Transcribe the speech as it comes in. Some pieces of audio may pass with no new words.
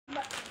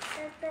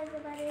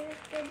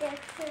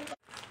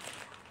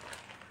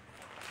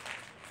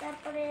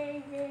তারপরে এই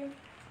যে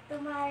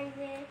তোমার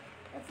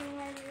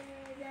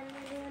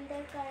জন্মদিন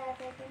দরকার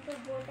আছে, কিন্তু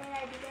ভোটার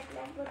আইডি কার্ড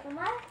লাগবে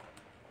তোমার।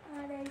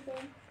 আর এই যে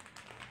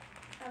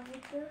আমি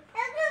তো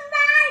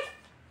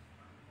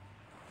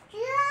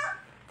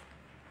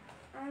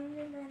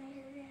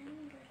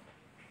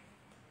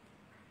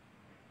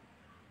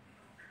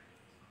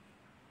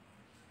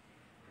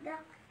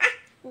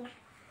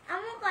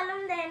আমার কলম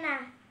দেয় না,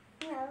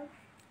 দাও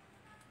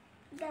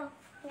দাও।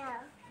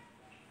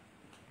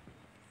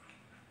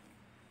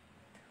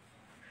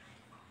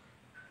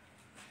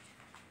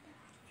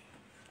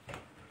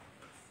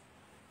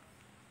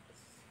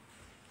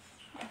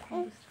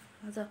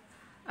 আচ্ছা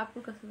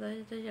আপুর কাছে যাই,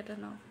 এটা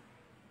নাও।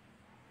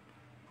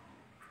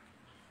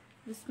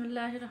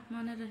 বিসমিল্লাহির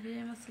রহমানির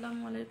রহিম।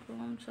 আসসালামু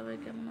আলাইকুম। সবাই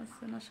কেমন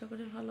আছেন? আশা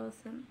করি ভালো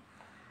আছেন।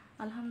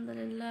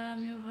 আলহামদুলিল্লাহ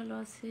আমিও ভালো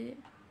আছি।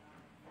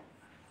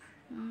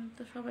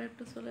 তো সবাই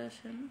একটু চলে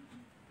আসেন।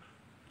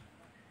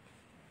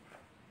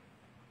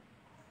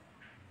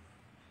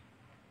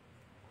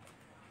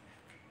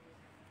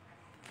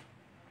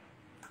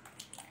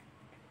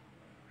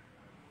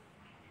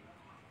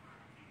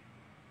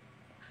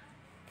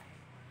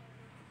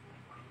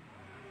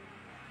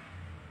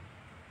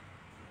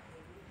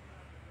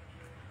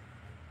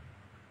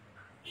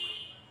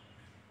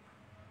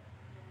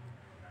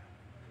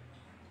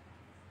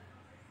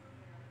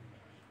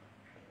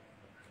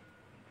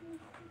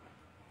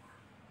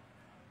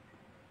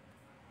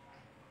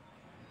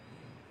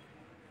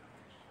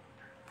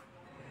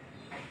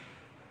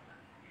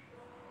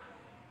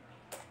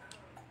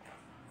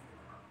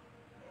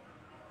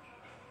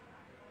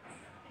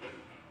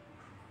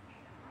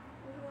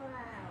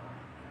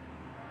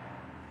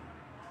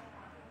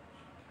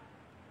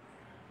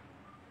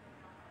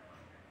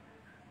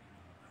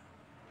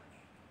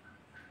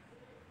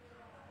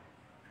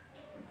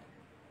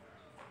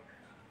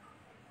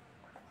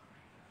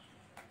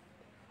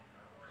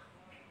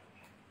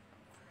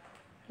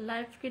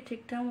 লাইভ কি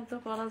ঠিকঠাক মতো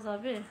করা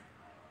যাবে?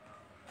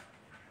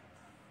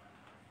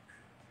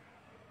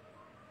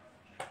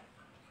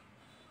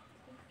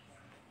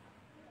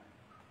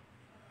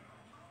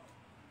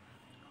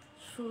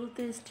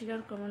 শুরুতে স্টিকার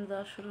কমেন্ট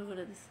দেওয়া শুরু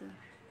করে দিছে।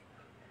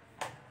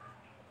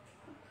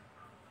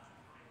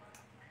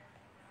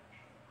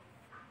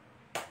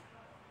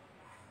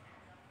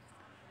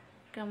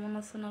 কেমন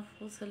আছেন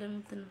আপু?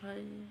 সেলিমউদ্দিন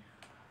ভাই,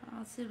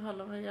 আছি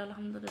ভালো ভাই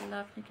আলহামদুলিল্লাহ।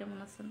 আপনি কেমন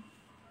আছেন?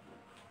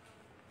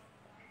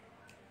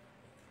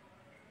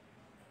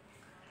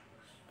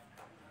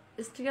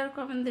 স্টিকার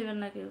কমেন্ট দেবেন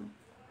না কেউ।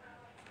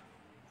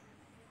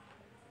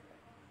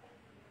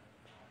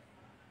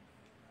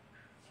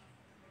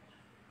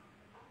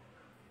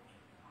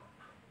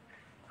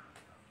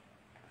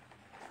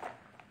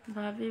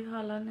 ভাবি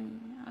ভালো নেই,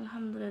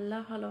 আলহামদুলিল্লাহ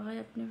ভালো ভাই।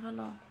 আপনি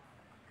ভালো?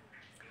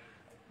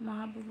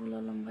 মাহবুবুল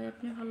আলম ভাই,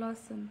 আপনি ভালো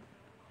আছেন?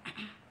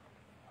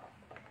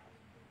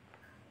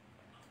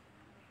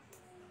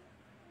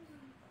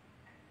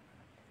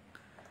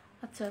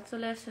 আচ্ছা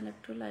চলে আসেন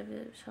একটু লাইভে,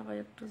 সবাই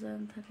একটু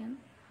জয়েন থাকেন।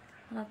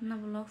 রাতনা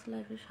ব্লগস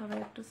লাইভে সবাই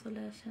একটু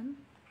চলে আসেন।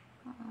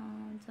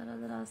 যারা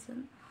যারা আছেন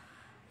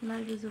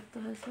লাইভে যুক্ত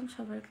হয়েছেন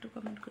সবাই একটু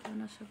কমেন্ট করবেন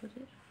আশা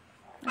করি।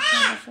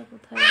 আপনার বাসা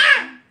কোথায়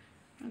আছে?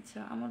 আচ্ছা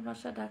আমার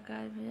বাসা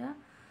ঢাকায় ভাইয়া।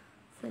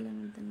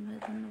 সেলিমউদ্দিন ভাই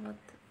ধন্যবাদ।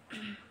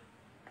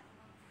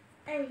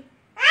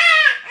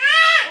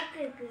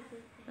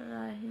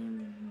 রাহিম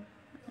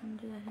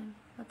রাহিম,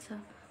 আচ্ছা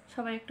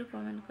সবাই একটু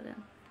কমেন্ট করেন।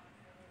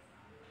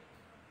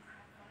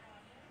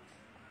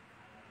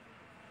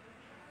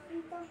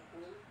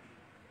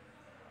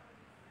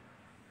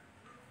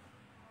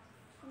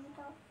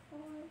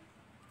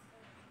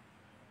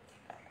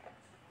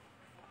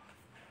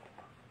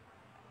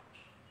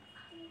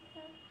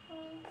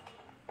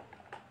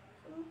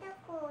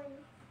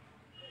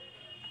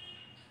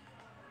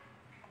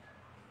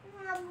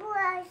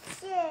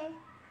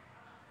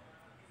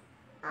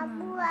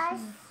 আব্বু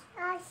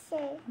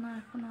আসে না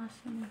এখনো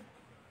আসেনি।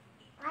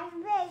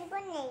 আসবে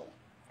এখনই।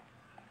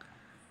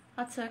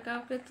 আচ্ছা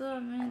কাউকে তো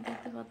আমি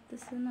দেখতে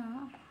পাচ্ছি না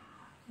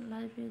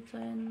লাইভে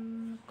জয়েন।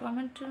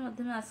 কমেন্টের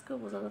মাধ্যমে আজকেও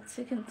বোঝা যাচ্ছে,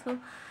 কিন্তু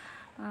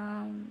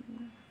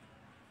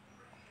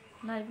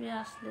লাইভে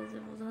আসলে যে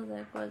বোঝা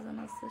যায় কয়জন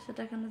আছে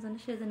সেটা কেন জানি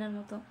সেদিনের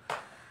মতো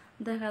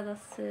দেখা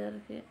যাচ্ছে আর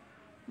কি।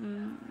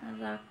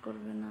 রাগ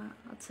করবে না?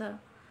 আচ্ছা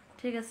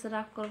ঠিক আছে,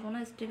 রাগ করবো না।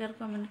 স্টিকার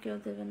কমেন্ট কেউ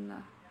দেবেন না।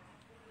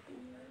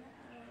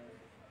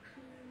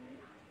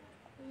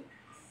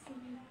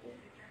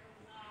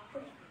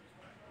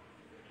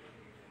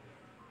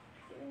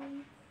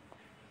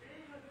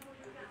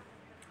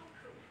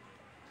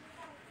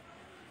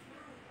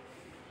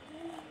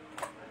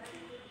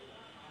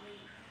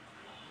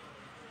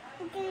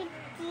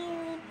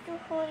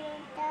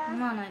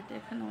 না না এটা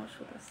এখানে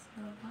ওষুধ আছে।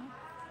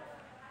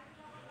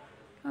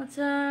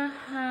 আচ্ছা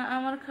হ্যাঁ,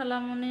 আমার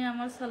খালামণি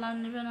আমার সালাম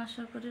নেবেন,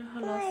 আশা করি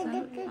ভালো আছেন।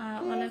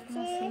 ওয়ালাইকুম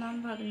আসসালাম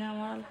ভাগ্নে,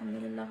 আমার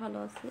আলহামদুলিল্লাহ ভালো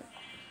আছি।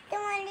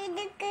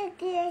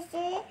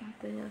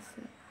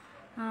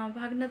 হ্যাঁ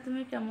ভাগ্নে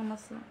তুমি কেমন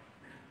আছো?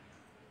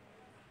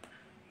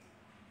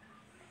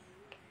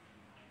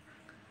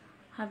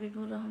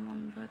 হাবিবুর রহমান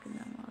ভাগ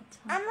নাম। আচ্ছা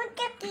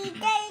আমাকে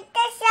কিটা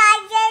এটা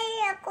সাজাই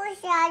রাখো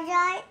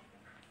সাজাই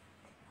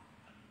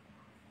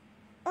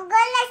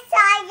ওগুলো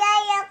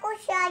সাজাই রাখো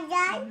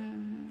সাজাই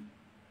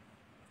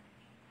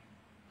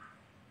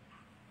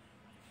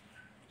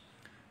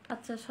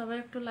আচ্ছা সবাই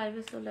একটু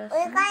লাইভে চলে আসুন।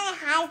 ওখানে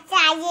হাত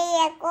সাজিয়ে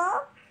রাখো।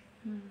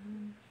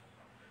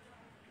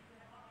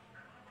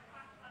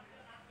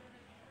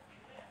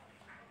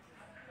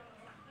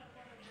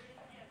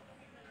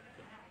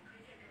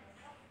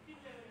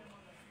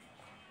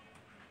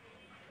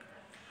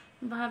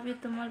 ভাবি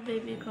তোমার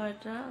বেবি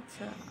কয়টা?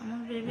 আচ্ছা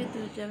আমার বেবি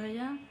 2টা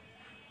ভাইয়া।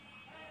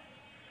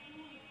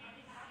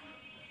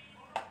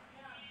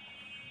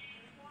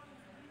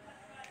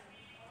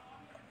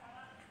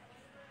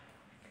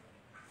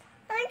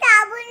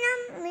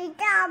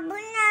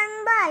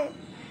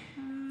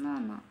 না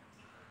না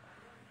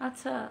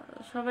আচ্ছা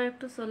সবাই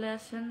একটু চলে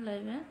আসেন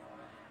লাইভে,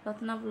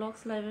 রত্না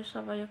ব্লগস লাইভে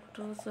সবাই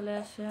একটু চলে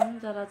আসেন।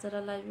 যারা যারা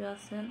লাইভে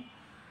আছেন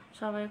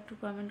সবাই একটু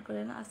কমেন্ট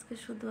করেন। আজকে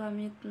শুধু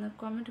আমি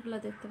কমেন্টগুলো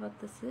দেখতে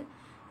পাচ্তেছি,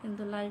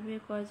 কিন্তু লাইভে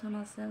কয়জন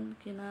আছেন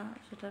কিনা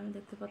সেটা আমি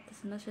দেখতে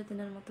পাচ্তেছি না।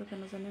 সেদিনের মতো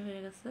কেন জানি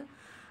হয়ে গেছে।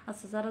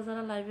 আচ্ছা যারা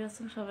যারা লাইভে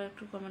আছেন সবাই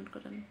একটু কমেন্ট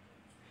করেন।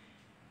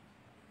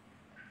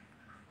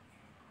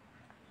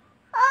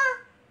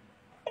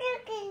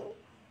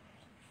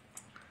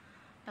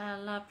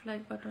 লাভ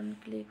লাইক বাটন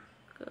ক্লিক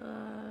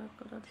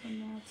করার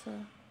জন্য আচ্ছা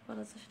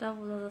করার চেষ্টা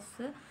বোঝা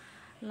যাচ্ছে।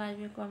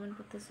 লাইভে কমেন্ট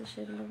করতেছে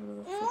সেগুলো বোঝা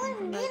যাচ্ছে,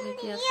 কিন্তু লাইভে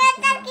কি আছে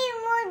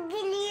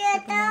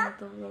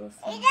তো বোঝা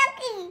যাচ্ছে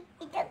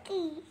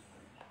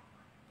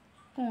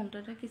কোনটা,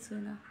 এটা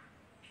কিছুই না।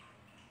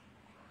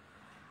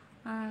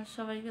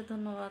 সবাইকে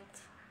ধন্যবাদ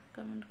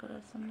কমেন্ট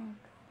করার জন্য।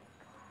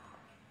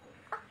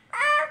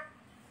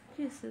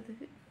 কি হচ্ছে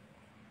দেখি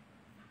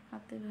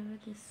হাতে ভেবে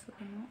দিচ্ছ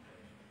কেন?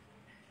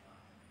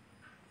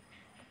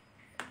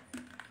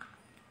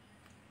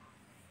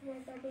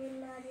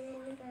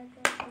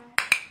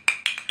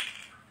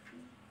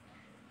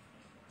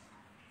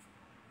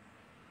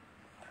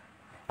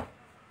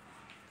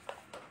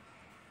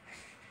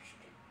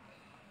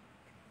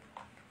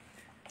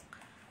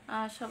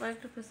 সবাই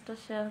একটু পেজটা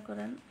শেয়ার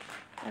করেন,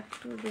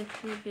 একটু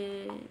দেখি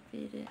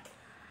বেরে।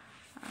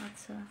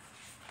 আচ্ছা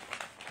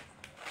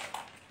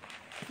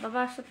বাবা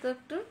আসো তো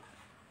একটু,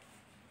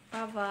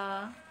 বাবা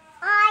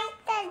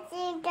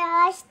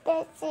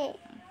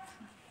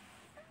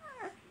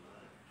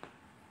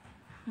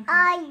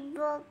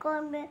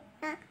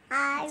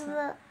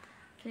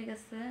ঠিক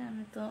আছে।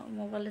 আমি তো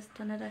মোবাইল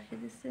স্ট্যান্ডে রাখি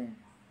দিছি,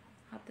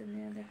 হাতে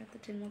নিয়ে দেখাতে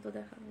ঠিক মতো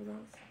দেখা বোঝা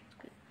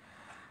যাচ্ছে।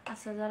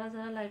 আচ্ছা যারা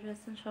যারা লাইভে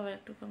আছেন সবাই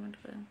একটু কমেন্ট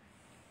করেন।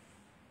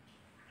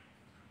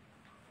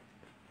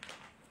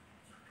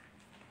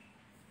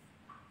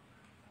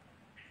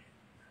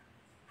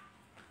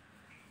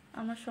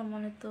 আমার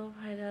সম্মানিত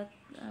ভাইরা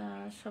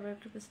সবাই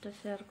একটু পেজটা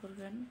শেয়ার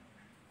করবেন।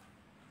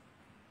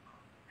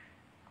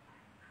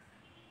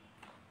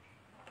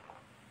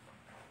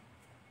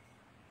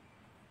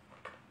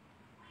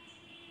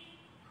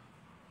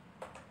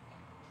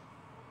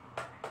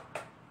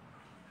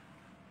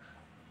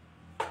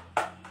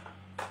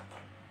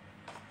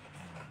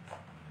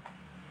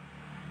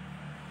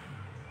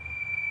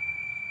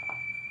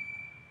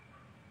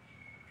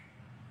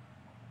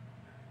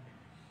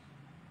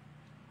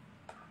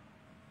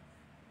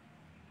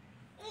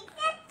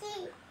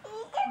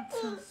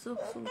 আচ্ছা চোখ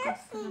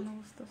চলতেছে কেন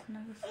বুঝতেছে না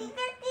কিছু।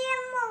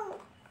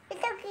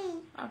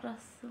 আর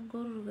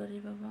গরুর গাড়ি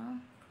বাবা।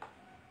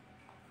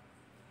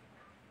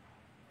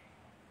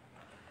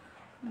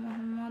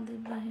 মোহাম্মদ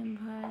ইব্রাহিম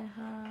ভাই,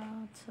 হ্যাঁ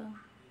আচ্ছা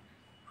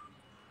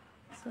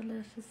চলে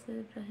এসেছে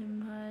ইব্রাহিম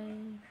ভাই,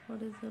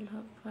 ফরিজুল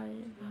হক ভাই,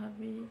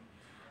 ভাবি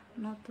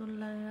নতুন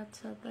লাগে।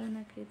 আচ্ছা তাই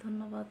নাকি,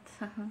 ধন্যবাদ।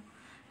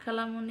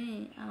 খালামণি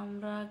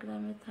আমরা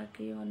গ্রামে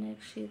থাকি, অনেক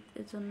শীত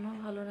এজন্য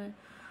ভালো নয়।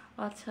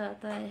 আচ্ছা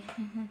তাই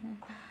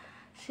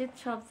শীত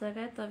সব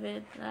জায়গায়, তবে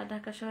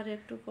ঢাকা শহরে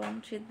একটু কম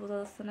শীত বোঝা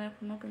যাচ্ছে না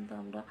এখনো, কিন্তু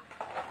আমরা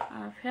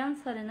ফ্যান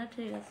ছাড়ি না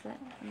ঠিক আছে,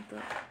 কিন্তু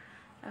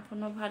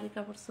এখনো ভারী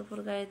কাপড়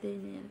চোপড় গায়ে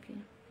দিইনি আর কি।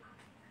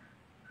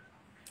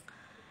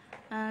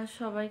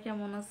 সবাই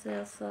কেমন আছে?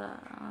 আচ্ছা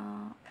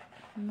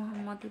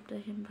মোহাম্মদ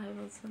ইব্রাহিম ভাই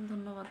বলছেন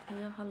ধন্যবাদ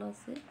ভাইয়া, ভালো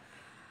আছি।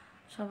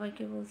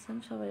 সবাইকে বলছেন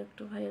সবাই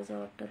একটু ভাইয়ের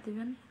জবাবটা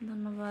দিবেন।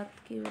 ধন্যবাদ।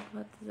 কি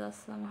উঠবাতে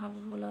যাচ্ছে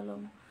মাহবুবুল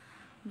আলম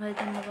ভাই,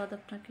 ধন্যবাদ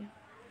আপনাকে।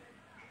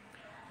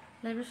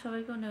 লাইভে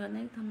সবাইকে অনেক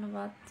অনেক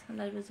ধন্যবাদ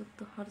লাইভে যুক্ত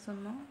হওয়ার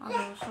জন্য।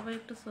 আরও সবাই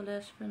একটু চলে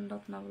আসবেন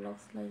রত্না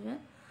ব্লগস লাইভে।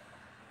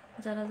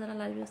 যারা যারা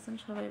লাইভে আছেন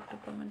সবাই একটু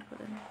কমেন্ট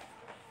করেন।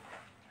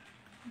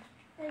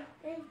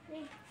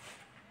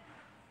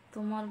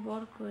 তোমার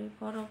বর কই?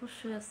 বর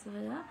অবশ্যই আছে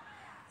ভাইয়া,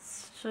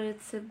 শহীদ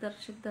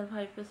সিকদার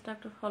ভাই পেজটা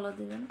একটু ফলো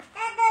দিবেন।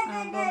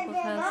 বর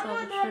কোথায় আছে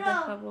অবশ্যই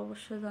দেখাবো,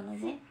 অবশ্যই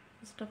জানাবো,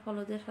 পেজটা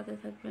ফলো দিয়ে সাথে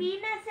থাকবেন।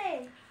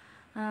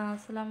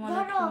 আসসালামু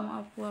আলাইকুম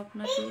আপু,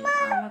 আপনাকে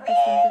আমাকে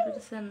চিনতে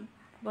পেরেছেন?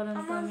 বলেন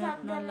তো আমি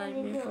আপনার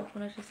লাইভে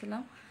কখন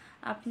এসেছিলাম?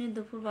 আপনি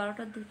দুপুর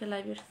 12টার দিকে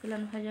লাইভে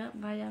এসেছিলেন ভাইয়া।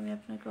 ভাই আমি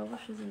আপনাকে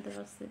অবশ্যই চিনতে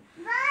পারছি,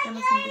 কেন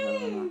চিনতে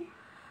পারবো না।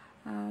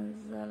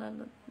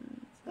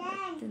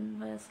 জালালউদ্দিন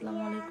ভাই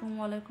আসসালামু আলাইকুম।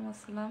 ওয়ালাইকুম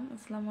আসসালাম।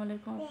 আসসালামু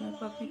আলাইকুম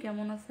আপনাকে, আপনি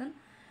কেমন আছেন?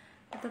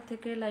 কোথা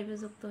থেকে লাইভে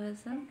যুক্ত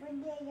হয়েছেন?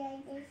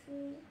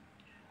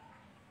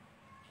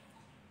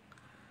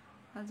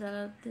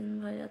 জালালউদ্দিন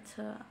ভাই,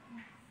 আচ্ছা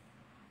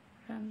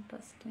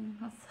ফ্যান্টাস্টিং।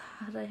 আচ্ছা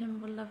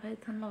রাহিমুল্লাহ ভাই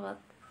ধন্যবাদ।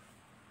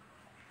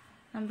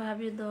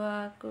 ভাবি দোয়া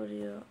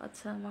করিও।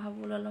 আচ্ছা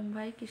মাহবুব আলম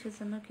ভাই, কিসের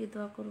জন্য কি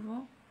দোয়া করব?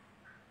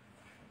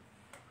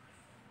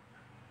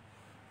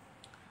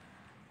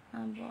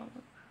 বল।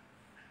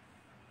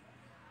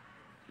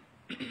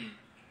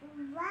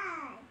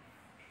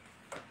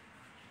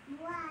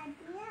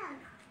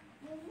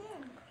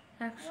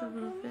 100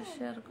 গ্রুপে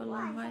শেয়ার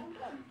করলাম ভাই।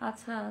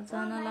 আচ্ছা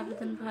জানাল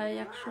আবেদিন ভাই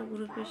 100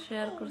 গ্রুপে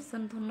শেয়ার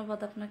করছেন, ধন্যবাদ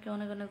আপনাকে,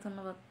 অনেক অনেক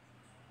ধন্যবাদ।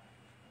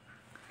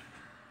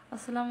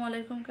 আসসালামু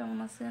আলাইকুম, কেমন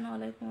আছেন?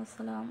 ওয়ালাইকুম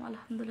আসসালাম,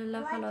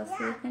 আলহামদুলিল্লাহ ভালো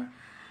আছি।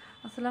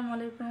 আসসালামু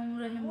আলাইকুম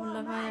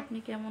রহিমুল্লাহ ভাই, আপনি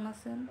কেমন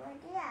আছেন?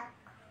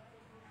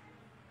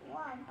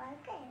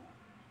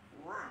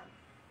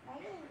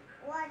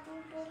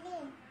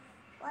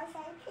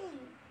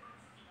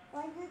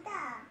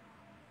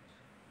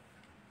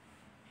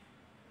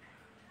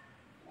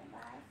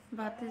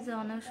 ভাতিজা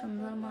অনেক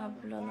সুন্দর,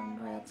 মাহবুব আলম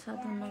ভাই, আচ্ছা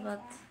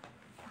ধন্যবাদ।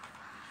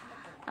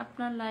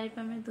 আপনার লাইভ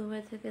আমি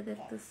দুবাই থেকে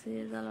দেখতেছি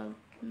জালাল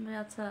ভাই।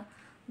 আচ্ছা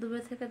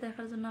দুবাই থেকে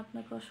দেখার জন্য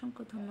আপনাকে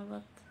অসংখ্য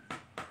ধন্যবাদ।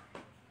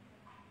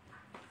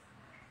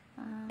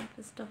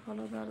 পেজটা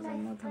ফলো দেওয়ার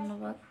জন্য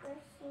ধন্যবাদ।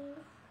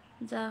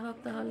 যা হোক,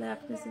 তাহলে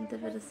আপনি চিনতে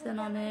পেরেছেন।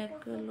 অনেক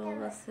লোক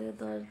আছে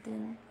 10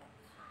 দিন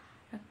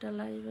একটা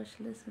লাইভ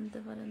আসলে চিনতে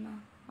পারে না।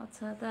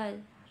 আচ্ছা তাই?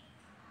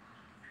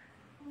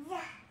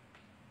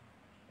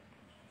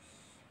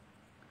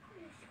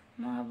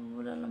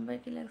 মাহবুবুল আলম ভাই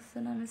কি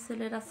লাগছেন? আমি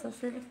সিলেট। আচ্ছা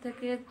সিলেট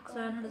থেকে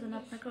জয়েন হওয়ার জন্য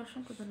আপনাকে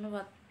অসংখ্য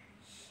ধন্যবাদ।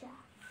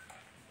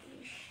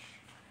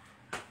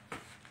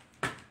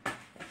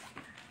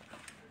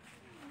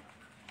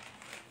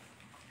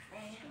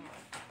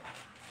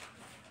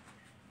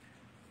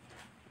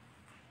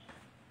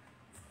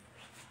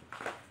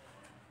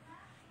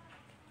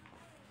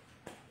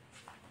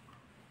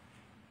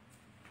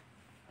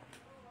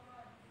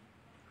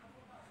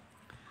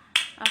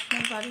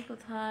 আপনার বাড়ি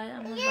কোথায়?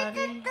 আমার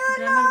বাড়ি,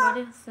 গ্রামের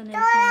বাড়ি হচ্ছে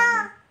নীলফামারী।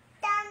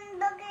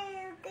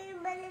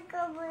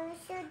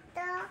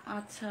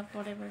 আচ্ছা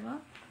পরে বাবা।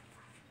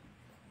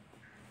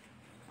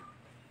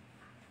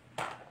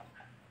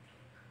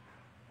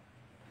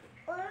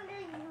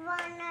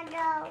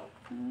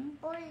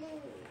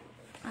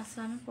 আচ্ছা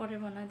আমি পরে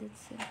বানাই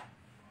দিচ্ছি।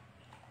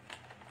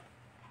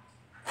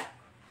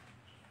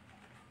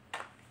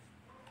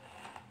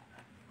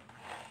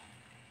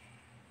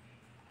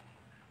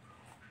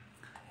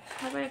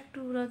 সবাই একটু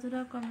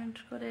উড়াধুরা কমেন্ট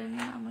করেন।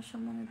 আমার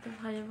সম্মানিত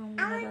ভাই এবং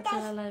বোনেরা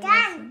যারা লাইভে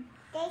আছেন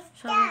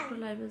সবাই একটু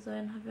লাইভে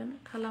জয়েন হবেন।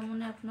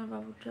 খালামুনি আপনার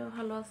বাবুটাও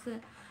ভালো আছে?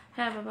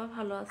 হ্যাঁ বাবা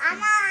ভালো আছে।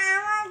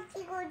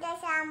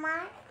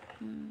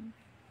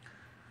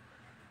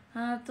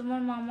 হ্যাঁ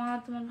তোমার মামা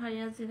তোমার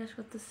ভাইয়া জিজ্ঞাসা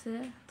করতেছে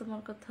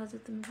তোমার কথা, যে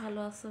তুমি ভালো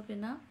আছো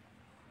কিনা।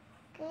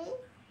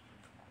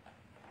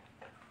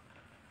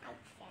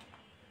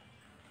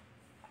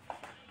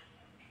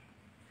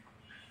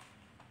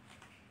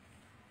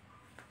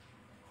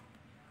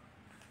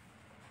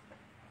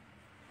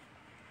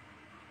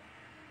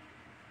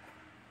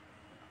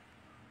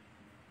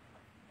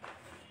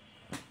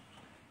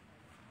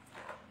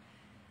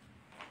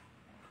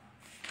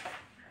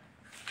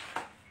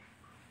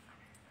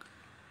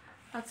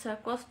 আচ্ছা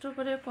কষ্ট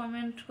করে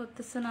কমেন্ট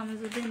করতেছেন, আমি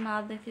যদি না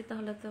দেখি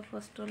তাহলে তো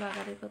কষ্ট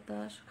লাগারই কথা,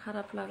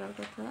 খারাপ লাগার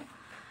কথা।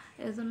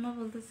 এজন্য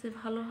বলতেছি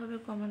ভালোভাবে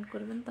কমেন্ট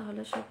করবেন,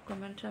 তাহলে সব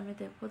কমেন্ট আমি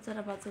দেখবো।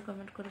 যারা বাজে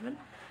কমেন্ট করবেন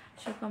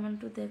সে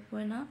কমেন্টও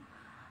দেখবই না।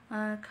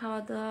 খাওয়া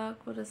দাওয়া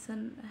করেছেন?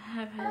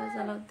 হ্যাঁ ভাইয়া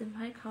জালাউদ্দিন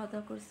ভাই খাওয়া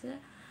দাওয়া করছে।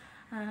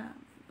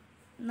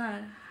 না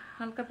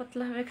হালকা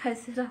পাতলাভাবে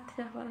খাইছি, রাতে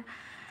আবার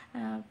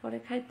পরে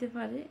খাইতে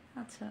পারি।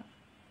 আচ্ছা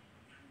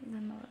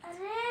ধন্যবাদ।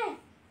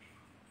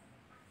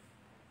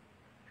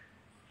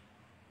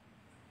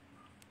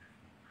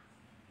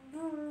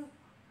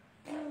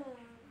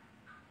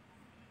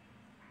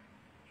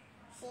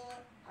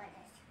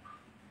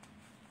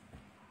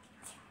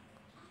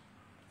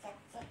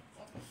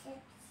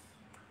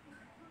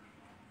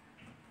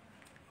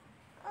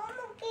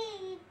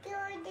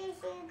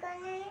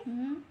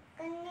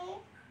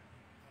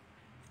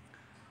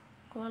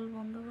 কল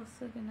বন্ধ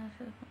করছে কিনা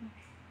সেরকম।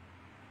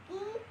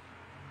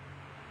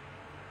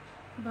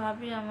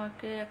 ভাবি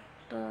আমাকে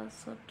একটা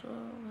ছোট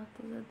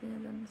ভাতিজা দিয়ে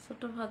দেন।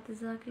 ছোট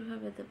ভাতিজা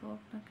কিভাবে দেবো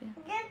আপনাকে?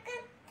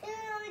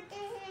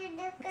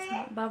 আচ্ছা,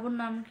 বাবুর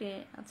নাম কে?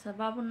 আচ্ছা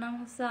বাবুর নাম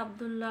হচ্ছে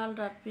আব্দুল্লাহ আল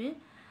রাব্বি।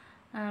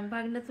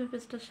 ভাগ্নে তুমি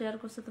পেজটা শেয়ার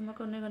করছো, তোমাকে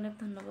অনেক অনেক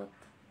ধন্যবাদ।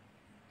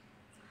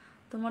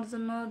 তোমার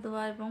জন্য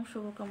দোয়া এবং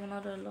শুভকামনা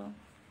রইল।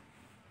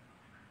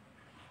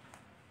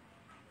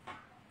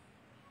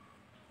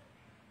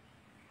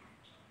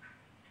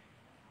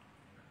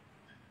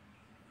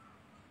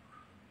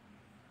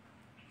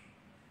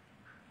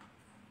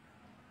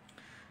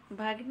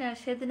 ভাগিনা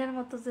সেদিনের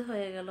মতো যে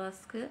হয়ে গেল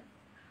আজকে,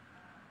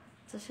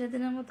 আচ্ছা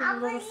সেদিনের মতো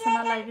বোঝা যাচ্ছে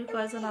না লাইভে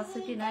কয়জন আছে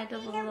কি না, এটা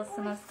বোঝা যাচ্ছে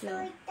না আজকে।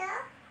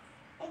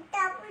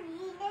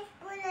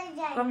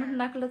 কমেন্ট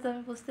না করলে তো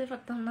আমি বুঝতেই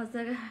পারতাম না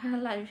যে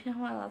লাইভে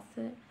আমার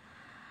আছে।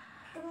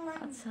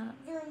 আচ্ছা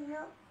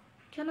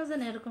কেন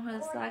জানি এরকম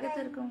হয়েছে, আগে তো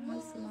এরকম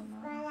হয়েছিল না।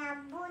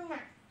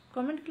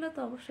 কমেন্টগুলো তো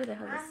অবশ্যই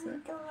দেখা যাচ্ছে।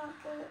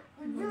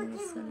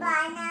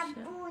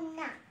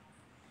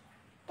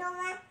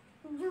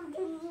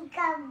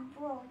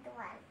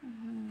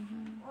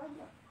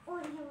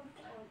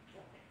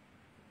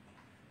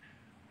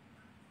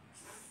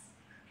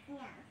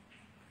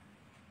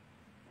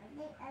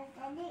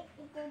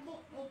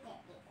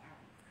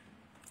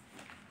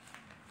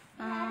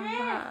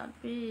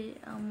 ভাবি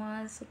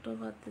আমার ছোট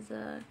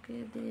ভাতিজাকে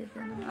দিয়ে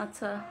দেন।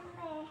 আচ্ছা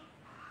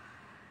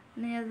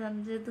নিয়ে যান,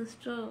 যে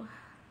দুষ্ট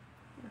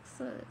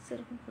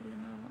সেরকম করলে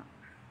না বাবা।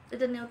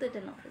 এটা নেও তো,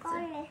 এটা নাও, এটা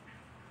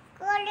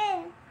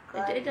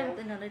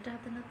হাতে নাও, এটা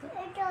হাতে নাও তো।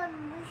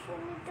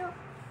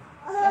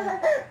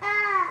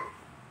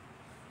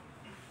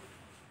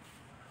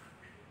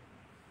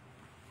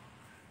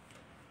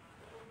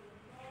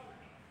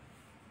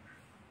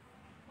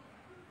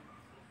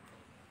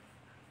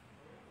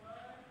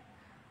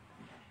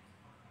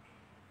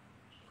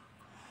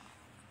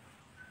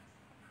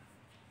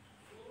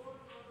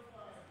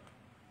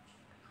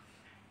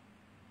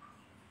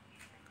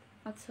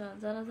 আচ্ছা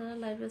যারা যারা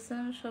লাইভ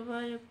আছেন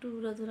সবাই একটু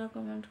উড়াধুরা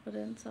কমেন্ট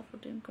করেন,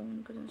 সাপোর্টিং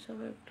কমেন্ট করেন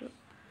সবাই একটু।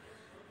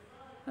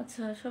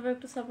 আচ্ছা সবাই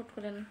একটু সাপোর্ট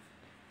করেন।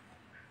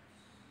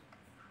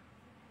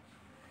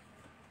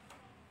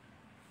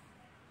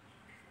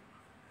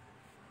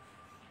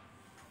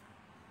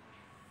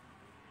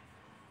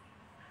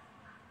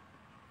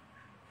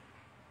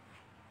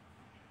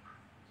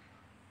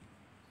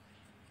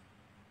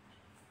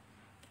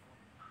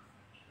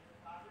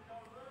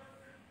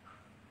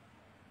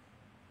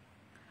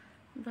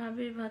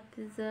 ভাবি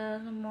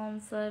ভাতিজার মন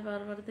চায়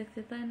বারবার দেখতে,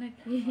 তাই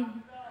নাকি?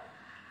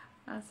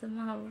 আচ্ছা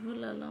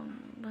মাহবুবুল আলম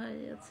ভাই,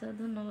 আচ্ছা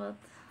ধন্যবাদ।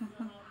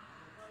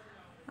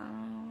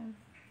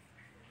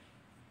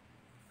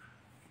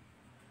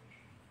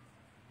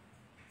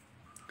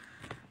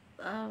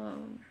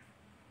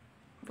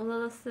 বোঝা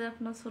যাচ্ছে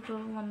আপনার ছোট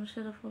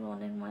মানুষের উপর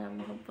অনেক মায়া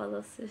মহব্বত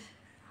আছে।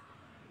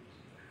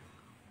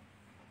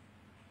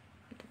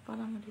 এটা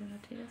পাড়া মারিও না,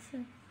 ঠিক আছে?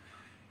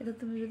 এটা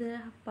তুমি যদি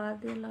পা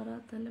দিয়ে লড়া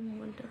তাহলে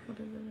মোবাইলটা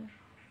পড়ে যাবে।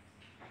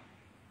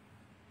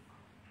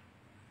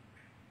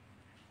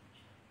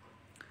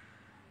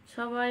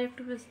 সবাই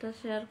একটু পেজটা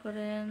শেয়ার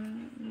করেন।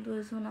 2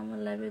 জন আমার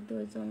লাইভে 2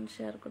 জন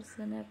শেয়ার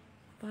করছেন, এক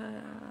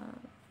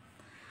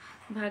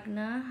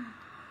ভাগনা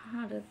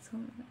আর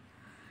একজন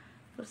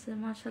করছে।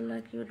 মাশাআল্লাহ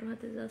কিউট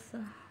ভাতিজা আছে।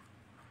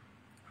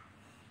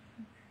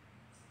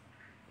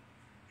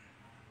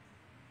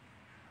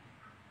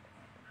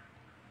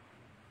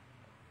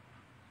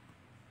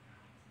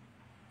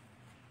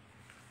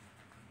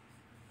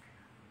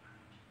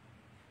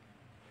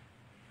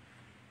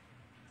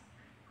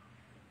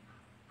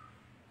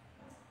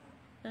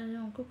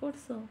 অঙ্ক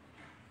করছো?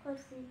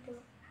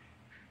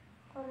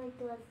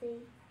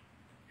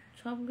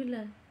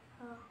 সবগুলা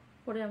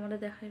পরে আমারে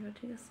দেখাইবে,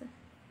 ঠিক আছে?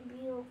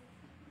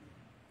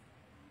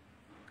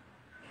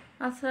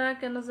 আচ্ছা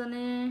কেন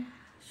জানি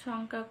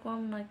সংখ্যা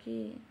কম নাকি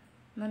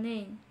না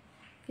নেই,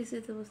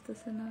 কিছুই তো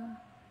বুঝতেছে না।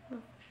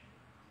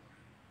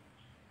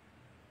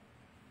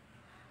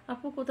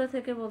 আপু কোথা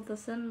থেকে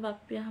বলতেছেন?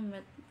 বাপ্পি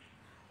আহমেদ,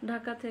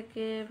 ঢাকা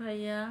থেকে।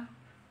 ভাইয়া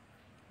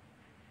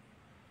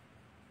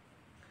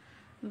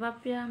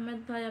বাপ্পি আহমেদ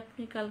ভাই,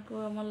 আপনি কালকেও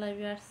আমার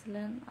লাইভে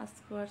আসছিলেন,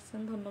 আজকেও আসছেন,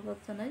 ধন্যবাদ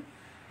জানাই।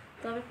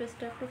 তবে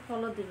পেজটা একটু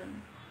ফলো দিবেন।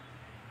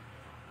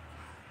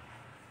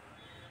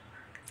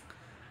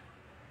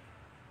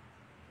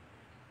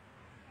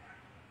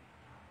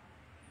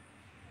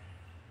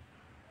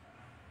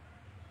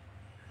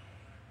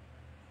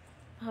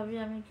 ভাবি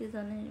আমি কি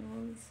জানি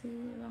বলছি,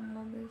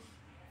 বাংলাদেশ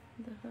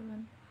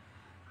দেখাবেন,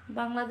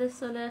 বাংলাদেশ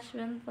চলে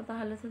আসবেন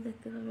তাহলে তো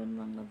দেখতে পাবেন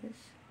বাংলাদেশ।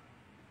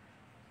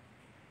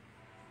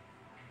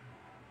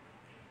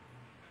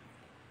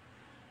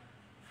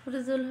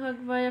 ফরিজুল হক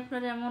ভাই,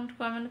 আপনার এমন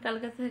কমেন্ট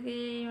কালকে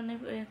থেকেই, মানে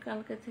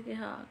কালকে থেকে,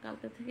 হ্যাঁ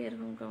কালকে থেকে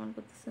এরকম কমেন্ট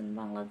করতেছেন,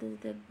 বাংলাদেশ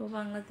দেখবো,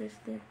 বাংলাদেশ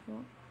দেখবো।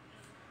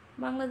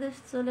 বাংলাদেশ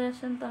চলে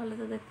আসেন তাহলে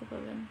তো দেখতে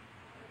পাবেন।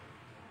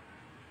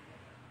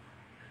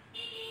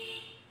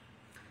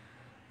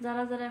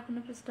 যারা যারা এখনো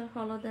পেজটা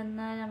ফলো দেন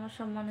নাই আমার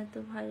সম্মানিত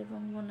ভাই এবং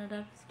বোনেরা,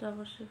 পেজটা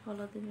অবশ্যই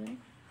ফলো দিবেন,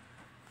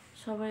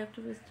 সবাই একটু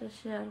পেজটা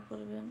শেয়ার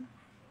করবেন।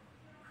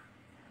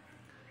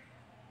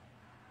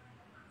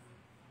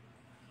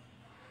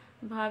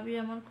 ভাবি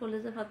আমার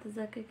কলেজে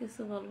ভাতিজাকে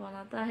কিছু বলবো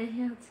না, তাই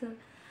আছে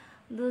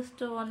দুষ্ট,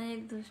 অনেক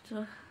দুষ্ট,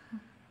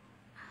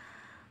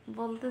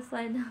 বলতে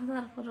চাই না,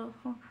 তারপরও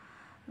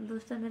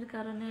দুষ্টামির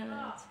কারণে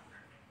আছে।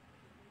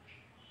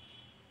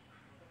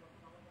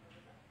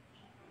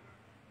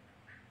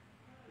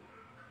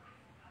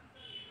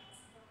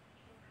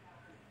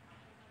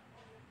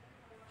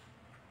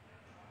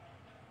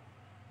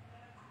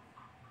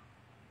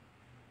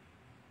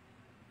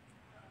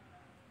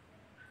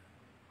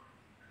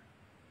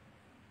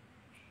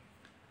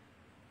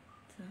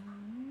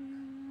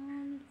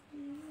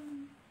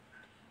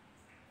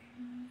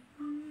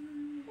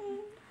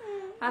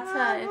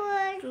 আচ্ছা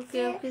একটু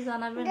কেউ কি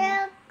জানাবেন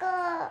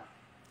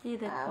কি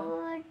দেখো?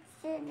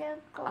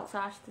 আচ্ছা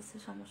আসতেছে,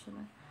 সমস্যা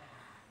নাই।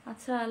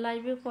 আচ্ছা,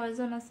 লাইভে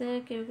কয়জন আছে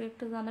কেউ কেউ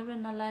একটু জানাবেন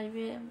না?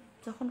 লাইভে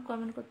যখন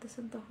কমেন্ট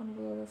করতেছেন তখন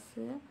বোঝা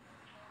যাচ্ছে।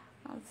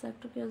 আচ্ছা,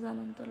 একটু কেউ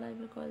জানেন তো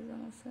লাইভে কয়জন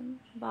আছেন?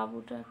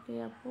 বাবুটা কে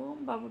আপু?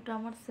 বাবুটা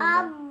আমার ছেলে।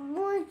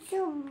 আব্বু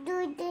চুপ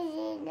দুইতে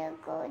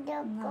দেখো না,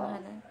 দেখো। হ্যাঁ,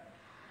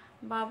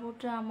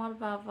 বাবুটা আমার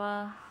বাবা।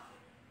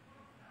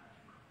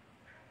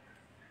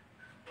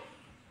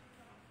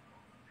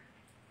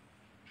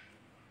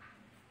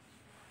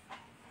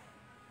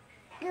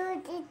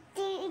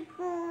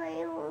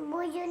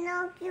 বুঝো না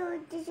কি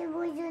হইতেছে,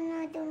 বুঝো না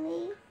তুমি।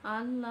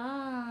 আল্লাহ,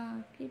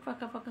 কি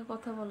পাকা পাকা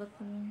কথা বলো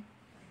তুমি।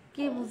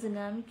 কি বুঝি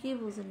না আমি, কি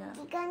বুঝি না?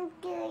 চিকেন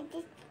কি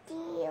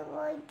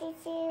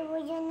হইতেছে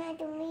বুঝো না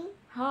তুমি।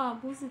 হ্যাঁ,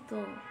 বুঝি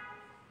তো।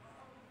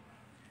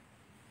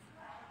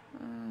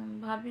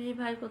 ভাবি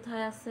ভাই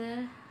কোথায় আছে?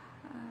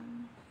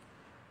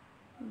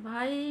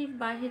 ভাই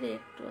বাইরে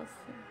একটু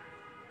আছে,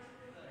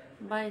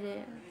 বাইরে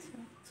আছে,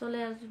 চলে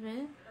আসবে।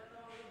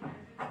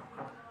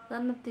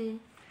 জান্নাতি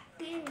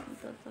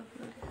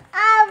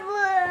আব্বু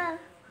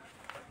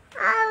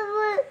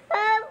আব্বু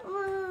আব্বু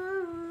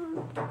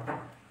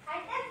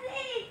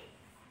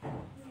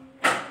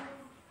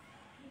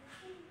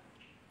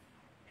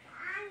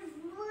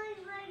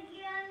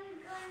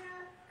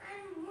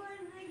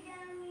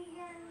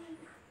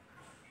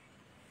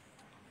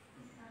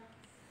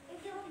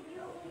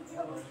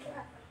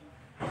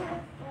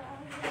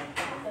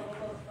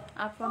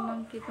আপনার নাম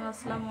কি? তো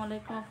আসসালামু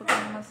আলাইকুম আপু,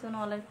 কেমন আছেন?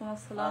 ওয়ালাইকুম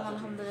আসসালাম,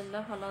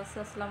 আলহামদুলিল্লাহ ভালো আছি।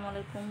 আসসালামু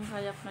আলাইকুম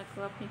ভাই,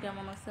 আপনি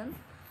কেমন আছেন?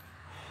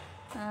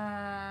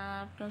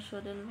 আপনার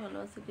শরীর ভালো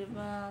আছে কি?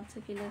 বা আছে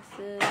কি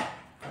লাগছে?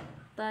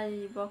 তাই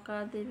বকা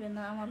দিবে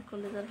না আমার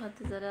কলেজের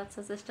ভাতিজারে।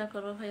 আচ্ছা, চেষ্টা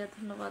করবো ভাইয়া,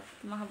 ধন্যবাদ।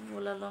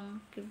 মাহবুবুল আলম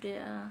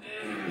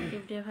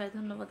কিবডিয়া ভাই,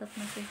 ধন্যবাদ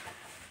আপনাকে।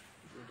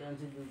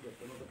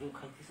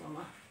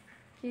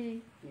 কি?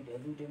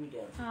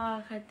 হ্যাঁ,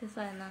 খাইতে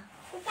চায় না।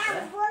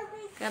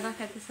 কেন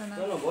খাইতেছে না?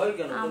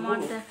 আমার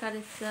দেখার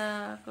ইচ্ছা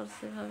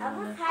করছে, ভাবে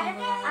অনেক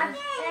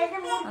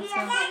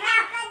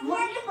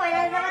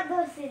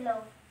সুন্দর।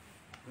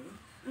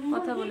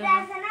 কথা বলে না,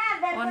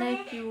 অনেক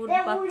কিউট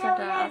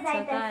বাচ্চাটা। আচ্ছা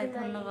তাই,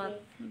 ধন্যবাদ।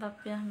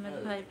 বাপ্পি আহমেদ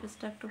ভাই,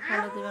 পেজটা একটু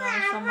ফলো দিবেন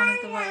আমার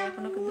সম্মানিত ভাই,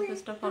 এখনো কিন্তু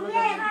পেজটা ফলো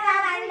দেবেন।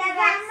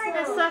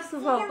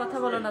 কথা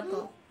বলো না তো।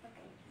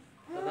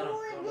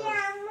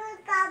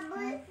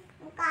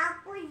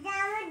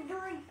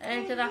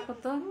 এইটা রাখো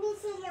তো।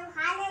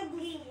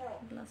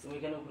 তুমি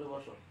এখানে উপরে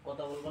বসো,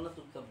 কথা বলবো না,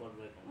 চুপচাপ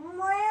বসবো এখানে।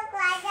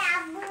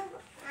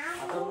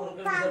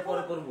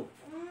 পরে করবো।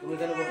 তুমি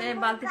এখানে বসো। এই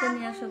বালতিটা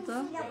নিয়ে আসো তো।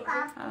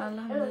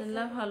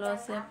 আলহামদুলিল্লাহ ভালো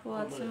আছে আপু।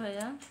 আছে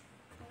ভাইয়া,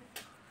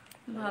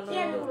 ভালো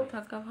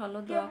থাকা ভালো,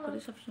 দোয়া করি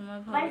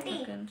সবসময় ভালো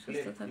থাকেন,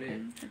 সুস্থ থাকেন,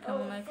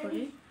 কামনাই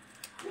করি।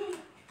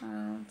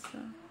 আচ্ছা,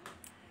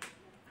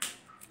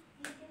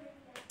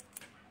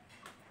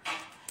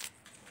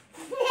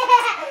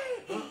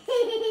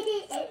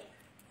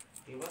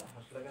 এবার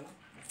হাসলা কেন?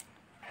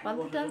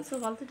 বালতিটা আনছো?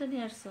 বালতিটা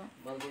নিয়ে আসছো?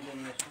 বালতিটা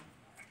নিয়ে আসো।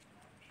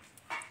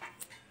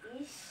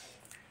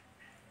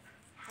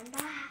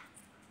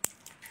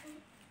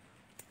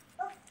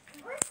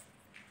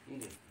 কি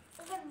রে?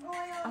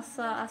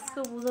 আচ্ছা, আজকে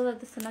বোঝা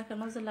যাইতেছে না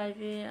কেন যে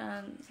লাইভে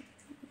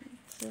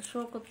শো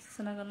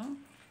করতেছে না কেন?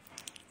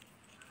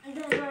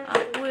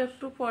 আপু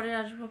একটু পরে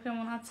আসবো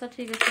কেমন? আচ্ছা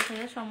ঠিক আছে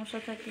ভাইয়া, সমস্যা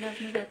থাকলে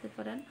আপনি যেতে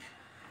পারেন।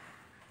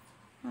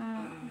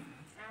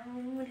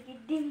 মুরগির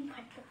ডিম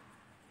ফাটো।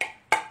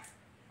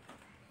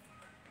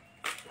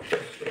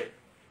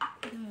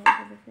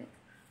 মোবাইলটা দেখে,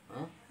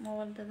 হ্যাঁ?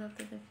 মোবাইলটা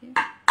ধরতে দেখি।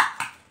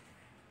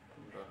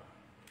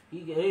 কি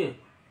রে?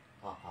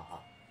 হা হা হা।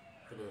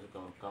 এটা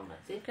কেমন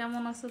কামড়াইছে?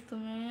 কেমন আছো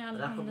তুমি?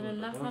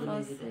 আলহামদুলিল্লাহ ভালো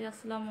আছি।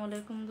 আসসালামু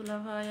আলাইকুম দুলা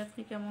ভাই,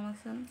 আপনি কেমন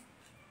আছেন?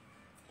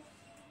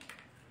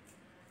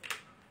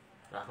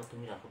 রাখো,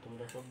 তুমি রাখো, তুমি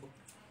রাখো,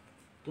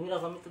 তুমি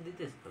রাখো, আমি তো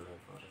দিতেছি তো।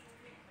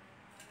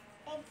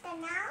 একটা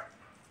নাও।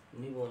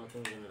 নিব না,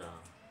 তুমি জেনে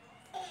রাখো।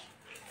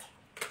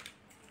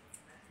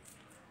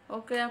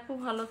 ওকে আপু,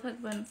 ভালো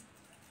থাকবেন।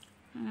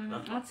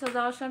 আচ্ছা,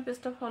 যাওয়ার সময়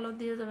পেজটা ফলো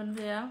দিয়ে যাবেন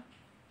ভাইয়া।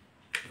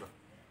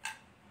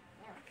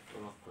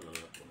 তোমার খোলা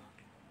লাগবে না,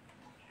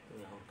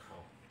 তুমি এখন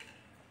খাও।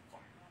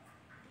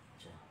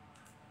 আচ্ছা,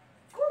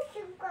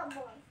 কুসুম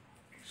খাবো।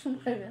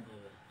 শুনবে?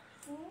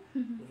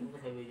 কুসুম তো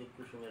খাইবে, এই যে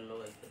কুসুমের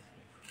লগাইতেছে,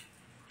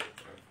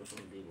 আর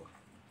কুসুম দিব।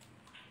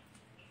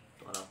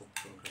 তোমার আপু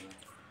কুসুম খায় না।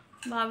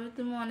 ভাবি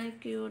তুমি অনেক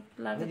কিউট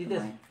লাগে আমি দিতেছি,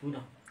 তোমায়। তুমি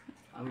নাও।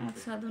 আমি দিতেছি।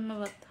 আচ্ছা,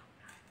 ধন্যবাদ।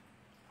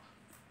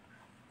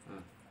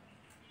 হুম।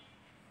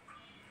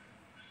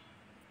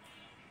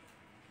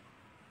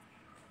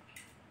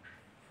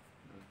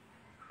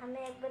 আমি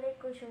একবারে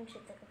কুসুম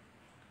খেতে খাই,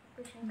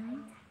 কুসুম খাই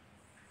না।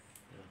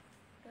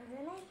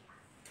 বুঝলে নাই?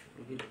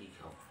 রুগীর কি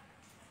খাও?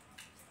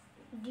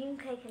 ডিম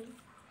খাই খালি।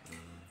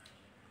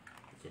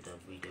 যেটা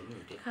ভিটামিন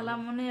ওইটা খাও।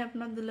 খালামণি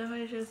আপনার দুলা ভাই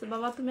এসে গেছে।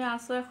 বাবা তুমি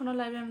আসো এখনো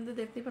লাইভে? আমি তো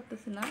দেখতে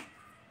পারতেছি না।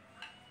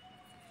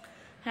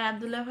 হ্যাঁ,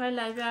 দুলা ভাই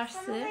লাইভে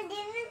আসছে,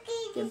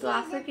 কিন্তু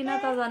আছে কিনা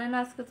তা জানি না।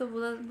 আজকে তো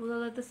বোঝা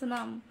যাইতেছে না,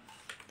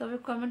 তবে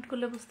কমেন্ট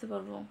করলে বুঝতে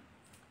পারবো।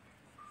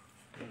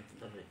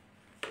 তাহলে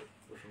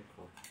কুসুম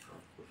খাও।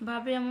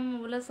 ভাবি আমার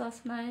মোবাইলে চার্জ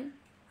নাই,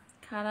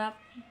 খারাপ।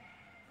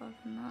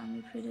 পারবে না, আমি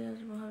ফিরে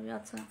আসবো ভাবি।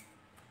 আচ্ছা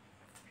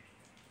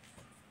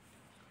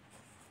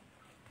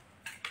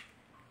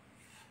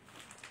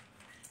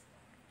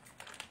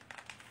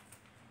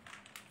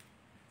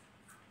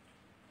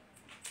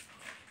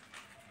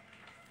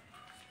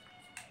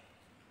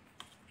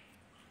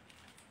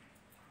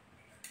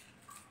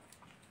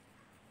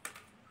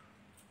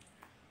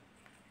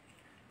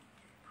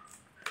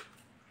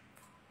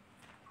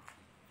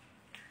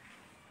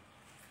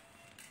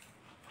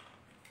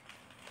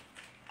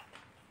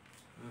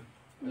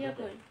ইয়ে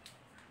কই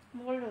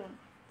মোবাইল দেখুন।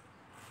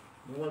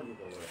 মোবাইল কি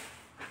করবো?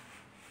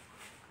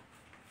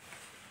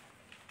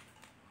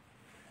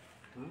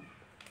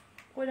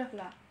 কই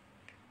রাখলা?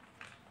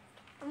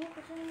 আমি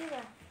কোথায়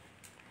নিবা?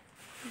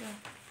 দাও।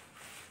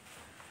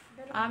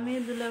 আমি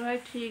দুলা ভাই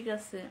ঠিক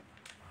আছে।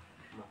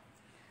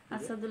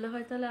 আচ্ছা দুলা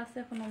ভাই তাহলে আছে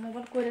এখনো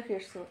মোবাইল কই রেখে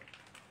এসছো?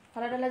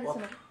 ফালাটা লাগছে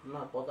না?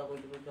 না কথা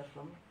কইতে কইতে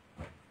আসলাম।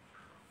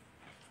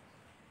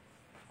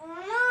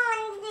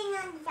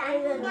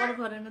 তোমার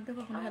ঘরের মধ্যে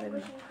কখনো হারাবে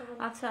না।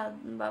 আচ্ছা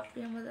বাপি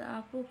আমাদের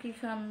আপু কি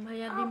খান?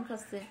 ভাইয়া ডিম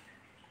খাচ্ছে।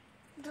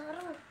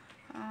 ধরো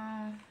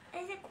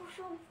এই যে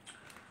কুসুম।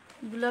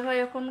 দুলা ভাই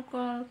এখন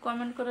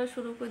কমেন্ট করা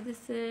শুরু করে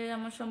দিচ্ছে।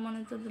 আমার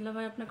সম্মানিত দুলা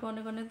ভাই আপনাকে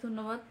অনেক অনেক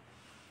ধন্যবাদ।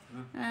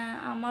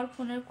 আমার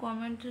ফোনের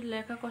কমেন্ট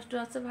লেখা কষ্ট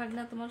আছে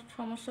ভাগনা, তোমার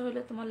সমস্যা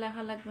হলে তোমার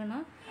লেখা লাগবে না।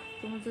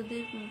 তুমি যদি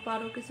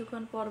পারো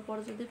কিছুক্ষণ পর পর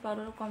যদি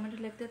পারো কমেন্ট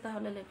লিখতে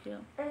তাহলে লিখিও।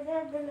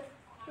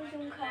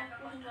 কুসুম খা।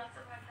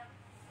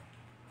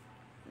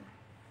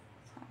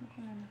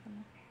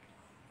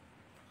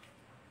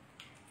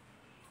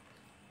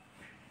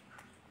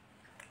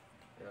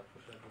 এরা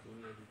পোশাক কিছু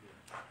নিয়ে দিতে।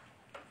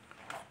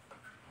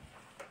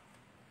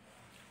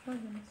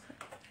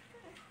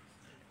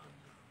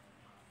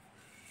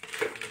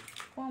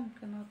 কম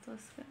কেন তো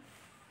আজকে?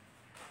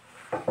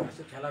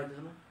 আজকে খেলা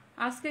হইতেছে না?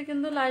 আজকে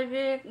কিন্তু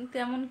লাইভে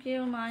তেমন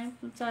কেউ নাই,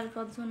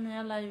 4-5 জন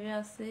নিয়ে লাইভে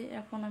আছে।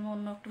 এখন আমি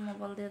অন্য একটা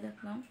মোবাইল দিয়ে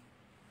দেখলাম।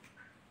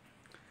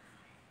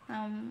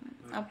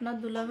 আপনার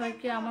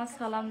দুলাভাইকে আমার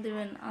সালাম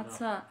দিবেন।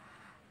 আচ্ছা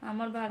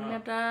আমার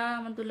ভাগ্নেটা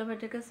আমার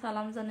দুলাভাইটাকে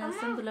সালাম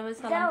জানিয়েছেন। দুলাভাই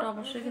সালামটা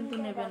অবশ্যই কিন্তু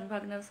নেবেন,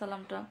 ভাগ্নের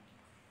সালামটা।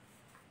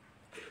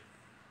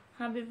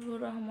 হাবিবুর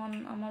রহমান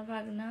আমার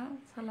ভাগ্না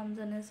সালাম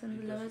জানিয়েছেন,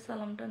 দুলাভাই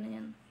সালামটা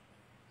নিয়েন।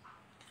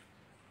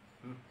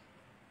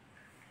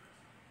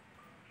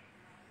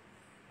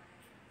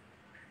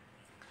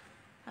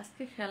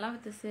 আজকে খেলা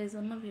হইতেছে এই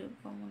জন্য ভিউ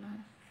কম মনে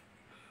হয়।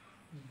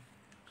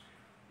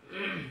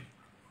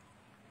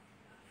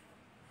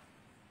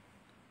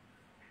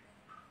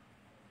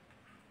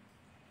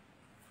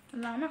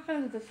 লামা কেন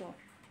দিতেছ?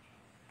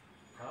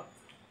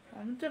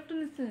 আমি তো একটা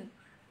নিচ্ছি।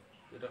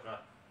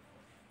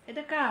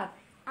 এটা কার?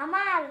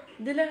 আমার।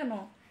 দিলে কেন?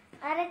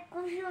 আরে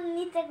কুসুম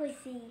নিতে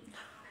কইছি,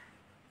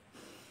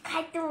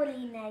 খাইতে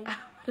বলি নাই।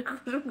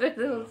 কুসুম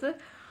খাইতে বলছে,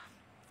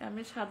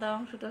 আমি সাদা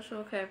অংশটা সহ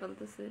খেয়ে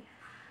ফেলতেছি।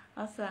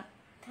 আচ্ছা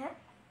হ্যাঁ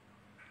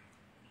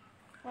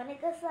অনেক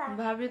আছে।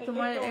 ভাবি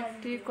তোমার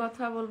একটি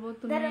কথা বলবো,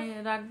 তুমি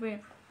রাখবে?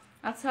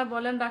 আচ্ছা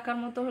বলেন, রাখার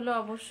মতো হলে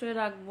অবশ্যই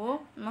রাখবো।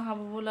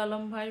 মাহবুবুল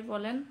আলম ভাই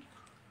বলেন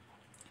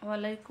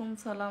ওয়ালাইকুম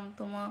সালাম,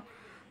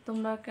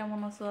 তোমরা কেমন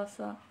আছো?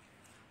 আচ্ছা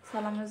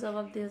সালামের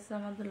জবাব দিয়েছে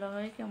আমার দুলা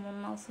ভাই, কেমন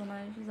আছো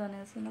নাই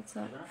জানিয়েছেন।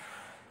 আচ্ছা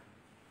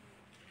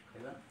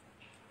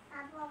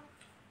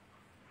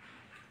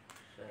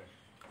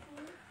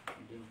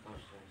ডিম খাওয়া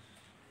শেষ।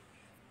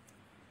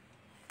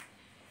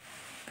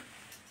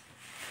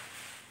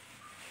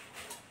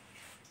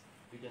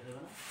 পিঠা খাবে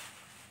না?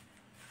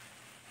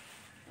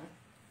 হ্যাঁ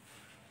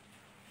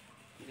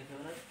পিঠা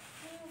খাবে না?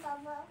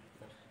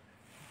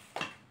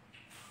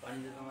 পানি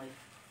দিয়ে তোমায়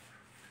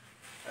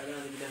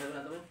পিঠা খাবে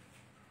না তুমি?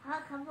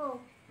 হ্যাঁ খাবো।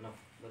 না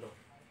বলো।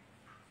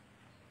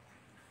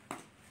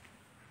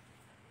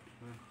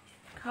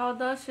 খাওয়া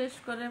দাওয়া শেষ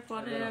করে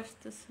পরে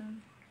আসতেছেন।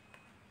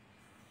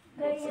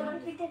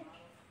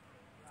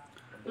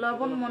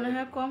 লবণ মনে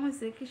হয় কম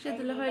হয়েছে। কিসে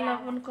দিলে হয়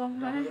লবণ কম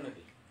হয়?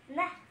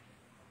 না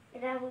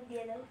এটা বুঝ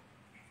দিয়ে দাও।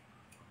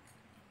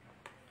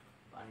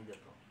 পানি দে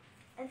তো।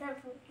 এটা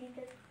ফুটি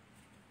দাও।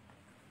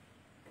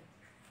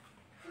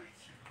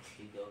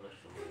 ঠিক দেওয়ার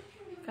সময়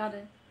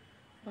কারে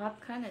ভাত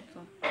খায় না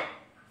তো?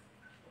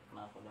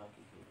 না করলে আর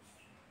কি করবে?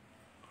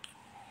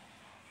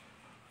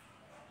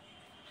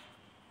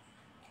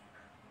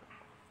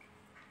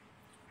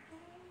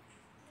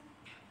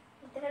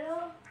 ধরো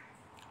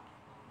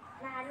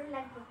না আরো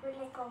লাগবে,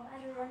 পড়লে কম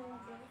আরো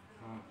লাগবে।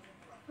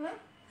 হ্যাঁ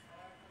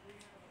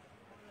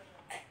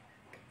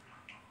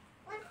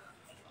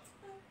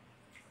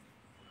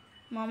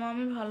মামা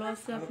আমি ভালো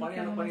আছি, আপনি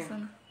কেমন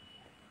আছেন?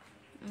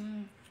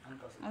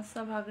 আচ্ছা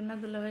ভাগিনা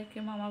দুলাভাইকে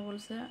মামা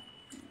বলছে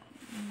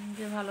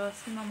যে ভালো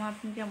আছি। মামা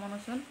আপনি কেমন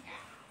আছেন?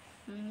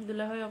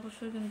 দুলাভাই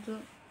অবশ্যই কিন্তু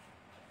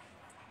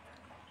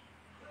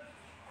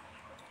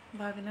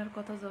ভাগিনার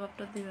কথা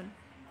জবাবটা দিবেন।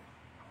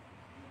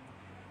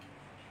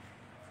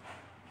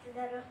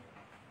 ধরো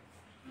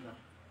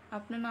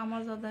আপনি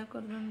নামাজ আদায়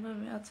করবেন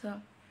ভাবি। আচ্ছা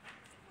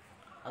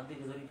হাত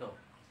দিকে ধরি খাও।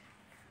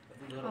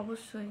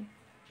 অবশ্যই।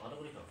 ভালো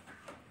করে খাও।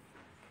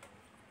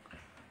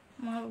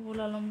 মাহবুবুল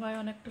আলম ভাই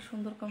অনেকটা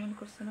সুন্দর কমেন্ট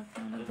করছেন, আপনি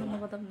অনেক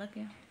ধন্যবাদ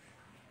আপনাকে।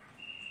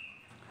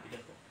 ঠিক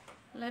আছে।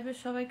 লাইভের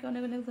সবাইকে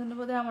অনেক অনেক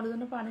ধন্যবাদ। আমার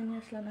জন্য পানি নিয়ে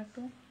আসলাম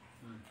একটু।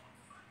 হুম।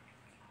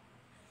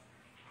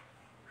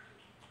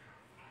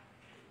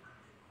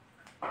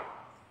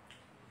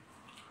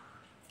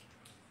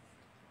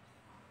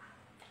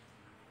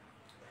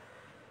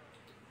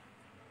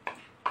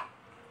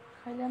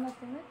 খাইলে না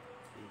তুমি?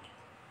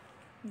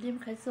 ডিম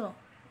খাইছো?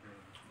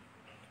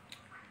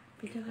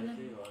 পিঠা খেলে?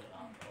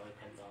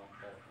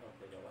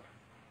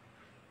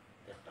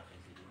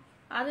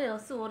 আরে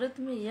ওরে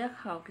তুমি ইয়া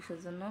খাও কিসের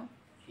জন্য?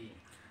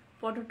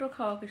 পটেটো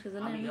খাওয়া কিসের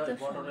জন্য? এমনিতে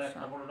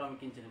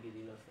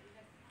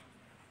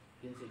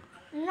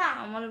না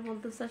আমার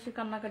বলতেছে, সে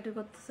কান্নাকাটি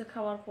করতেছে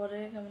খাওয়ার পরে,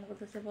 কেমন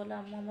করতেছে বলে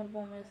আম্মু আমার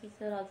বমি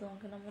এসেছে, রাজু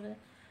আঙ্কেল আমার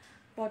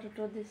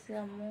পটেটো দিছে,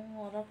 আম্মু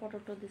ওরা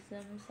পটেটো দিছে,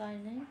 আমি চাই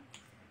নাই।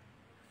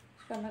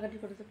 কান্নাকাটি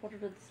করেছে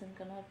পটেটো দিচ্ছেন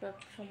কেন, আপনার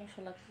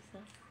সমস্যা লাগতেছে।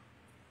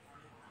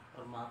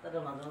 ওর মাথাটা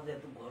মাঝে মাঝে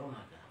এত গরম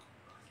হয় না,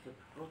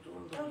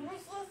 প্রচন্ড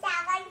অফিসে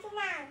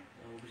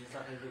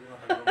চাকরি করে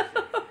মাথা গরম হচ্ছে।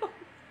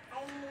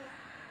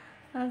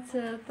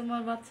 আচ্ছা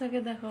তোমার বাচ্চাকে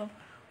দেখো,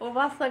 ও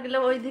বাচ্চা গেলে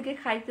ওইদিকে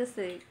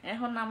খাইতেছে।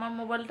 এখন আমার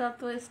মোবাইলটা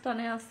তো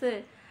স্টানে আছে,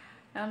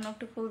 এখন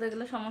একটু খুলতে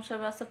গেলে সমস্যা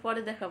হবে। আচ্ছা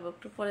পরে দেখাবো,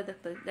 একটু পরে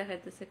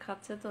দেখাইতেছে,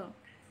 খাচ্ছে তো।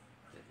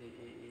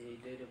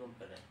 এইটা এরকম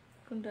করে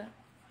কোনটা?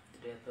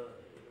 এটা এত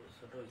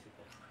ছোট হয়েছে,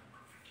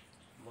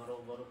 বড়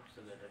বড়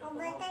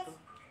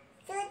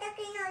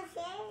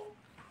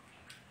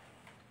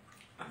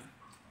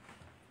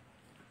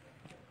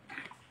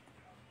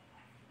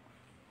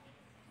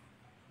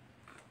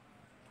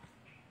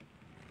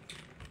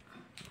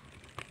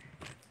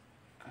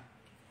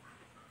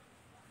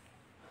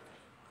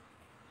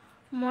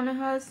মনে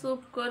হয়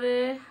চুপ করে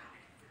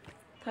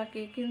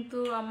থাকে, কিন্তু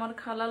আমার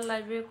খালার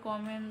লাইভে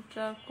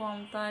কমেন্টটা কম,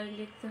 তাই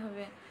লিখতে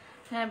হবে।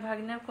 হ্যাঁ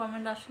ভাগিনার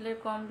কমেন্ট আসলে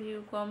কম, ভিউ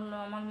কম।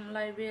 আমার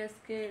লাইভে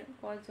আজকে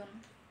কয়জন?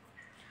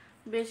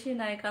 বেশি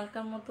নাই,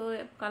 কালকার মতো।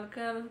 কালকে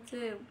আর হচ্ছে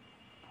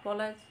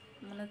বলায়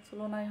মানে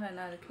তুলনায় হয়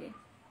না আর কি,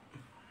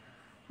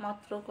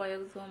 মাত্র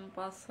কয়েকজন,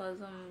 5-6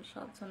 জন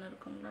 7 জন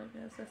এরকম লাইভে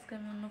আছে। আজকে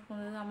আমি অন্য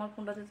ফোনে, আমার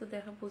ফোনটাতে তো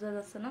দেখা বোঝা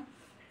যাচ্ছে না।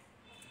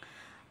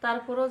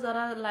 তারপরেও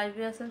যারা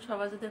লাইভে আছেন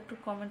সবাই যদি একটু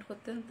কমেন্ট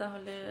করতেন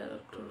তাহলে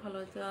একটু ভালো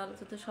হতো, আর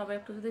যদি সবাই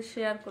একটু যদি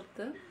শেয়ার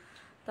করতে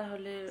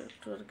তাহলে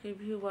একটু আর কি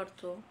ভিউ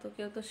বাড়তো। তো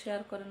কেউ তো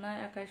শেয়ার করে না,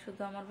 একাই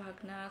শুধু আমার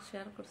ভাগ্না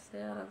শেয়ার করছে,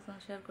 আর একজন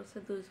শেয়ার করছে,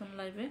 2 জন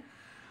লাইভে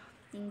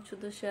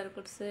শুধু শেয়ার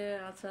করছে।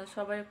 আচ্ছা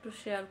সবাই একটু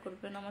শেয়ার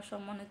করবেন আমার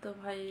সম্মানিত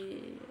ভাই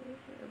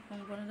এবং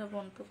বোনেরা।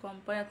 বোন তো কম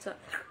পায়। আচ্ছা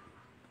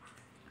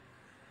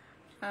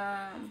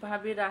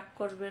ভাবি রাগ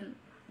করবেন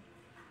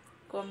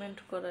কমেন্ট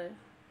করে,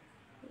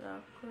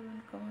 রাগ করবেন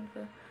কমেন্ট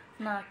করে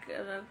না,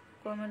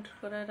 কমেন্ট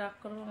করে রাগ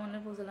করবো মানে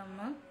বুঝলাম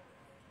না।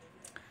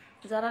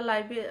 যারা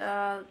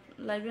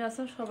লাইভে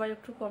আছেন সবাই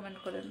একটু কমেন্ট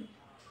করেন।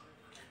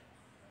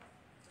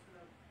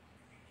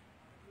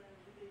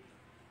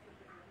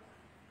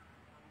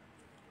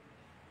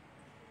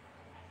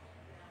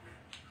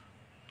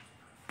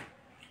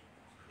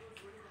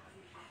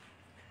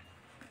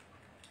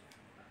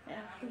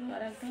 একদম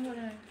আর একদম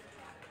করে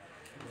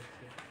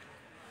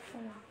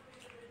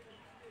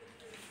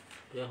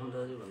এখন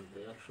দাদি বলতে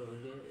 100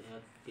 হলে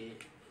 1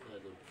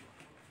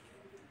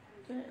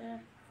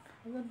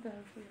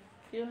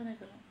 কি হয় না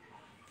কেন?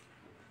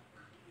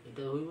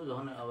 এটা হইব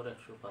যখন আবার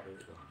 100 পার হইব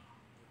তখন।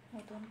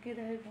 তখন কে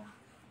দেখাইব?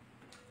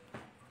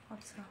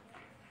 আচ্ছা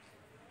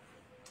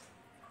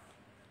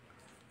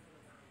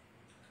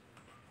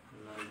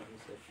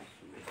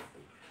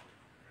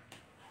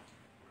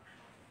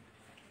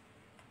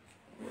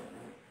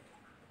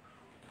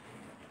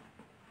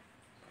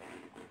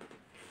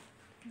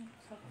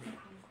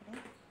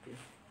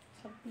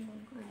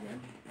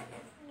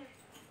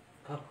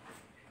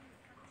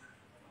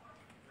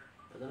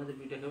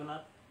পিঠা খাবে না?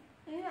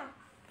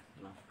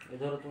 না এই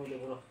ধরো তুমি এটা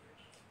করো,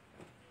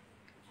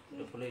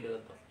 এটা খুলে এটা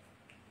করতো।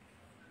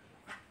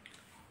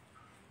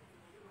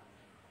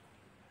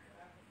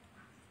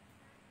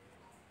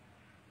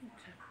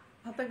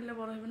 হাতে গেলে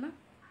বড় হবে না?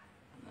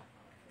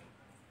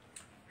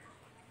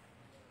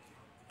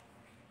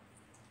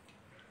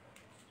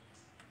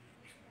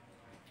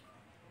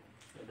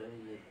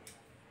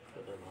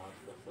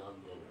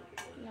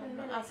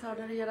 আচ্ছা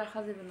ওটা ইয়ে রাখা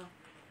যাবে না,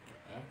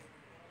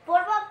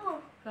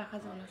 রাখা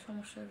যাবে না,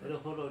 সমস্যা হবে।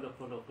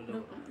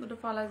 ওটা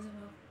পালা যাবে,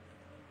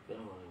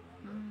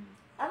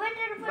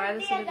 বাইরে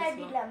চলে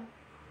গেছিল,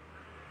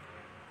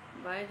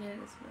 বাইরে হয়ে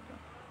গেছিল ওটা।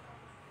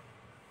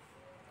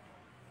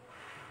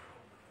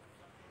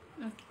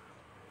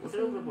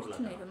 ওটার উপরে পড়লা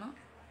নেই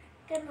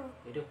কেন?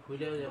 এটা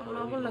খুলে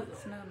লবণ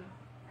লাগছে না কেন?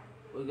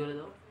 ওই ঘরে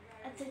যাও।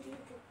 আচ্ছা ঠিক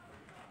আছে।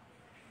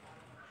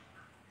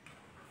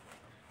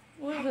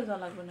 ওই ঘরে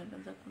যাওয়া লাগবে না,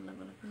 যখন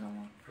লাগবে না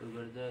জামা। ওই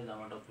ঘরে যায়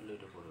জামাটা খুলে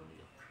এটা পরে নিয়ে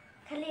যাও।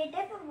 খালি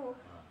এটাই পরবো?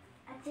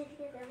 আচ্ছা ঠিক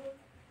আছে যাবো।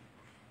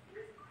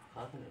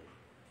 খাতে নেই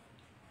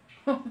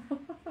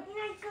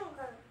না একদম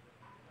কর।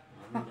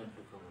 আমি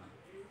একটু খাবো না।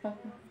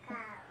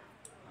 খাও।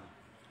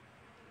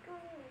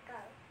 তুমি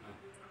খাও।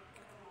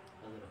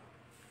 আদর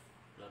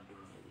লাড্ডু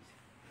বানিয়ে দিছি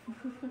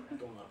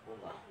তোমার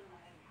পোলা।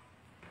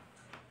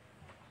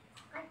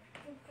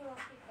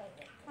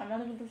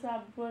 আমাদের বলতেছে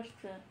আব্বু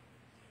আসছে,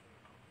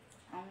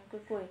 আমাকে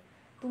কই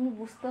তুমি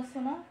বুঝতেছো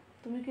না?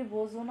 তুমি কি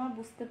বোঝো না?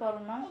 বুঝতে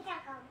পারো না? এটা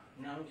খাও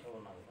না আমি খাবো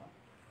না বাবা,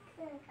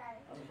 তুমি খাও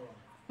আমি খাবো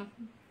না।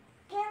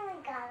 তুমি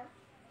খাও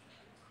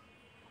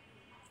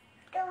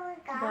তুমি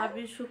খাও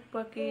ভাবি সুখ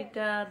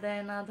পাখিটা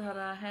দেয় না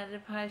ধরা। হ্যাঁ রে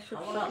ভাই,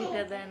 সুখ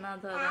পাখিটা দেয় না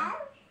ধরা।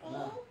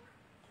 না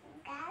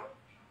খাও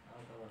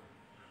আমি খাবো না।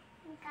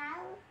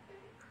 খাও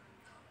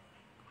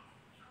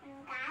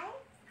খাও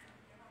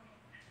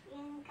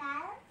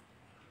খাও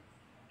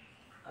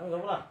আমি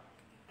খাবো না।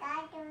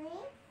 খাও তুমি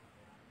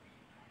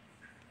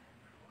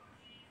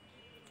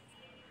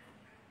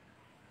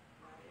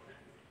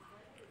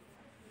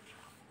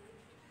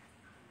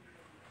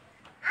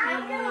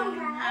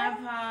হ্যাঁ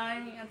ভাই,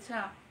 আচ্ছা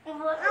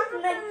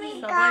নাকি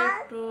সবাই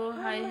একটু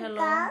হাই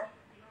হ্যালো।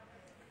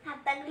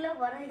 হাতগুলো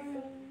বড়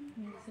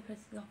হয়েছে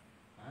খাইছি দাও,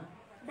 হ্যাঁ?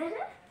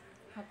 দেখো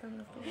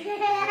হাতগুলো একটু।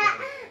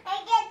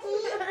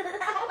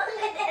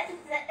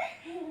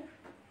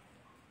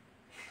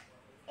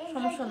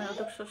 সমস্যা নেই,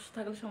 ওটা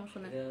থাকলে সমস্যা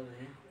নেই। এটা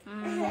দেখি।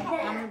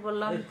 আমি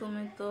বললাম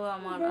তুমি তো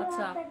আমার।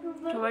 আচ্ছা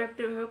সবাই একটু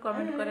এভাবে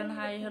কমেন্ট করেন,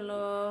 হাই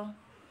হ্যালো,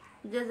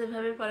 যে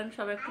যেভাবে পারেন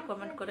সবাই একটু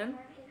কমেন্ট করেন।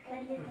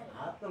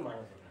 হাত তো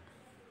মারা যাবে।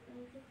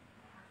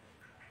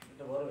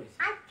 এটা বড় হয়েছে।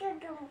 আচ্ছা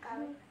তুমি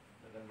খাও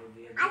এটা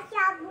দিয়ে আচ্ছা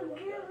আবু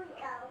তুমি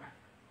খাও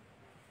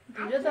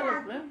ধীরে দেওয়া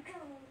লাগবে,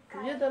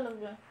 ধীরে দেওয়া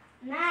লাগবে।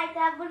 না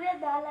এটা আবুরে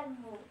দেওয়া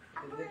লাগবে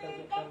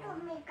এটা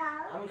তুমি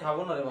খাও আমি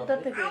খাবো না রে বাবা। কোথা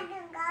থেকে? আচ্ছা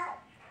খাও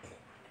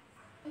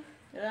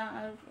এরা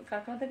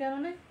কারখানা থেকে আনো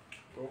নাই?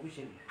 তো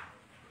অফিসে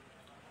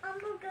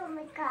আবু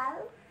তুমি খাও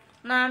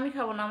না আমি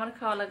খাবো না, আমার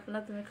খাওয়া লাগবে না,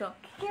 তুমি খাও।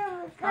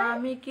 তুমি খাও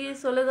আমি কি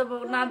চলে যাবো?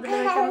 না দিলে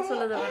ভাই কেন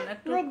চলে যাবেন?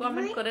 একটু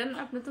কমেন্ট করেন।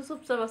 আপনি তো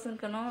চুপচাপ আছেন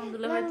কেন?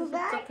 দিলে ভাই তো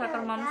চুপচাপ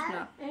থাকার মানুষ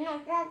না।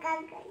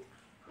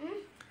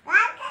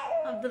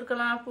 আব্দুল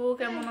কালাম আপু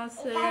কেমন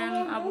আছেন?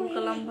 আবুল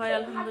কালাম ভাই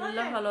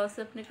আলহামদুলিল্লাহ ভালো আছে।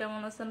 আপনি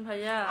কেমন আছেন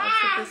ভাইয়া?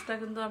 আজকে পেজটা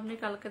কিন্তু আপনি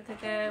কালকে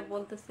থেকে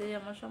বলতেছি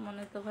আমার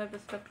সম্মানিত ভাই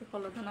পেজটা একটু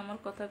ফলো দেন, আমার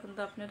কথা কিন্তু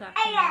আপনি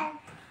রাখেন না।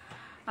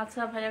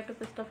 আচ্ছা ভাইয়া একটু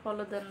পেজটা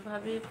ফলো দেন।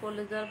 ভাবি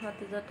কলিজার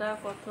ভাতিজাটা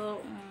কত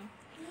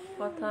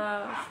কথা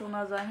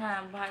শোনা যায়। হ্যাঁ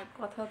ভাই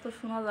কথা তো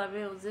শোনা যাবে,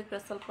 ও যে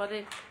পেশাল করে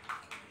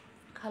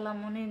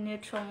খালামণি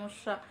নেট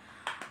সমস্যা।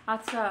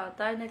 আচ্ছা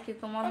তাই নাকি?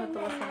 তোমার হয়তো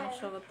বা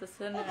সমস্যা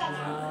করতেছে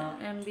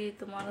এমবি,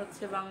 তোমার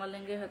হচ্ছে বাংলা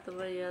লিঙ্গে হয়তো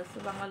বা ইয়ে আছে,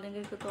 বাংলা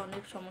লিঙ্গে কিন্তু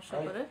অনেক সমস্যা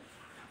করে।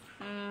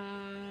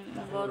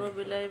 বড়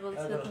বিলাই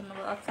বলছে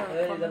ধন্যবাদ। আচ্ছা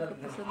কমেন্ট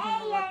করতেছেন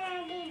ধন্যবাদ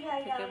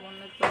থেকে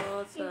বর্ণিত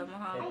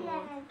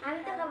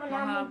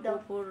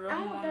মাহবুবুর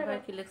রহমান ভাই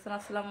কি লিখছেন?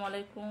 আসসালামু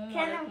আলাইকুম।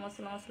 ওয়ালাইকুম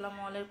আসসালাম।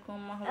 আসসালামু আলাইকুম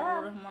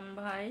মাহবুবুর রহমান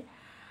ভাই।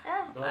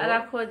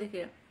 রাখো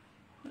এদিকে।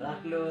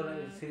 রাখলে ওর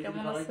সিরিজ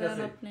কেমন বানাইতে আছেন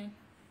আছে। আপনি?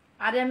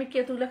 আরে আমি কে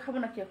তুলে খাবো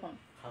নাকি এখন?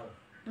 খাও।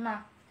 না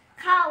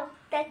খাও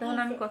তখন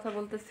আমি কথা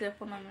বলতেছি,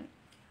 এখন আমি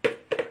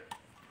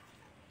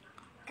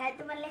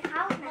খাইতে পারলে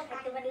খাও না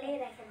খাইতে পারলে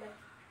রেখে দাও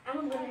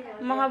আমি বলে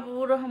খাও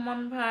মাহবুবুর রহমান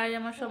ভাই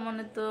আমার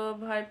সম্মানিত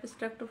ভাই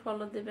পেজটা একটু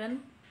ফলো দিবেন।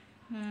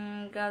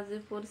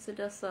 গাজীপুর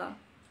সিটাসা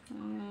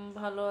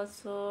ভালো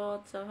আছো?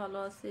 আচ্ছা ভালো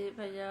আছি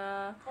ভাইয়া।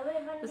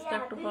 পেজটা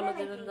একটু ফলো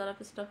দিবেন যারা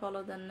পেজটা ফলো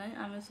দেন নাই।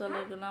 আমি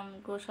চলে গেলাম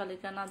গো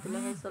শালিকা, না দিলে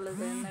ভাই চলে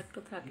যায় না, একটু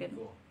থাকেন।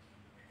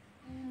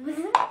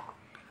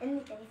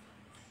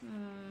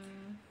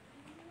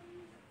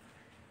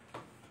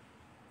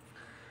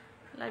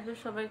 লাইভে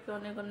সবাইকে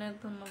অনেক অনেক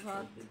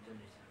ধন্যবাদ।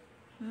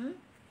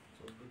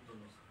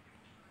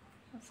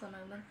 আচ্ছা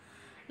একদম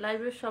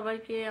লাইভের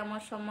সবাইকে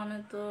আমার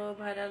সম্মানিত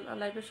ভাইরাল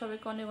লাইভের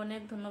সবাইকে অনেক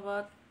অনেক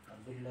ধন্যবাদ।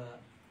 আব্দুল্লাহ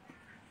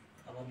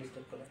আবার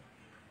ডিস্টার্ব করে।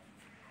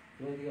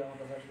 তুমি দিকে আমার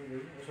কাছে আসবে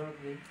দেই, এসব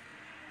দেই।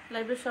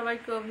 লাইভের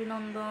সবাইকে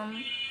অভিনন্দন।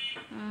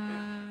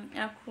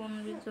 এখন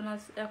 20 জন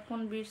আছে, এখন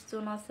 20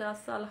 জন আছে।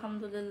 আচ্ছা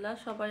আলহামদুলিল্লাহ,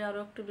 সবাই আরো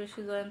একটু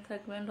বেশি জয়েন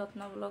থাকবেন।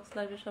 রত্না ব্লগস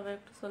লাইভে সবাই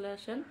একটু চলে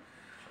আসেন।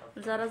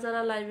 যারা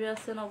যারা লাইভে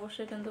আছেন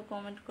অবশ্যই কিন্তু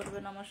কমেন্ট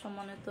করবেন আমার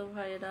সম্মানিত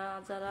ভাইরা।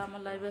 যারা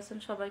আমার লাইভে আছেন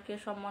সবাইকে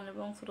সম্মান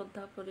এবং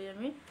শ্রদ্ধা করি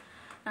আমি।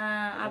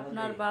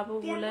 আপনার বাবু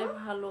বলে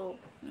ভালো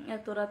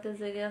এত রাতে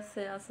জেগে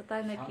আছে? আচ্ছা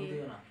তাই নাকি?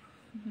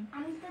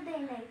 আমি তো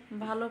দেই নাই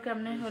ভালো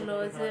কেমনে হলো?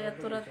 ওই যে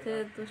এত রাতে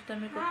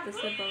দুষ্টামি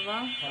করতেছে বাবা।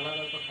 খেলা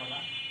দাও তো খেলা।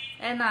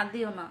 না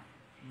দিও না।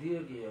 দিও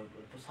কি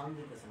তো সাউন্ড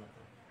দিতেছে না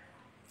তো।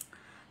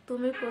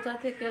 তুমি কোথা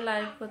থেকে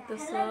লাইভ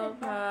করতেছো?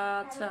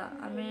 আচ্ছা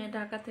আমি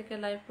ঢাকা থেকে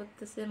লাইভ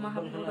করতেছি।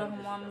 মাহবুবুর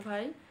রহমান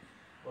ভাই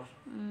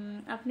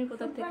আপনি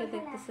কোথা থেকে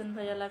দেখতেছেন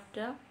ভাইয়া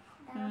লাইভটা?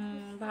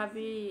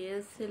 ভাবি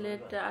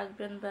সিলেট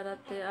আসবেন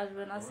বেড়াতে?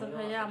 আসবেন। আচ্ছা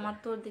ভাইয়া আমার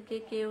তো ওদিকে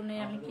কেউ নেই,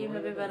 আমি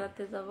কিভাবে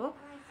বেড়াতে যাব?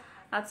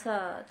 আচ্ছা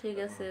ঠিক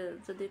আছে,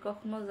 যদি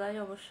কখনো যাই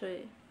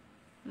অবশ্যই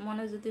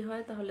মনে যদি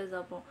হয় তাহলে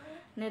যাব।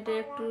 নেটে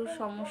একটু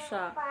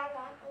সমস্যা।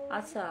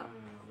 আচ্ছা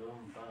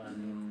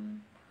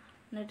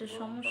নেটের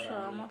সমস্যা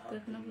আমার তো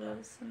এখানে বোঝা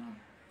যাচ্ছে না।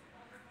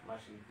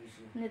 মাসি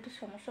পিসি নেটের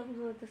সমস্যা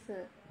বোঝা যাচ্ছে।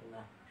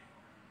 না।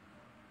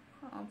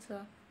 আচ্ছা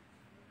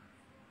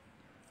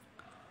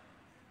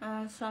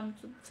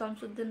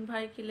শামসুদ্দিন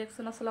ভাই কি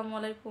লিখছেন? আসসালামু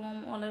আলাইকুম।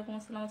 ওয়ালাইকুম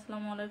আসসালাম।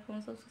 আসসালামু আলাইকুম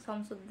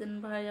শামসুদ্দিন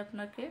ভাই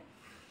আপনাকে।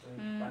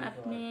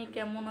 আপনি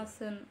কেমন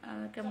আছেন?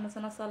 কেমন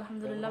আছেন? আচ্ছা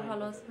আলহামদুলিল্লাহ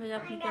ভালো আছি ভাই।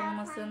 আপনি কেমন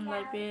আছেন?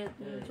 লাইভে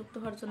যুক্ত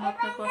হওয়ার জন্য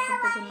আপনাকে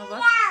অসংখ্য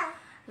ধন্যবাদ।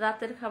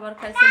 রাতের খাবার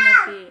খাইছেন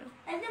নাকি?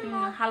 এই যে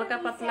হালকা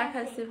পাতলা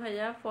খাইছি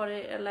ভাইয়া, পরে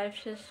লাইভ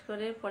শেষ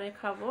করে পরে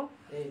খাবো।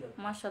 এই দাও।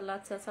 মাশাআল্লাহ।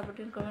 আচ্ছা,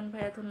 সাপোর্টিং কমেন্ট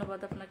ভাইয়া, ধন্যবাদ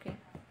আপনাকে।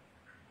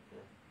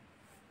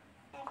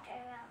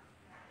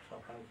 সব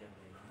পানি শেষ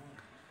হয়ে গেল,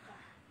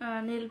 হ্যাঁ?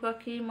 নীল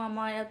পাখি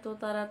মামা এত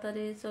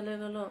তাড়াতাড়ি চলে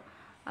গেল।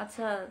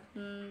 আচ্ছা,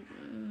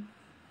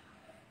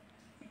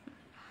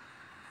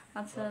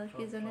 আচ্ছা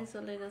কি জানি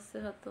চলে গেছে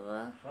হয়তো বা।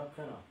 সব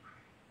কেন?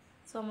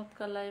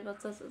 চমৎকার লাইভ।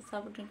 আচ্ছা,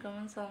 সাপোর্টিং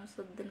কমেন্ট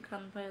শামসুদ্দিন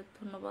খান ভাই,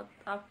 ধন্যবাদ।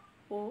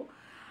 আপু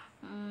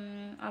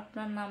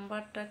আপনার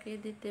নাম্বারটা কি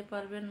দিতে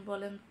পারবেন?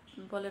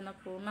 বলেন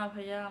আপু। না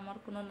ভাইয়া, আমার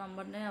কোনো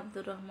নাম্বার নেই।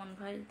 আব্দুর রহমান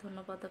ভাই,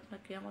 ধন্যবাদ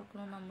আপনাকে, আমার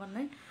কোনো নাম্বার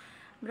নেই।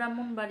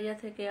 ব্রাহ্মণবাড়িয়া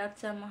থেকে,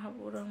 আচ্ছা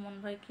মাহবুর রহমান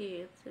ভাই, কি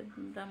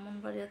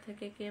ব্রাহ্মণবাড়িয়া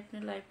থেকে কি আপনি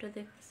লাইভটা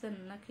দেখতেছেন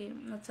নাকি?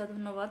 আচ্ছা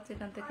ধন্যবাদ,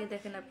 যেখান থেকে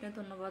দেখেন আপনি,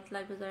 ধন্যবাদ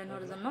লাইভে জয়েন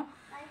হওয়ার জন্য।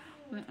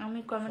 আমি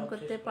কমেন্ট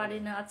করতে পারি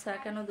না। আচ্ছা,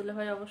 কেন দিলে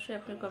ভাই? অবশ্যই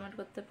আপনি কমেন্ট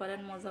করতে পারেন,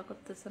 মজা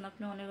করতেছেন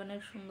আপনি, অনেক অনেক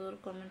সুন্দর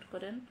কমেন্ট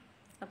করেন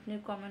আপনি।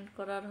 কমেন্ট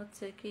করার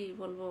হচ্ছে কি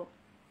বলবো,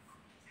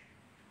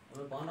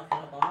 ওই পাও না,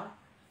 কেন পাও না?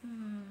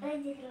 এই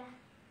দেখলা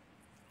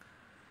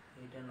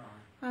এটা নয়।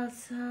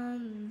 আচ্ছা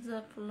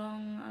জাফলং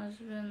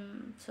আসবেন?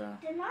 আচ্ছা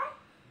এটা নয়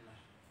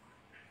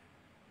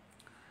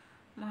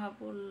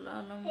মাহবুল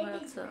আলম ভাই,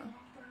 আচ্ছা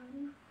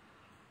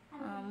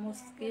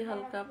মুস্কি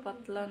হালকা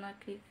পাতলা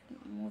নাকি?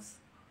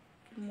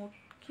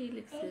 কি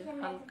লিখছে?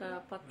 হালকা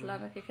পাতলা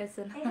নাকি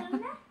খাইছেন?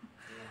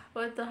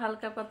 ওই তো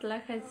হালকা পাতলা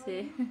খাইছে।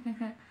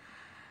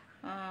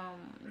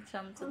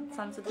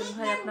 শামসুদ্দিন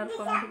ভাই, আপনার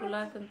কমেন্টগুলা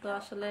কিন্তু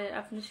আসলে,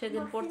 আপনি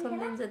সেদিন প্রথম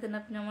দিন যেদিন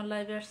আপনি আমার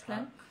লাইভে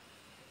আসলেন,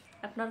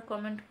 আপনার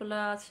কমেন্টগুলো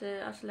আছে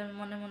আসলে আমি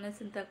মনে মনে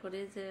চিন্তা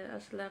করি যে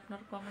আসলে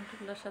আপনার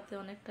কমেন্টগুলোর সাথে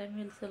অনেকটাই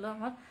মিল ছিল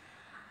আমার।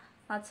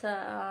 আচ্ছা,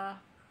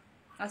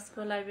 আজকে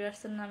লাইভে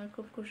আসছেন না, আমি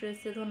খুব খুশি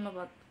হয়েছি,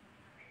 ধন্যবাদ।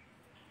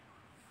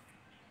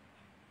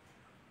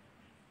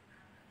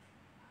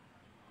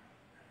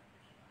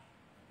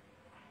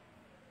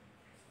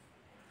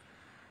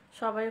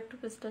 সবাই একটু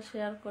পেজটা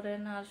শেয়ার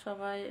করেন আর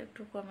সবাই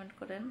একটু কমেন্ট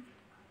করেন।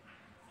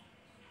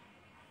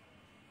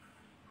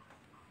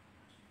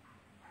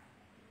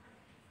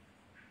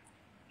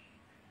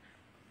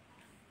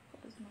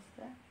 ইস,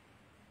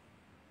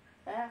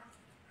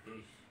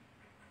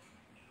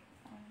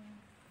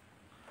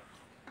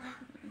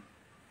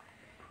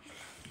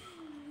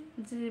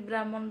 জি,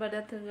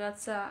 ব্রাহ্মণবাড়িয়া থেকে।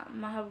 আচ্ছা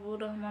মাহবুর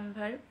রহমান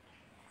ভাই,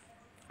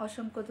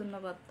 অসংখ্য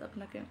ধন্যবাদ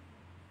আপনাকে।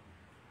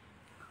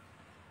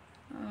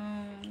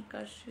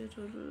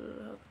 কাশিরুল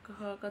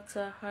হক,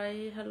 আচ্ছা হাই,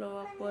 হ্যালো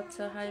আপু,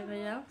 আচ্ছা হাই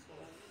ভাইয়া,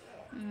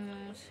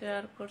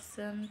 শেয়ার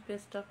করছেন,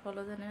 পেজটা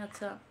ফলো দেন।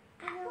 আচ্ছা,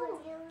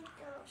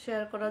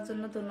 শেয়ার করার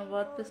জন্য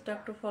ধন্যবাদ, পেজটা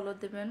একটু ফলো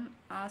দিবেন।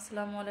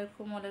 আসসালামু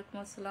আলাইকুম। ওয়ালাইকুম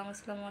আসসালাম।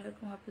 আসসালামু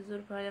আলাইকুম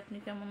হাফিজুর ভাই, আপনি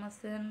কেমন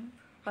আছেন?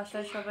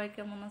 বাসায় সবাই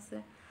কেমন আছে?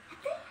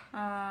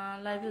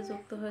 লাইভে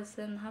যুক্ত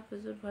হয়েছেন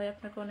হাফিজুর ভাই,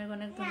 আপনাকে অনেক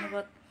অনেক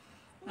ধন্যবাদ।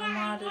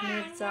 আমার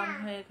নেট জাম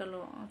হয়ে গেল।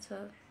 আচ্ছা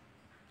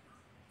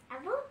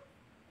আবু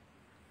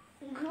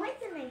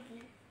ঘুমাইতে নাকি?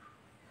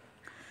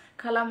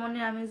 খালামণি,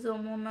 আমি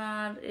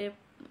যমুনার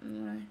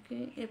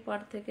এপার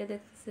থেকে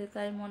দেখতেছি,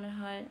 তাই মনে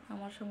হয়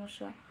আমার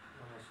সমস্যা।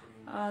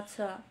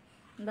 আচ্ছা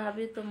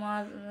ভাবি,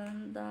 তোমার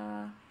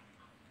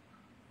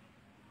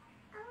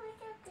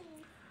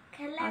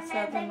আচ্ছা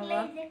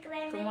ধন্যবাদ।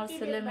 তোমার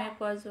ছেলে মেয়ে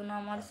কয়জন?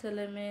 আমার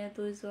ছেলে মেয়ে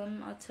 2 জন।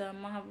 আচ্ছা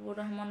মাহবুবুর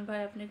রহমান ভাই,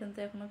 আপনি কিন্তু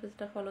এখনো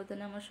পেজটা ফলো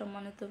দেন। আমার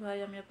সম্মানিত ভাই,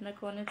 আমি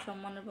আপনাকে অনেক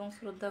সম্মান এবং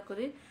শ্রদ্ধা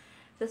করি,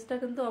 পেজটা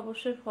কিন্তু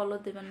অবশ্যই ফলো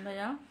দিবেন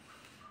ভাইয়া।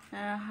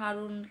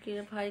 হারুন কি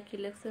ভাই কি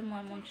লেখছে?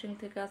 ময়মনসিংহ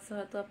থেকে। আছে,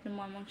 হয়তো আপনি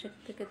ময়মনসিংহ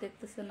থেকে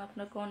দেখতেছেন,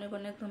 আপনাকে অনেক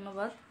অনেক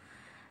ধন্যবাদ।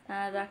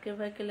 রাকিব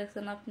ভাই কি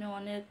লেখছেন? আপনি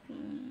অনেক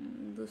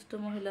দুষ্ট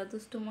মহিলা।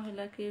 দুষ্ট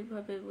মহিলা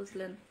কিভাবে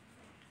বুঝলেন?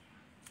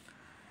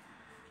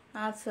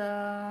 আচ্ছা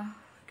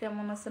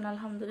কেমন আছেন?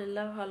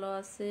 আলহামদুলিল্লাহ ভালো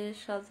আছি।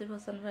 সাজিব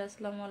হাসান ভাই,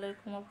 আসসালামু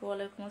আলাইকুম আপু।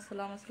 ওয়ালাইকুম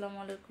আসসালাম। আসসালামু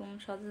আলাইকুম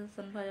সাজিব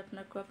হাসান ভাই,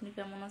 আপনাকে, আপনি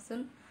কেমন আছেন?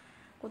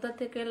 কোথা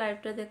থেকে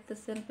লাইভটা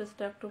দেখতেছেন?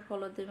 পেজটা একটু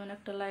ফলো দিবেন,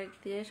 একটা লাইক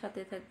দিয়ে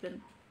সাথে থাকবেন।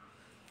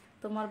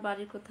 তোমার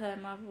বাড়ি কোথায়?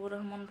 মাহবুবুর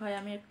রহমান ভাই,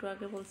 আমি একটু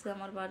আগে বলছি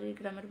আমার বাড়ি,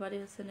 গ্রামের বাড়ি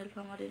হচ্ছে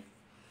নীলফামারী।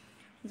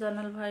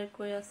 জানাল ভাই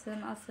কই আছেন?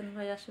 আছেন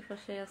ভাই,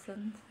 আশেপাশে আছেন।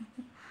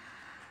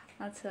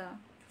 আচ্ছা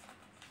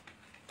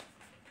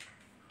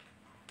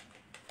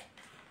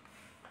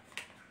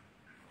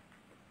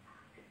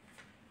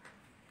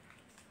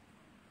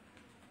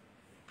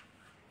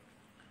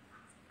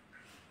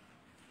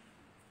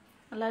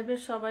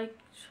লাইভের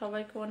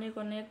সবাইকে অনেক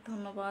অনেক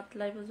ধন্যবাদ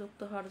লাইভে যুক্ত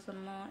হওয়ার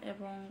জন্য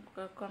এবং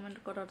কমেন্ট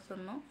করার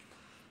জন্য।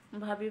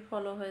 ভাবি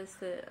ফলো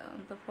হয়েছে,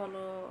 তো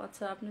ফলো,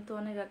 আচ্ছা আপনি তো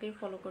অনেক আগেই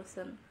ফলো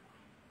করছেন।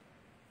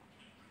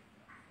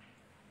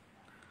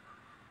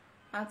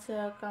 আচ্ছা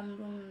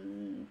কামরুন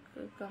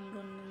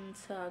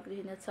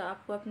গৃহিণী, আচ্ছা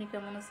আপু আপনি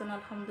কেমন আছেন?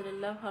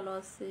 আলহামদুলিল্লাহ ভালো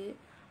আছি।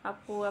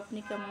 আপু আপনি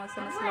কেমন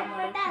আছেন? আসসালামু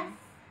আলাইকুম।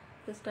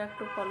 পেজটা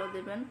একটু ফলো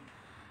দিবেন,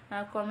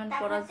 কমেন্ট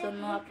করার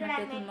জন্য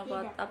আপনাকে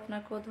ধন্যবাদ।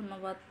 আপনাকেও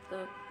ধন্যবাদ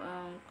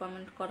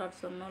কমেন্ট করার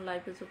জন্য,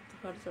 লাইভে যুক্ত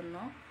হওয়ার জন্য।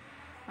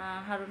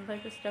 হারুন ভাই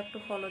পেজটা একটু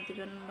ফলো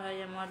দিবেন ভাই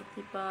আমার।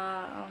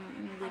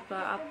 দীপা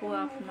আপু,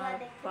 আপনার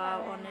পা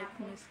অনেক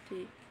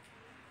মিষ্টি।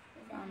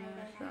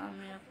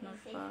 আমি আপনার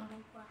পা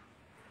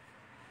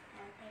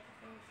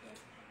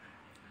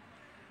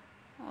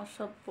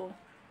অসভ্য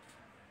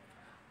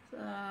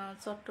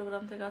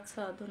চট্টগ্রাম থেকে।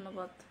 আচ্ছা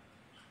ধন্যবাদ।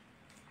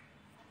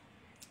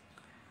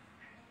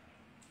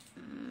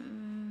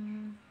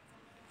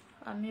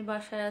 আমি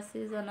বাসায় আছি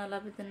জানাল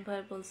আবেদিন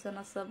ভাই বলছেন।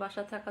 আচ্ছা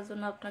বাসায় থাকার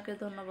জন্য আপনাকে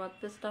ধন্যবাদ।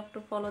 পেজটা একটু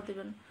ফলো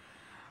দিবেন।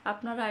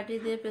 আপনার আইডি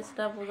দিয়ে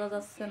পেজটা বোঝা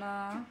যাচ্ছে না।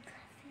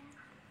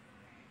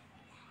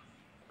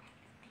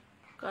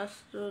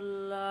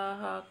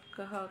 কাসরুল্লাহ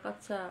হক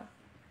আচ্ছা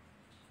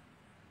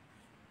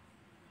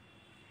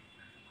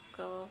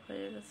কাবাব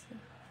হয়ে গেছে।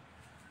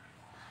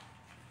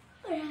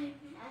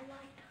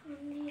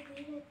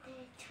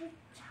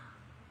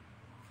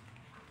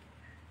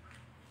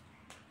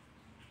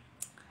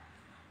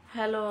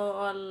 Hello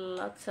all.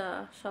 আচ্ছা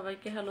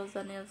সবাইকে হ্যালো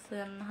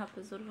জানিয়েছেন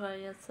হাফিজুর ভাই।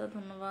 আচ্ছা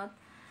ধন্যবাদ।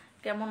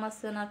 কেমন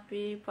আছেন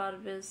আপনি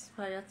পারভেজ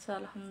ভাই? আচ্ছা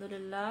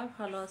আলহামদুলিল্লাহ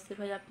ভালো আছি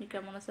ভাই। আপনি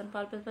কেমন আছেন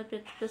পারভেজ ভাই?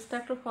 পেজটা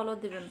একটু ফলো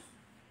দিবেন।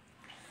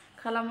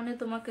 খালামণি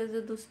তোমাকে যে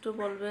দুষ্টু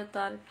বলবে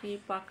তার কি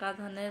পাকা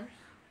ধানের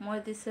মই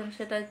দিচ্ছেন?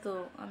 সেটাই তো।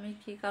 আমি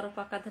কি কারো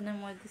পাকা ধানের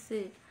মই দিছি?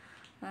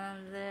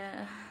 যে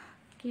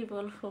কি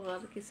বলবো,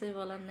 আর কিছুই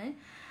বলার নেই।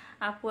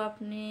 আপু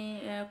আপনি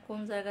কোন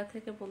জায়গা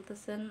থেকে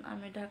বলতেছেন?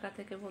 আমি ঢাকা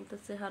থেকে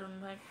বলতেছি। হারুন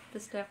ভাই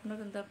পেজটা এখনো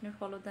কিন্তু আপনি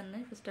ফলো দেন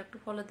নাই, পেজটা একটু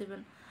ফলো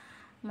দিবেন।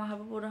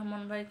 মাহবুবুর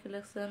রহমান ভাই কি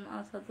লিখছেন?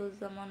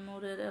 আসাদুজ্জামান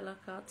নূরের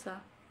এলাকা। আচ্ছা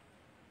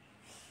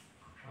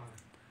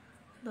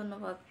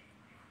ধন্যবাদ।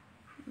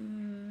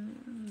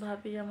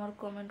 ভাবি আমার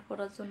কমেন্ট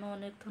করার জন্য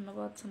অনেক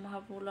ধন্যবাদ।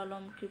 মাহবুবুল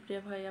আলম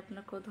কিবরিয়া ভাই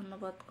আপনাকেও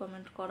ধন্যবাদ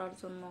কমেন্ট করার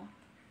জন্য।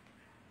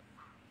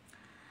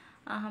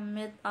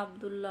 আহমেদ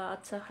আবদুল্লাহ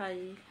আচ্ছা হাই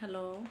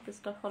হ্যালো,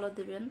 পেজটা ফলো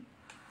দিবেন।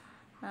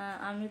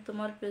 আমি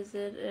তোমার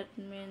পেজের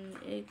অ্যাডমিন,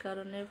 এই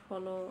কারণে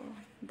ফলো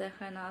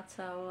দেখায় না।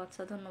 আচ্ছা ও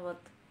আচ্ছা ধন্যবাদ।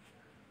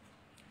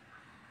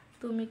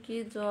 তুমি কি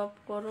জব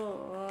করো?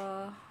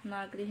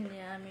 না গৃহিণী।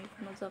 আমি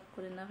কোনো জব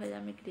করি না ভাই,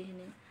 আমি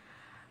গৃহিণী।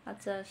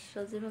 আচ্ছা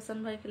সজীব হাসান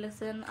ভাই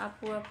লিখেছেন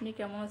আপু আপনি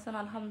কেমন আছেন?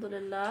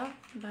 আলহামদুলিল্লাহ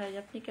ভাই,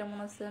 আপনি কেমন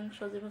আছেন?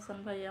 সজীব হাসান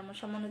ভাই আমার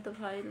সম্মানিত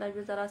ভাই।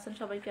 লাইভে যারা আছেন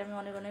সবাইকে আমি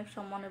অনেক অনেক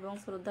সম্মান এবং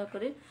শ্রদ্ধা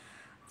করি।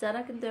 যারা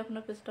কিন্তু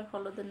এখনো পেজটা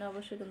ফলো দেন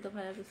অবশ্যই কিন্তু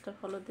ভাইয়া পেজটা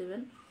ফলো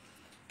দিবেন।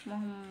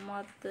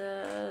 মোহাম্মদ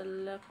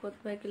লাকত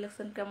ভাই কি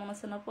লিখছেন কেমন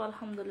আছেন আপু?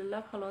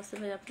 আলহামদুলিল্লাহ ভালো আছি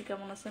ভাই, আপনি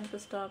কেমন আছেন?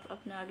 পেজটা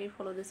আপনি আগেই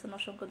ফলো দিয়েছেন,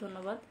 অসংখ্য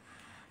ধন্যবাদ।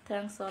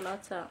 Thanks all.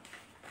 আচ্ছা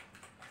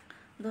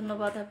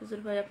ধন্যবাদ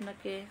হাফিজুর ভাই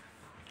আপনাকে।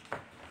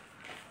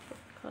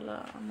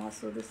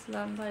 মাসুদ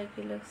ইসলাম ভাই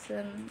কি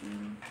লিখছেন?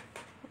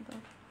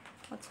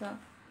 আচ্ছা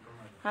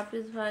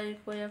হাফিজ ভাই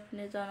কই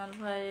আপনি? জানাল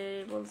ভাই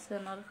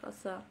বলছেন। আর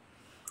আচ্ছা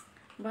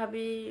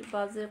ভাবি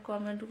বাজে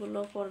কমেন্টগুলো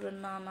পড়বেন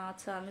না। না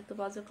আচ্ছা আমি তো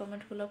বাজে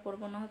কমেন্টগুলো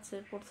পড়বো না, হচ্ছে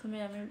প্রথমে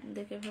আমি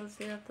দেখে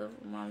ফেলছি, এত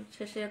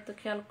শেষে এত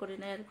খেয়াল করি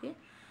না আর কি।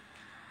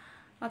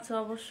 আচ্ছা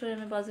অবশ্যই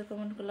আমি বাজে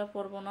কমেন্টগুলো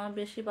পড়বো না,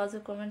 বেশি বাজে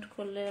কমেন্ট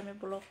করলে আমি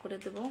ব্লক করে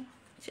দেব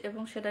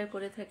এবং সেটাই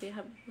করে থাকি।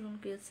 ভাবুন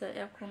কি আচ্ছা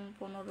এখন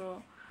 15।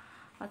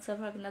 আচ্ছা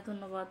ভাগনা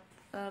ধন্যবাদ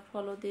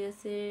ফলো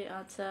দিয়েছি।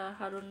 আচ্ছা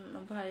হারুন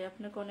ভাই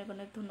আপনাকে অনেক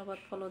অনেক ধন্যবাদ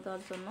ফলো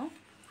দেওয়ার জন্য।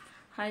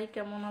 হাই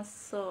কেমন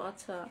আছো?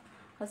 আচ্ছা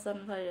হাসান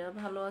ভাই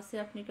ভালো আছি,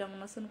 আপনি কেমন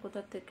আছেন?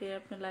 কোথা থেকে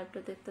আপনি লাইভটা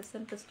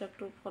দেখতেছেন? পেজটা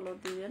একটু ফলো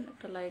দিবেন,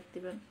 একটা লাইক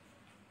দিবেন।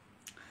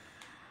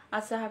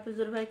 আচ্ছা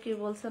হাফিজুর ভাই কি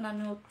বলছেন?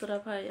 আমি উত্তরা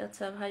ভাই।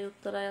 আচ্ছা ভাই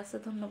উত্তরায় আছে,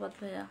 ধন্যবাদ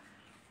ভাইয়া।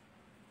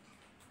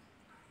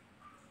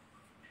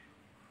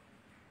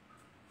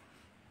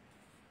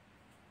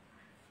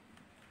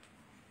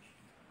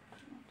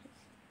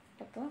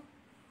 কত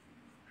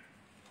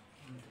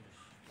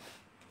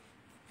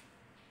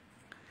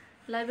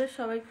লাইভের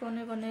সবাইকে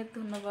অনেক অনেক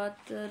ধন্যবাদ।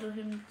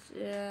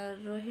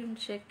 রহিম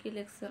শেখ কি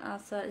লিখছেন?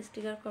 আচ্ছা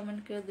স্টিকার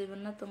কমেন্ট কেউ দিবেন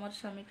না, তোমার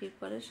স্বামী কি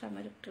করে?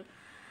 স্বামীর একটু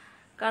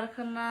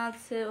কারখানা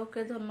আছে।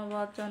 ওকে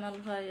ধন্যবাদ জানাল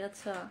ভাই।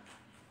 আচ্ছা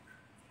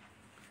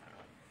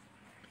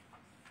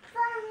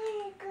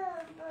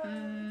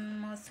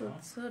মাসুদ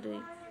সরি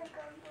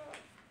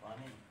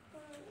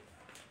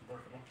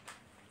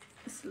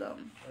ইসলাম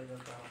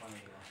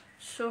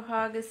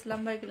সোহাগ ইসলাম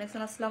ভাই কি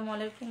লিখছেন? আসসালামু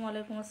আলাইকুম।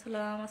 ওয়ালাইকুম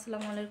আসসালাম।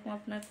 আসসালামু আলাইকুম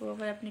আপনাকে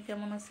ভাই, আপনি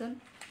কেমন আছেন?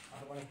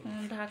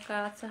 ঢাকা।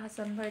 আচ্ছা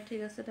হাসান ভাই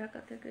ঠিক আছে, ঢাকা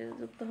থেকে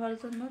যুক্ত হওয়ার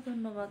জন্য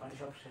ধন্যবাদ।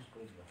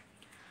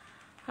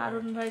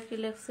 হারুন ভাই কি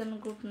লিখছেন?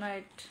 Good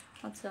night.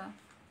 আচ্ছা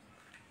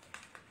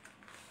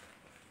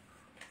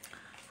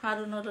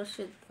হারুন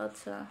রশিদ।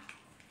 আচ্ছা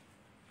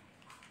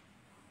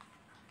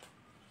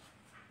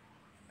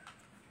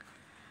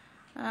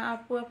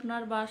আপু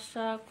আপনার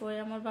বাসা কই?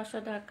 আমার বাসা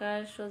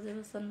ঢাকায়। সজীব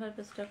হাসান ভাই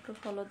পেজটা একটু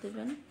ফলো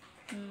দিবেন,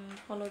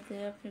 ফলো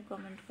দিয়ে আপনি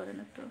কমেন্ট করেন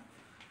একটু।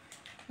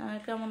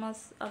 কেমন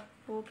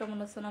আপু কেমন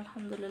আছেন?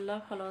 আলহামদুলিল্লাহ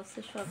ভালো আছি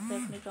সব ভাই,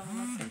 আপনি কেমন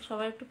আছেন?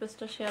 সবাই একটু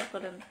পেজটা শেয়ার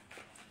করেন।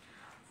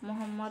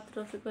 মোহাম্মদ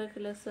রফিক ভাই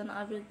লিখছেন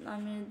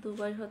আমি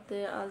দুবাই হতে,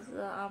 আজ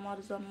আমার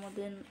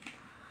জন্মদিন,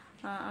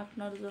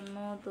 আপনার জন্য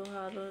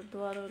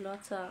দোয়া রইল।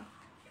 আচ্ছা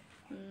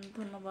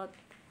ধন্যবাদ,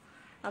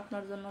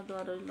 আপনার জন্য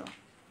দোয়া রইল।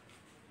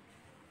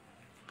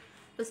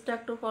 পেজটা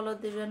একটু ফলো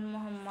দিবেন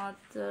মোহাম্মদ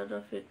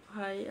রফিক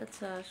ভাই।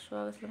 আচ্ছা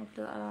সোহাগ ইসলাম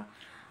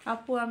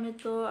আপু আমি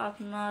তো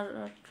আপনার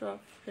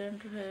টপ ফ্রেন্ড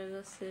হয়ে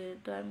গেছে,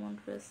 ডায়মন্ড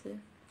পেয়েছি।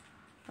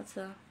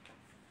 আচ্ছা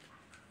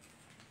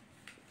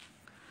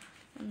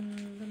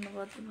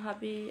ধন্যবাদ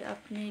ভাবি,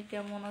 আপনি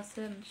কেমন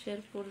আছেন?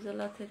 শেরপুর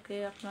জেলা থেকে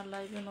আপনার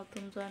লাইভে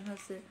নতুন জয়েন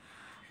হয়েছে।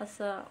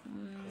 আচ্ছা,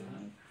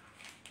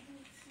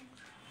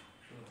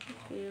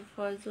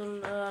 ফয়জুল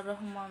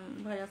রহমান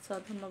ভাই, আচ্ছা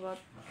ধন্যবাদ।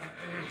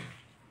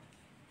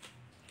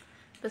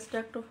 পেজটা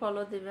একটু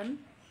ফলো দিবেন।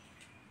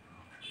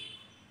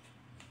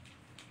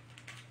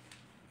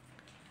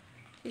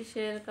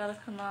 কিসের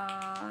কারখানা?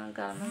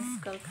 গার্মেন্টস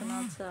কারখানা।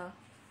 আচ্ছা,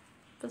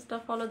 পেজটা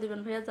ফলো দিবেন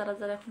ভাইয়া, যারা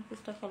যারা এখন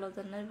পেজটা ফলো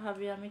দেন নাই।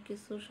 ভাবি, আমি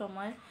কিছু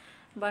সময়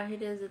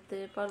বাহিরে যেতে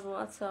পারবো?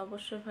 আচ্ছা,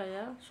 অবশ্যই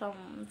ভাইয়া,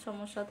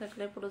 সমস্যা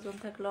থাকলে, প্রয়োজন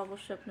থাকলে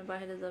অবশ্যই আপনি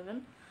বাইরে যাবেন।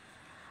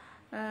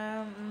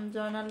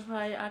 জয়নাল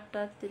ভাই,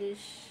 8টা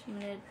 30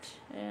 মিনিট।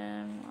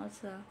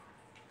 আচ্ছা,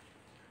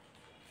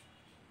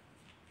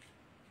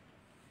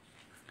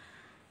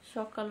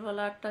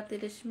 সকালবেলা 8টা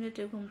 30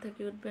 মিনিটে ঘুম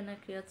থেকে উঠবে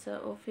নাকি? আচ্ছা,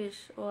 অফিস,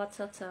 ও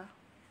আচ্ছা আচ্ছা,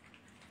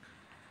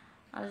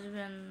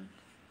 আসবেন।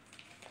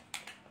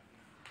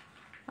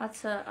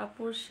 আচ্ছা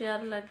আপু,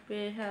 শেয়ার লাগবে।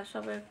 হ্যাঁ,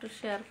 সবাই একটু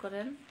শেয়ার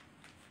করেন।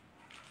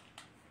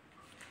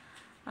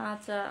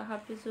 আচ্ছা,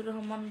 হাফিজুর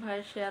রহমান ভাই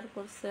শেয়ার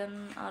করছেন,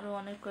 আরো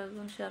অনেক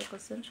কয়েকজন শেয়ার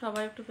করছেন।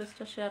 সবাই একটু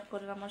পেজটা শেয়ার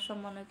করেন আমার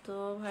সম্মানিত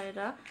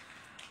ভাইরা।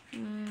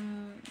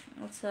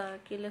 আচ্ছা,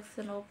 কি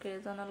লিখছেন? ওকে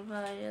জানাল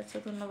ভাই, আচ্ছা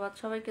ধন্যবাদ,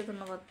 সবাইকে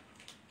ধন্যবাদ।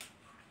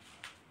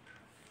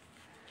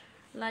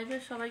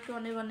 লাইভের সবাইকে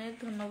অনেক অনেক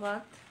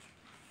ধন্যবাদ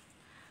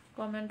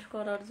কমেন্ট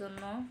করার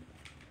জন্য,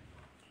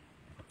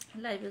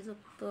 লাইভে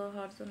যুক্ত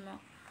হওয়ার জন্য।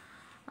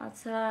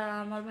 আচ্ছা,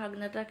 আমার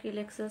ভাগ্নেটা কি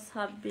লিখছে?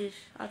 26।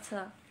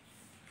 আচ্ছা,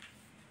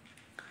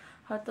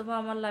 হয়তোবা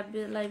আমার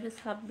লাইভে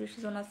 26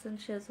 জন আছেন,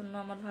 সেজন্য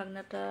আমার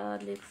ভাগ্নেটা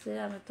লিখছে।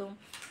 আমি তো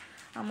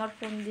আমার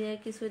ফোন দিয়ে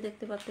কিছুই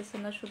দেখতে পাচ্তেছি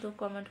না, শুধু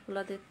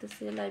কমেন্টগুলো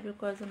দেখতেছি। লাইভে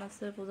কয়জন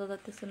আছে বোঝা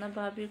যাচ্ছে না।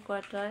 ভাবি,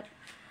 কয়টায়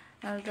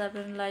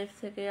যাবেন লাইভ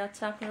থেকে?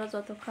 আচ্ছা, আপনারা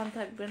যতক্ষণ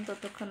থাকবেন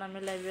ততক্ষণ আমি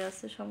লাইভে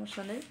আছি,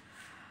 সমস্যা নেই।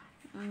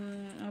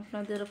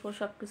 আপনাদের উপর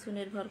সব কিছু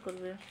নির্ভর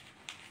করবে।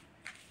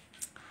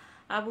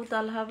 আবু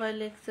তালহা ভাই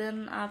লিখছেন,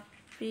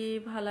 আপনি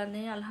ভালো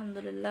নেই?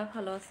 আলহামদুলিল্লাহ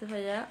ভালো আছে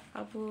ভাইয়া।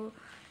 আবু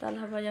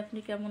তালহা ভাই, আপনি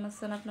কেমন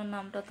আছেন? আপনার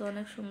নামটা তো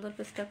অনেক সুন্দর,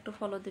 পেজটা একটু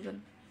ফলো দিবেন।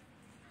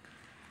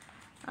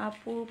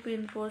 আপু,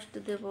 পিন পোস্ট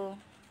দেব।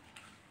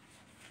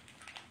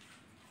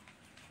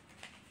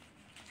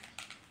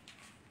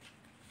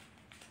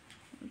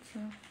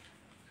 আচ্ছা,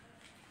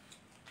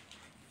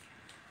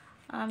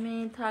 আমি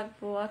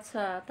থাকবো।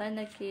 আচ্ছা, তাই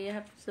নাকি?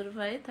 হাফিজুর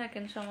ভাই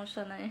থাকেন,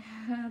 সমস্যা নাই।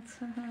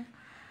 আচ্ছা,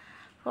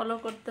 ফলো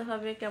করতে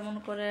হবে কেমন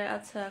করে?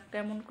 আচ্ছা,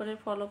 কেমন করে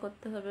ফলো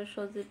করতে হবে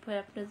সজীব ভাই,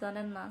 আপনি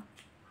জানেন না?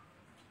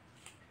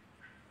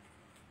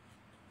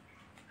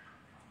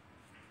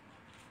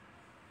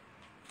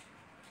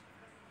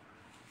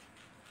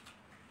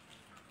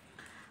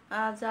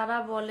 যারা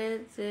বলে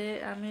যে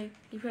আমি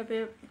কিভাবে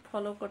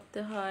ফলো করতে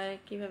হয়,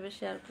 কিভাবে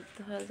শেয়ার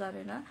করতে হয়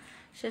জানি না,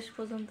 শেষ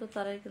পর্যন্ত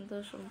তারাই কিন্তু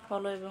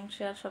ফলো এবং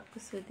শেয়ার সব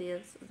কিছু দিয়ে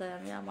যায়।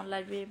 আমি আমার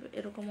লাইভে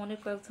এরকম অনেক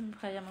কয়েকজন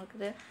ভাই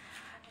আমাকে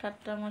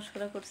ঠাট্টা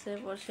মশকরা করছে,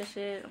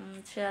 শেষে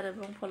শেয়ার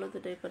এবং ফলো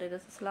দুটোই করে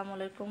গেছে। আসসালামু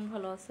আলাইকুম,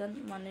 ভালো আছেন?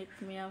 মানিক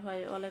মিয়া ভাই,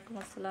 ওয়ালাইকুম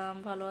আসসালাম,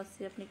 ভালো আছি,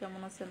 আপনি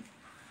কেমন আছেন?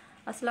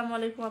 আসসালামু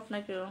আলাইকুম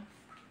আপনাকেও।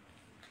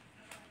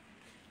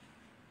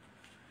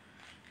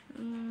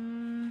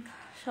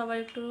 সবাই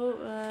একটু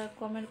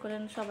কমেন্ট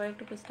করেন, সবাই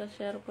একটু পেজটা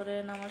শেয়ার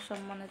করেন আমার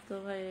সম্মানিত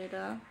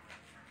ভাইয়েরা।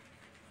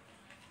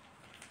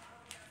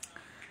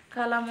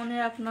 খালামণি,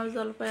 আপনার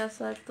জলপাই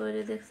আচার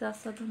তৈরি দেখছে।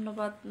 আচ্ছা,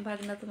 ধন্যবাদ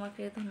ভাগনা,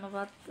 তোমাকে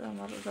ধন্যবাদ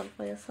আমার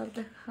জলপাই আচার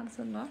দেখার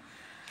জন্য।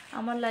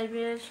 আমার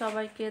লাইভে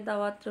সবাইকে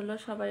দাওয়াত রইল,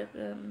 সবাই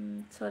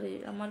সরি,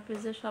 আমার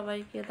পেজে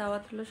সবাইকে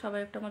দাওয়াত রইল, সবাই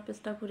একটু আমার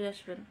পেজটা ঘুরে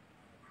আসবেন।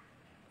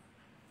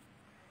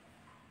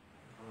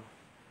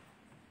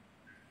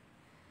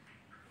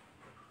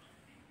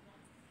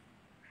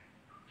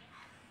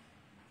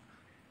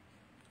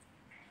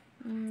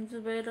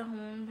 জুবাইর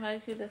রহমান ভাই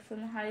কি দেখছেন?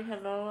 High,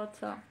 hello.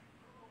 আচ্ছা,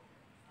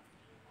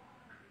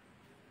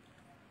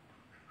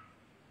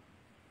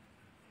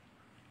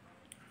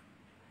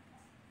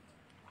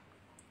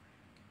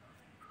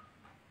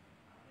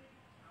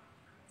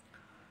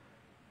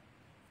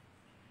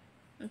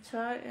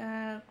 আচ্ছা,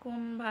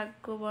 কোন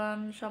ভাগ্যবান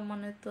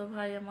সম্মানিত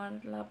ভাই আমার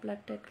লাভ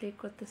লাইকটা ক্লিক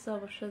করতেছে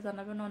অবশ্যই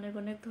জানাবেন। অনেক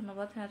অনেক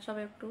ধন্যবাদ। হ্যাঁ,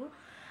 সবাই একটু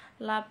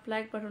লাভ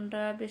লাইক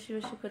বাটনটা বেশি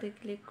বেশি করে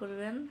ক্লিক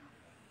করবেন।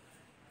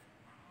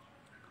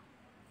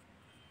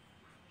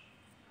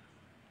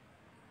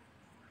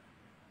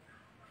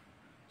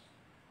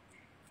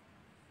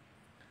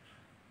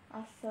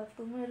 আচ্ছা,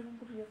 তুমি এরকম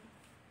করে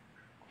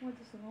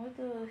ঘুমাইতেছো না? ওই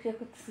তো ইয়ে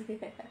করতেছি,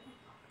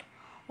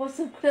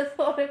 ওষুধ করে তো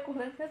অনেক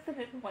করে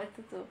তুমি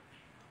ঘুমাইতেছো।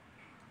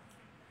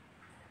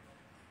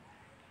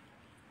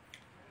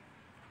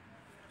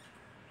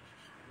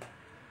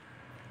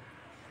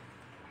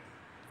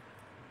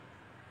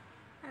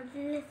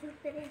 আমি রেসিপি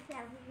করেছি,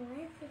 আমি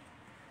ঘুমাইছি।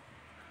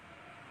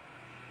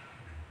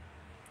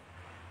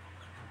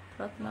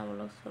 রত্না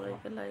ব্লগ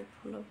সবাইকে লাইক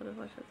ফলো করে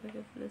পাশে থেকে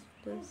প্লিজ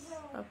প্লিজ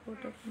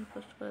আপলোড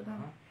পোস্ট করে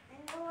দেন।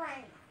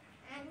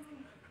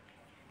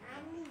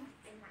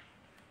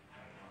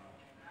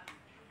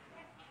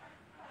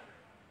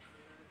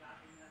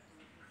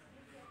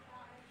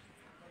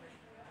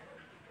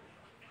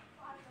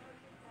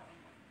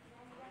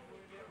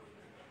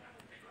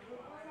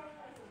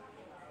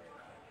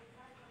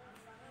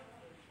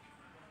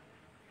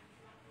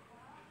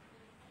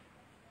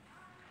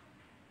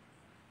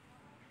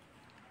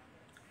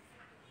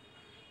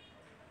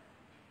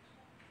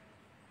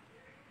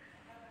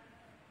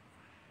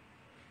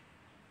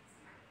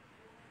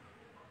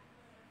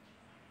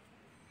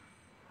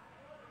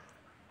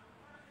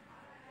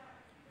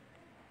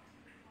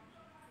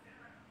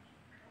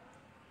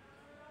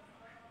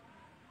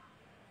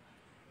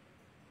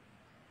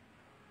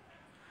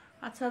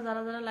 আচ্ছা,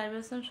 যারা যারা লাইভে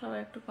আছেন সবাই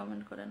একটু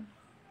কমেন্ট করেন।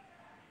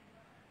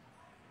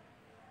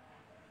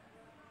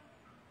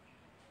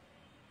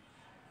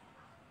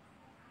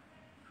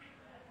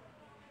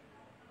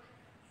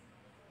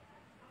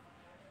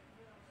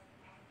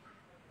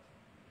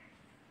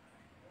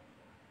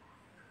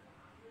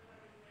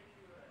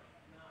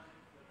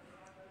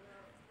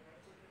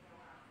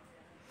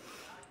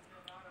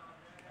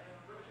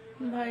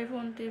 ভাই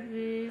ফোন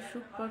টিভি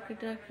সুখ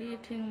পাখিটা কি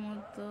ঠিক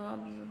মতো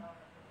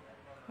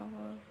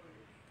খবর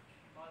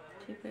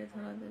ঠিকই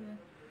ধরা দেবে?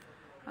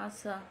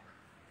 আচ্ছা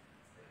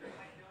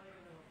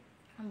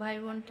ভাই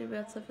বোন টিভি,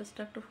 আচ্ছা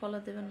পেজটা একটু ফলো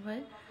দেবেন ভাই।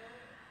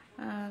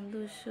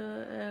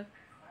 201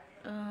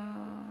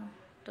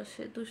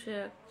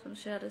 201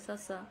 শেয়ার এসে,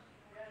 আচ্ছা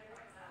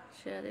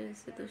শেয়ার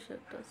এসে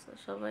 201টা। আচ্ছা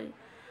সবাই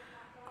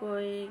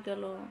কই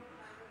গেল?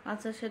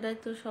 আচ্ছা সেটাই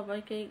তো,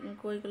 সবাইকে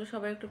কই গেল?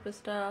 সবাই একটু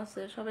পেজটা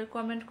আছে, সবাই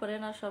কমেন্ট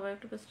করেন আর সবাই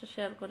একটু পেজটা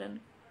শেয়ার করেন।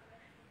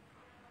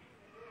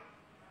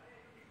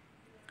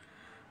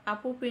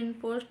 আপু পিন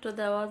পোস্ট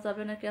দেওয়া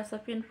যাবে নাকি? আচ্ছা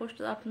পিন পোস্ট,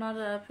 আপনার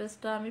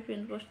পেজটা আমি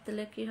পিন পোস্ট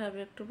দিলে কি হবে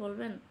একটু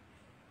বলবেন?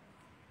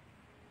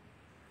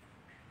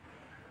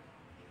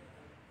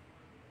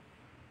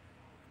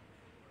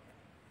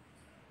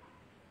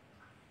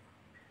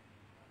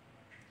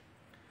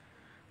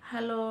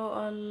 হ্যালো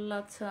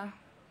আচ্ছা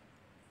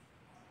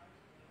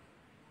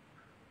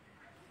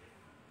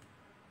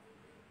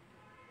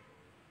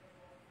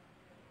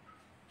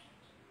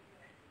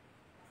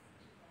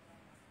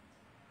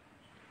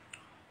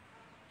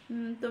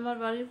তোমার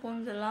বাড়ি কোন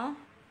জেলা?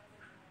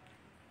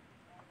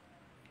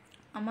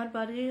 আমার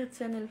বাড়ি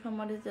হচ্ছে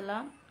নীলফামারী জেলা।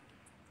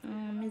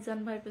 মিজান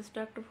ভাই পেজটা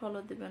একটু ফলো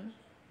দিবেন।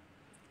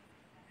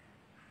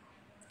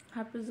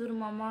 হাফিজুর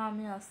মামা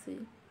আমি আছি।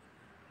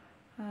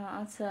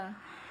 আচ্ছা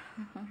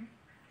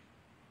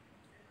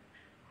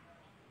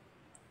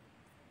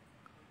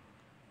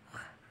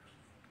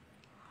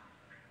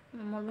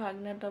আমার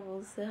ভাগ্নেটা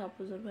বলছে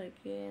হাফিজুর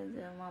ভাইকে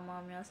যে মামা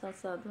আমি আছি।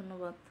 আচ্ছা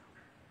ধন্যবাদ,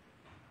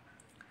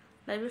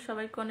 লাইভে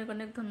সবাইকে অনেক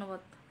অনেক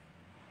ধন্যবাদ।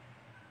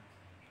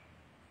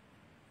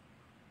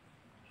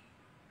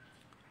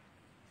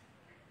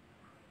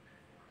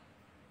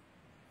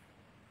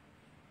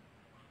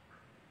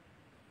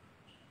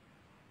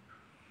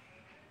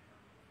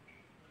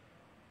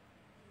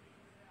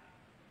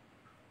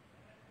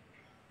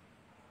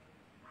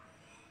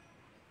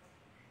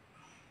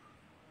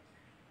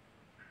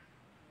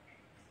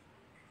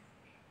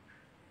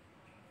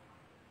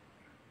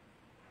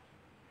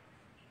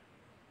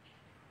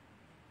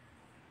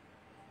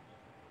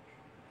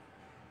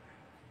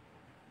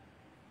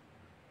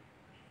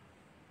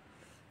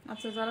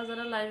 আচ্ছা যারা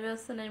যারা লাইভে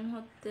আছেন এই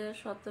মুহূর্তে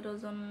 17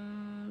 জন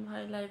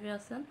ভাই লাইভে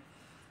আছেন।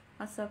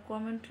 আচ্ছা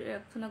কমেন্ট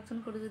একজন একজন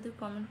করে যদি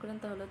কমেন্ট করেন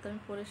তাহলে তো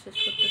আমি পরে শেষ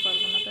করতে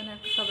পারবো না, তাই না?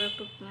 একটু সবাই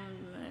একটু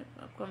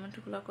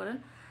কমেন্টগুলো করেন।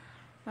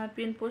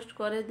 পিন পোস্ট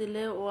করে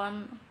দিলে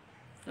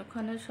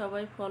ওখানে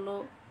সবাই ফলো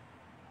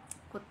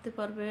করতে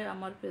পারবে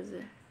আমার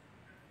পেজে,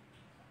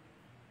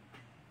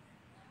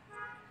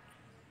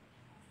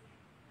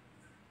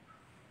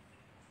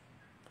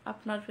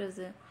 আপনার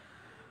পেজে।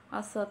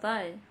 আচ্ছা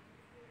তাই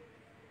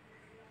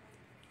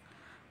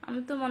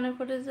আমি তো মনে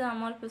করি যে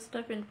আমার পেজটা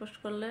পিন পোস্ট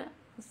করলে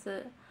হচ্ছে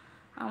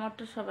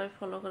আমারটা সবাই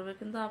ফলো করবে,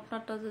 কিন্তু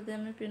আপনারটা যদি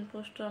আমি পিন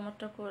পোস্ট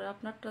আমারটা করে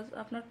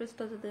আপনার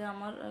পেজটা যদি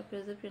আমার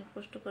পেজে পিন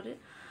পোস্ট করি,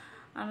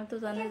 আমি তো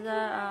জানি যে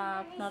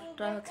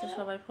আপনারটা হচ্ছে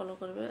সবাই ফলো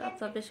করবে।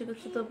 আচ্ছা বেশি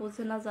কিছু তো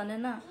বুঝি না, জানি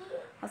না।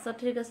 আচ্ছা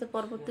ঠিক আছে,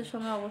 পরবর্তী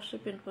সময় অবশ্যই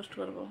পিন পোস্ট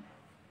করব।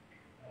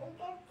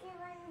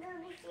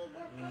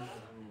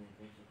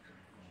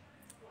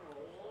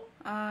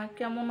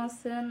 কেমন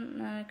আছেন?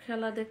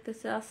 খেলা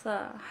দেখতেছে। আচ্ছা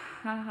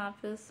হ্যাঁ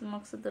হাফেজ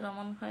মকসুদুর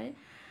রহমান ভাই,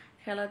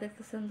 খেলা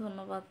দেখতেছেন,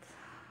 ধন্যবাদ।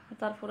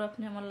 তারপর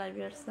আপনি আমার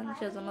লাইভে আসছেন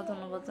সেজন্য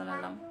ধন্যবাদ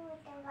জানালাম।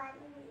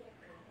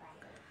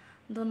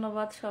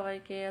 ধন্যবাদ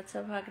সবাইকে। আচ্ছা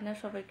ভাগ্নে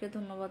সবাইকে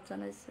ধন্যবাদ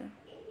জানাইছে।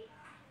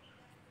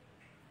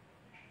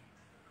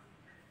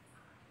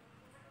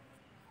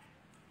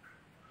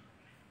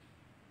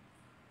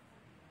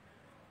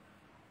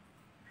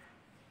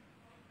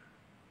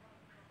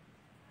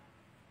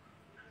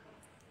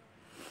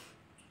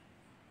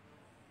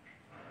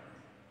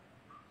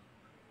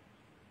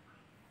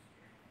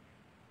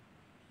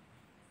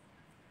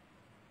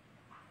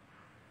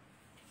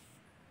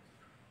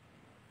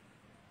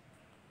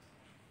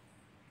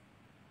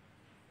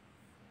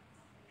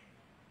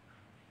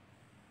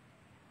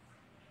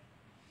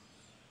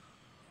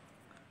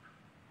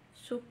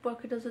 সুখ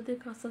পাখিটা যদি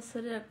খাঁচা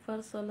ছেড়ে একবার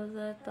চলে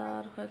যায়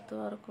তার হয়তো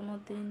আর কোনো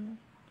দিন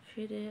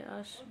ফিরে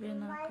আসবে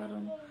না,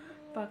 কারণ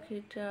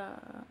পাখিটা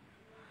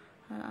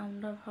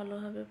আমরা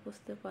ভালোভাবে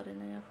বুঝতে পারি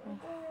না আপু।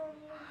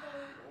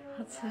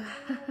 আচ্ছা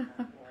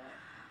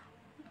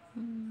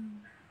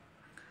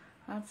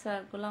আচ্ছা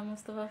গোলাম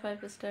মুস্তফা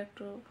 5 স্টার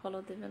একটু ফলো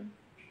দিবেন।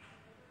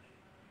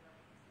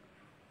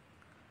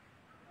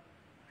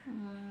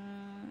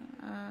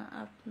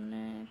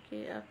 আপনি কি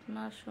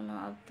আপনার শোনো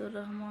আব্দুর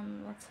রহমান?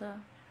 আচ্ছা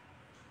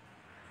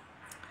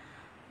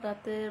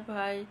রাতের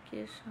ভাই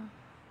কে?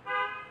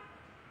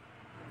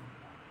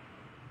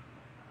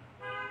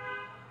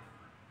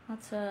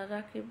 আচ্ছা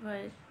রাকিব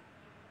ভাই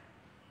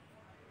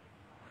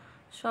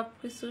সব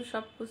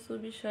কিছু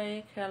বিষয়ে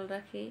খেয়াল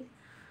রাখি,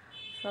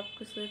 সব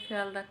কিছুই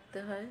খেয়াল রাখতে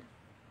হয়।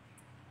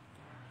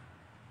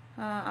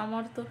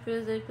 আমার তো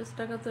এই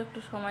পেজটাকে তো একটু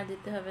সময়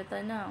দিতে হবে,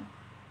 তাই না?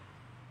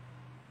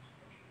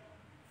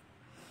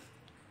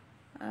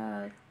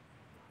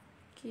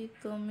 কি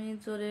তুমি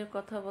জোরে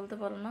কথা বলতে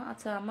পারো না?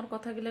 আচ্ছা, আমার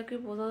কথাগুলো কি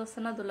বোঝা যাচ্ছে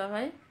না দুলা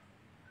ভাই?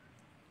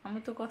 আমি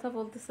তো কথা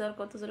বলতেছি, আর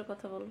কত জোরে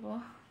কথা বলবো?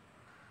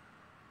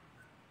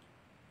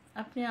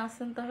 আপনি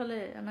আছেন তাহলে,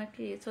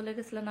 নাকি চলে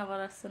গেছিলেন আবার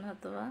আসছেন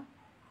হয়তো বা?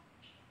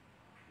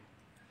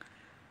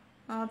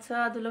 আচ্ছা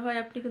দুলা ভাই,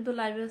 আপনি কিন্তু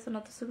লাইভে আছেন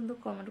অথচ কিন্তু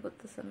কমেন্ট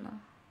করতেছেন না।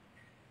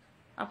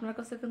 আপনার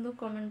কাছে কিন্তু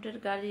কমেন্টের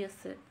গাড়ি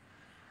আছে,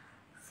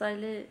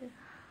 চাইলে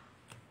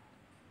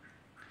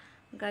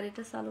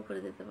গাড়িটা চালু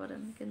করে দিতে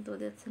পারেন, কিন্তু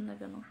দিচ্ছেন না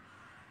কেন?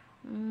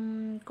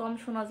 কম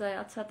শোনা যায়।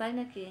 আচ্ছা তাই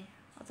নাকি?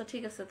 আচ্ছা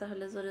ঠিক আছে,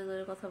 তাহলে জোরে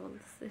জোরে কথা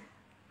বলতেছি।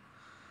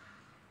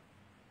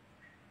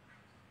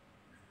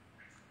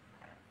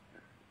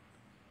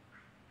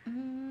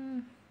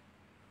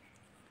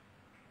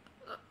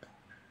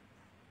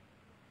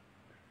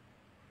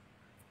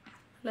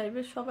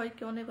 লাইভের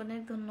সবাইকে অনেক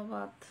অনেক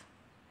ধন্যবাদ।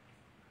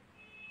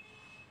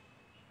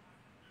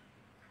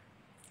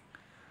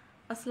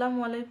 আসসালামু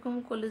আলাইকুম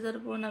কলিজার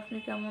বোন, আপনি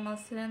কেমন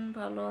আছেন?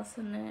 ভালো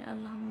আছেন?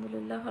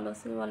 আলহামদুলিল্লাহ ভালো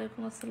আছি।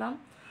 ওয়ালাইকুম আসসালাম।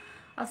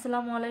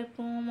 আসসালামু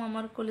আলাইকুম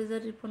আমার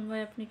কলিজার রিপন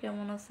ভাই, আপনি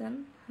কেমন আছেন?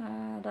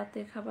 রাতে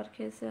খাবার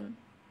খেয়েছেন?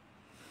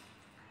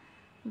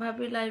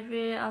 ভাবি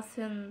লাইভে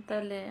আছেন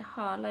তাহলে?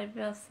 হ্যাঁ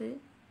লাইভে আছি,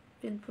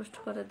 পিন পোস্ট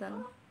করে দেন।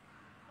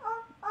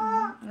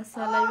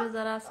 আচ্ছা, লাইভে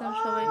যারা আছেন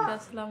সবাইকে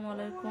আসসালামু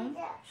আলাইকুম।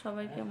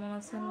 সবাই কেমন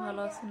আছেন?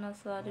 ভালো আছেন?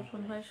 আচ্ছা,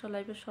 রিপন ভাই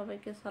লাইভে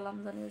সবাইকে সালাম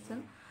জানিয়েছেন।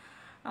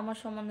 আমার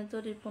সম্মানিত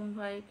রিপন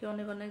ভাইকে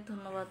অনেক অনেক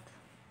ধন্যবাদ।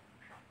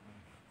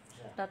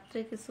 রাত্রে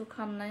কিছু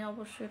খান নাই?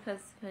 অবশ্যই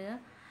খাইছি ভাইয়া।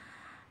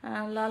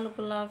 লাল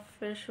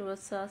গোলাপের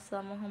শুভেচ্ছা। আচ্ছা,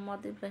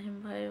 মোহাম্মদ ইব্রাহিম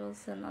ভাই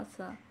বলছেন।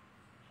 আচ্ছা,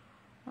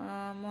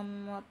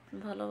 মনমত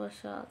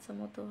ভালোবাসা। আচ্ছা,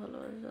 মতো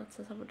ভালোবাসা। আচ্ছা,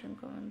 সাপোর্টিং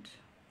কমেন্ট।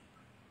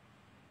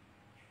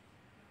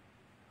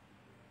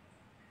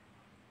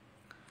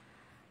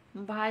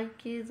 ভাই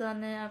কি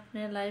জানে আপনি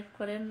লাইভ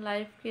করেন?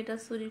 লাইভ কি এটা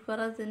চুরি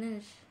করা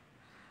জিনিস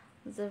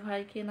যে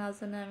ভাই কি না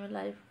জানে আমি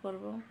লাইভ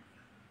করব?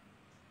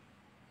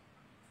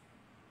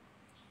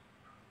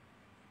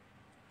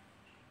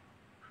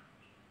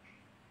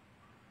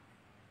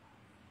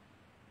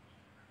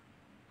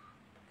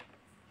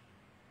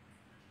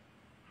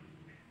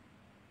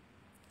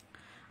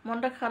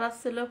 মনটা খারাপ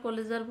ছিল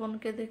কলিজার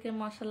বোনকে দেখে,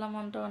 মাশাল্লাহ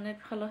মনটা অনেক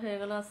ভালো হয়ে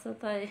গেল। আচ্ছা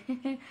তাই?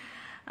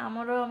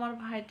 আমারও আমার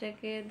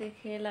ভাইটাকে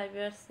দেখে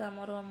লাইভে আসছে,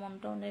 আমারও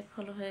মনটা অনেক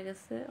ভালো হয়ে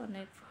গেছে,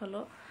 অনেক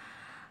ভালো।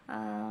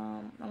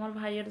 আমার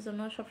ভাইয়ের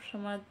জন্য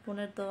সবসময়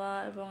বোনের দোয়া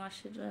এবং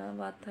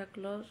আশীর্বাদ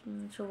থাকলো,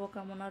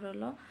 শুভকামনা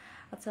রইল।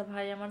 আচ্ছা,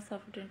 ভাই আমার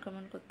সাপোর্টিং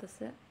কমেন্ট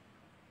করতেছে।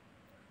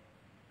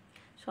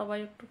 সবাই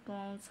একটু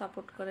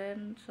সাপোর্ট করেন,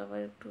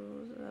 সবাই একটু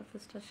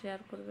পেজটা শেয়ার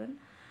করবেন,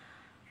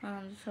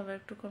 সবাই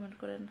একটু কমেন্ট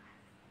করেন।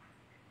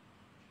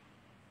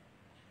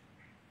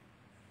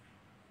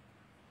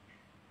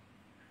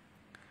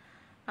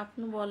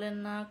 আপনি বলেন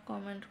না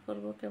কমেন্ট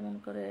করব কেমন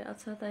করে?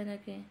 আচ্ছা তাই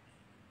নাকি?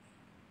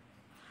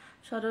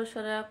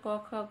 সরা ক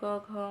খ গ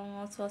ঘ ঙ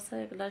চ ছ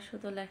এগুলা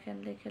শুধু লেখেন,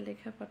 লিখে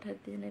লিখে পাঠাই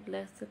দিন, এগুলা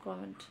হচ্ছে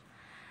কমেন্ট।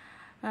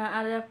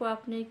 আরে আপু,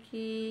 আপনি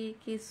কি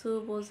কিছু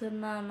বোঝেন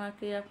না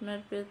নাকি? আপনার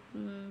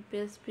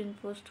পেজ পিন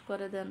পোস্ট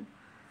করে দেন।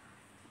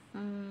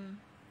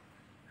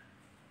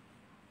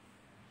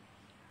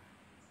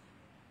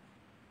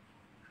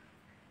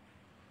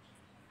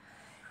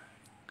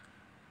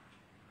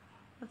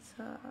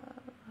 আচ্ছা,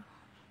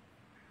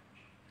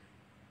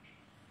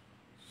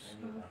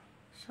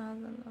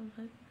 শাহজালাল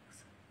ভাই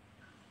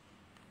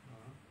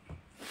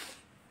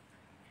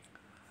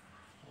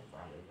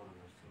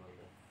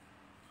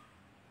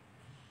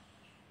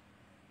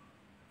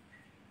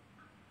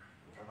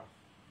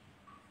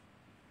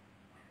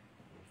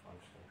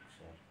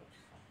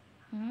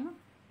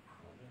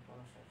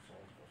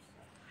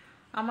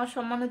আমার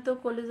সম্মানিত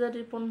কলিজার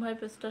রিপন ভাই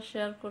পেজটা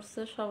শেয়ার করছে,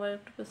 সবাই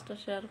একটু পেজটা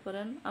শেয়ার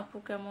করেন। আপু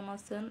কেমন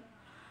আছেন?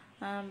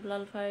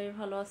 বিলাল ভাই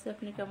ভালো আছে,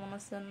 আপনি কেমন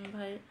আছেন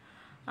ভাই?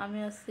 আমি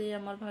আছি,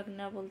 আমার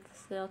ভাগ্না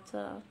বলতেছে।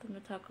 আচ্ছা তুমি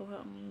থাকো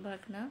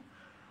ভাগ্না।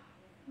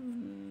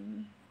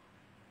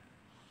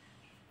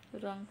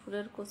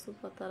 রংপুরের কচু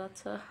পাতার।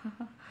 আচ্ছা,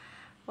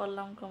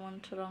 পড়লাম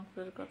কমেন্ট,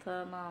 রংপুরের কথা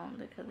না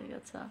লেখা দিয়ে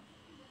গেছে।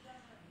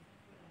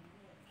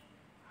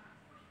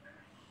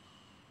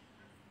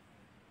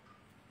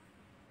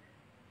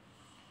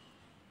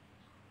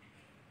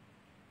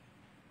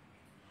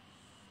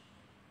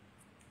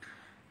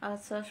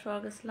 আচ্ছা,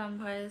 সোহাগ ইসলাম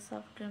ভাই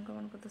সাপোর্টিং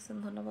কমেন্ট করতেছেন,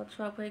 ধন্যবাদ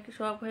সোহাগ ভাই।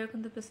 সোহাগ ভাইও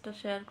কিন্তু পেজটা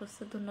শেয়ার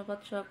করছে, ধন্যবাদ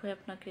সোহাগ ভাই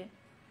আপনাকে।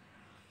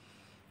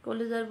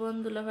 কলিজার বোন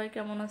দুলা ভাই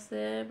কেমন আছে?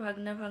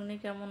 ভাগ্নে ভাগ্নি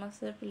কেমন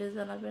আছে? প্লিজ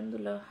জানাবেন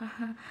দুলা।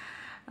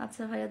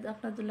 আচ্ছা ভাই,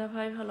 আপনার দুলা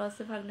ভাই ভালো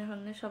আছে, ভাগ্নে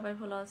ভাগ্নি সবাই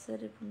ভালো আছে।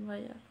 রিপন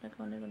ভাই আপনাকে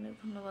অনেক অনেক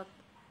ধন্যবাদ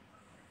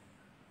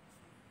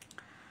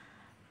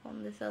ফোন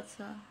দিছে।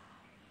 আচ্ছা,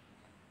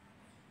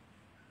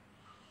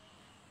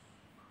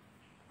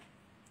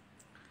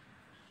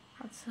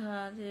 আচ্ছা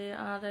যে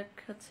আর এক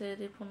হচ্ছে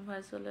রিপন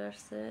ভাই চলে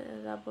আসছে।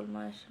 রাবুল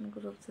মাহেশন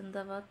গ্রুপ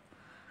জিন্দাবাদ।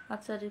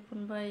 আচ্ছা রিপন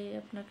ভাই,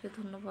 আপনাকে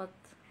ধন্যবাদ।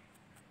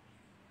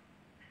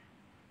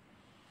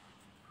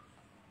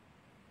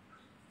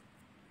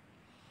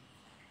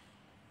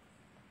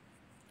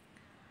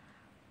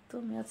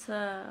 তুমি আচ্ছা,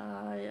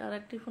 আর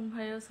এক রিপন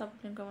ভাইও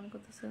সাপোর্টিং কমেন্ট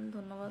করতেছেন,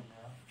 ধন্যবাদ।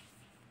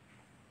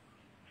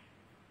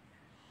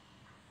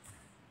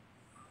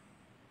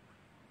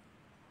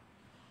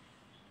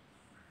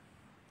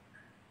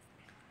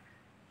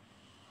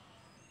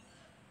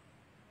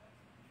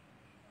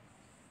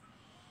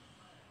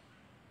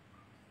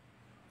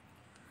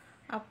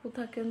 আপু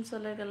থাকেন,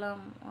 চলে গেলাম।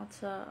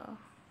 আচ্ছা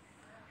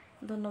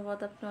ধন্যবাদ,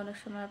 আপনি অনেক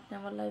সময় আপনি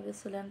আমার লাইভে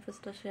ছিলেন,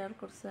 পেজটা শেয়ার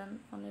করছেন,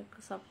 অনেক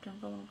সাপোর্টিং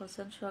কমেন্ট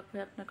করছেন। সোহাগ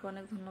ভাই আপনাকে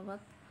অনেক ধন্যবাদ।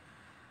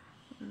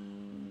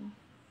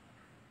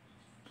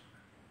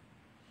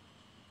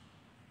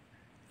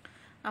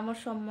 আমার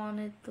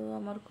সম্মানিত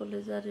আমার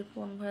কলেজা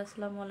রিপন ভাই,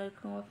 আসসালামু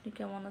আলাইকুম, আপনি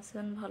কেমন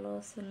আছেন? ভালো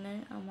আছেন? না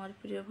আমার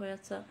প্রিয় ভাই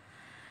আচ্ছা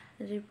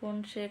রিপন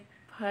শেখ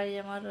ভাই,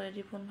 আমার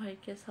রিপন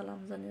ভাইকে সালাম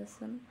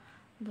জানিয়েছেন,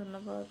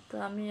 ধন্যবাদ।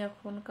 আমি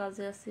এখন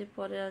কাজে আছি,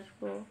 পরে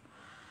আসবো।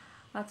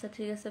 আচ্ছা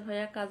ঠিক আছে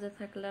ভাইয়া, কাজে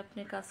থাকলে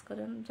আপনি কাজ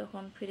করেন,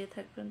 যখন ফ্রি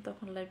থাকবেন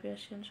তখন লাইভে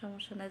আসেন,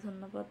 সমস্যা নাই।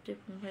 ধন্যবাদ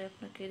রিপন ভাই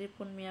আপনাকে,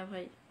 রিপন মিয়া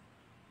ভাই।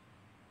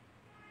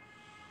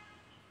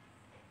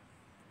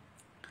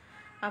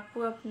 আপু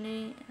আপনি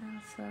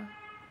আচ্ছা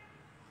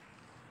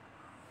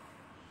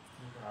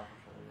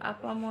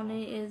আপামনি,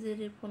 এই যে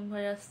রিপন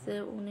ভাই আসছে,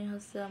 উনি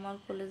হচ্ছে আমার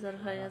কলেজার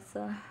ভাই।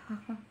 আচ্ছা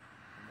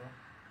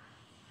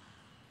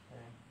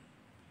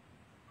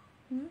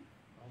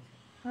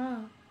হ্যাঁ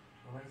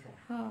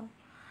হ্যাঁ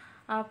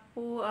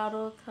আপু,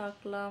 আরও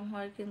থাকলাম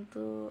হয়,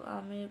 কিন্তু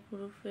আমি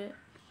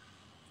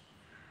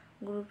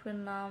গ্রুপের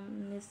নাম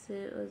নিচে,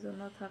 ওই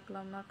জন্য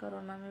থাকলাম না,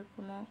 কারণ আমি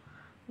কোনো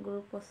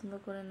গ্রুপ পছন্দ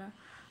করি না।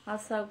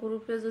 আচ্ছা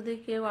গ্রুপে যদি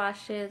কেউ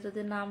আসে,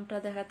 যদি নামটা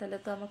দেখা, তাহলে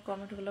তো আমার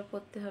কমেন্টগুলো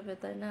পড়তে হবে,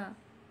 তাই না?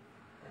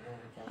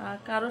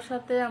 কারোর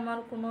সাথে আমার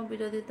কোনো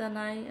বিরোধিতা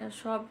নাই,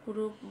 সব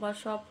গ্রুপ বা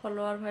সব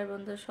ফলোয়ার ভাই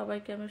বোনদের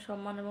সবাইকে আমি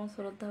সম্মান এবং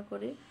শ্রদ্ধা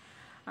করি।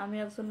 আমি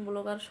একজন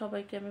ব্লগার,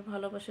 সবাইকে আমি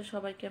ভালোবাসি,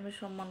 সবাইকে আমি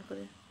সম্মান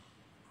করি।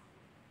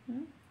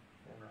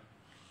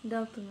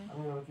 দাও তুমি।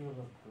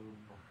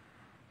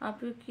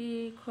 আপনি কি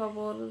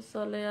খবর?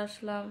 চলে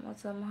আসলাম।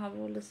 আচ্ছা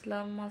মাহবুল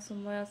ইসলাম মাসুম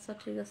ভাই, আচ্ছা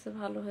ঠিক আছে,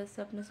 ভালো হয়েছে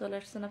আপনি চলে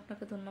আসছেন,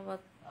 আপনাকে ধন্যবাদ,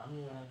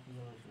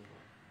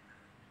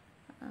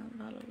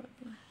 ভালো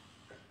লাগলো।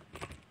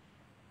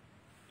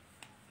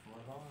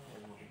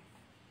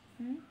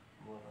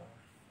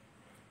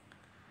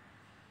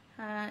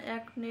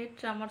 1 মিনিট,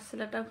 আমার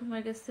ছেলেটা ঘুমে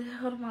গেছে,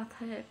 ওর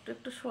মাথায় একটু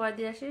একটু শোয়া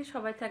দিয়ে আসি।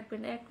 সবাই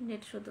থাকবেন 1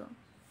 মিনিট শুধু।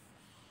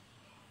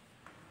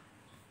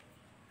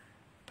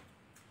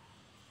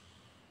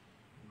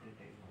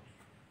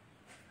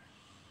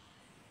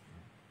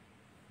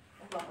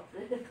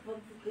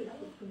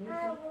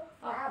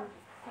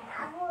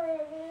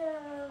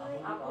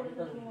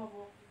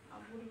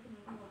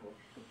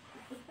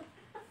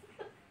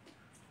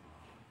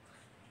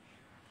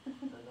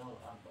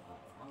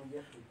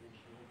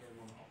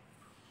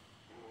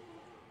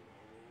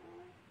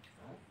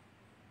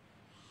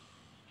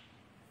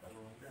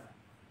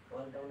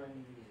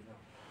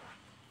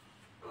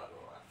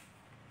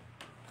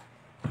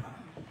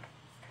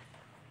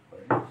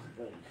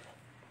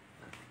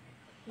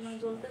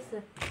 জ্বলতেছে,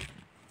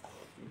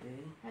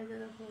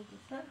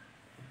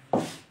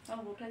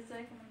 উঠাইছে,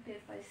 এখন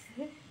টের পাইছে,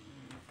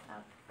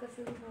 কাছে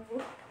ঘুমাবো।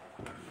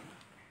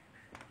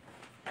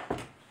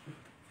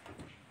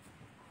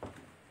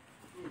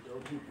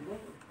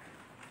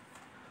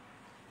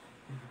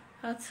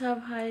 আচ্ছা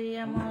ভাই,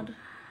 আমার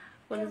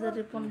কলেজের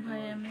রিপন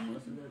ভাই আমি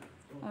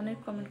অনেক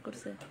কমেন্ট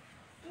করছে।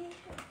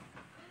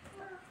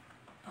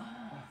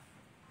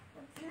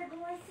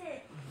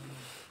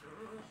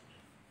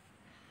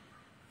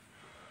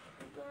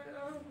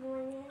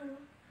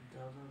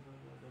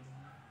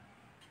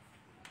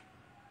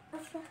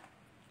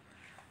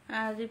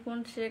 রিপন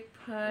শেখ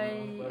ভাই,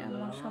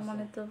 আমার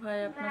সম্মানিত ভাই,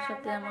 আপনার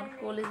সাথে আমার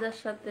কলেজের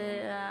সাথে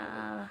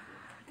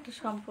একটা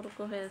সম্পর্ক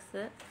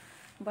হয়েছে,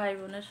 ভাই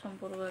বোনের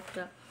সম্পর্ক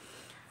একটা।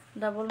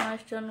 ডাবল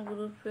মাইস্টার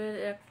গ্রুপের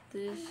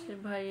 31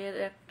 ভাইয়ের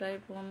একটাই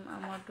বোন,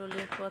 আমার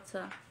ডলির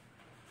পচা।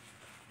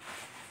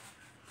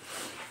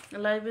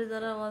 লাইভে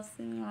যারা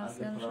ওয়াচিং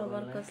আছেন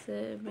সবার কাছে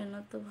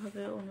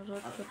বিনীতভাবে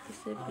অনুরোধ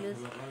করতেছি, প্লিজ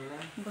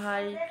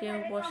ভাই কেউ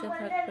বসে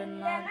থাকবেন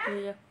না,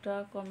 2-1টা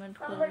কমেন্ট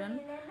করবেন,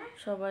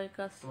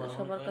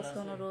 সবার কাছে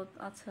অনুরোধ।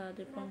 আচ্ছা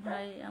রিপন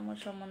ভাই, আমার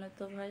সম্মানিত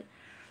ভাই,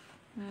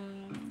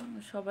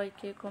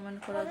 সবাইকে কমেন্ট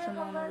করার জন্য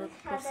অনুরোধ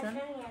করছেন।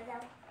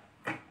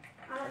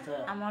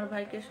 আমার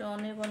ভাইকে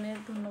অনেক অনেক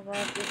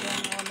ধন্যবাদ এবং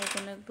অনেক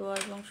অনেক দোয়া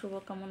এবং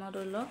শুভকামনা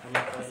রইল।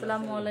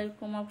 আসসালামু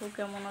আলাইকুম আপু,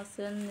 কেমন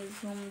আছেন?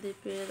 নিঝুম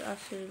দ্বীপের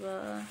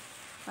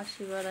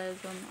আসিবার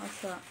আয়োজন।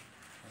 আচ্ছা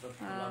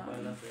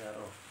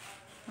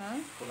হ্যাঁ,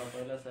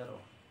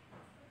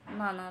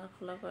 না না, আর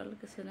খোলা করার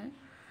কিছু নেই।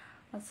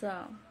 আচ্ছা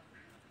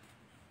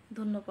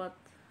ধন্যবাদ।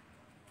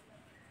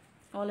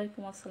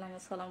 ওয়ালাইকুম আসসালাম,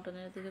 সালামটা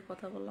নিয়ে দিকে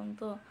কথা বললাম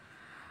তো।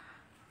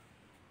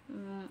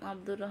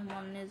 আব্দুর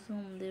রহমান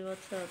নিঝুম দেব,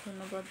 আচ্ছা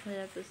ধন্যবাদ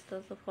ভাইয়া, পেজটা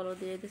তো ফলো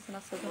দিয়ে দিচ্ছেন।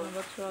 আচ্ছা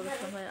ধন্যবাদ সোহাগ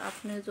ভাই।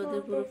 আপনি যদি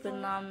গ্রুপের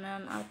নাম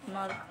নেন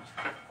আপনার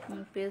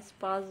পেজ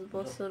 5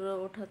 বছরও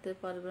ওঠাতে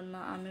পারবেন না,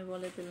 আমি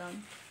বলে দিলাম।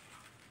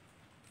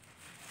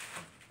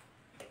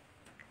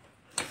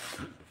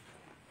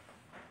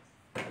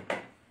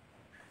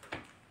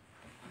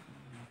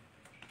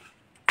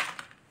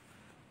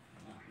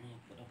 আমি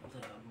একটা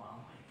কোথায় মা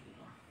হয়ে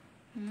গেলাম,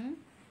 হুম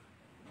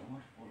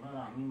আমার বলার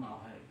আমি মা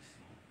হয়ে গেছি।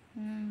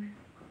 হুম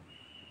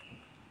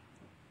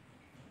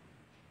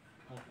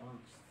এখন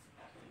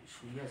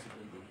শুয়ে আছে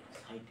ওই দিকে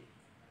সাইডে,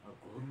 আর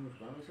ঘুর মুখ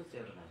করা হয়েছে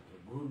চেয়ারে না,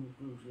 ঘুর মুখ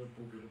করে শুয়ে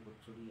বুকের উপর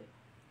চড়িয়ে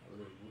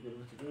ওদের বুকের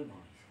উপর চড়িয়ে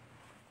ঘুমিয়েছে।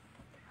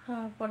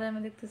 হ্যাঁ, পরে আমি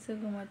দেখতেছি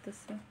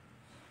ঘুমাইতেছে।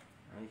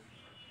 এই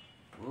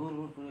ঘুর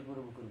ঘুর করে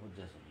করে বুকের উপর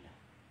যা চললে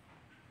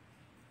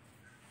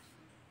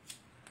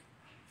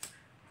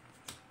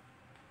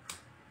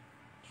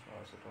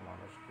ছোট ছোট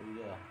মানুষ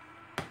করিয়া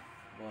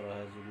বড়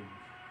হয় যদি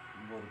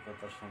বড়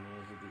কথা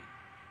শুনিয়ে যদি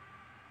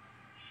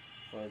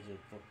কয় যে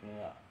তোকে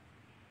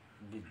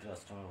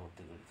বৃদ্ধাশ্রমে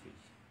ভর্তি করেছিস,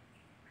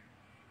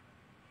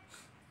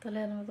 তাহলে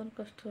এর মতন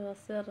কষ্ট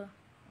আছে আর।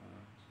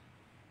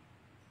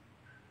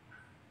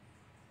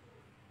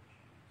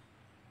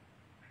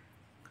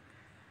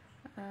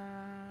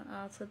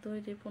 আচ্ছা, দুই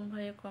রিপন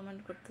ভাই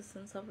কমেন্ট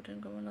করতেছেন, সাপোর্টিং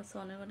কমেন্ট আছে,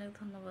 অনেক অনেক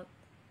ধন্যবাদ।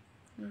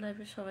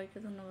 লাইভে সবাইকে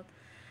ধন্যবাদ।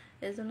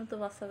 এই জন্য তো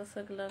বাচ্চা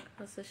কাচ্চাগুলার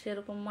কাছে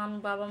সেরকম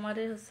বাবা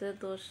মারই হচ্ছে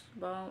দোষ,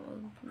 বা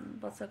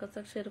বাচ্চা কাচ্চা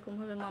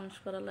সেরকমভাবে মানুষ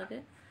করা লাগে।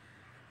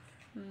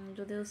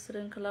 যদি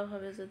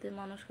উশৃঙ্খলাভাবে যদি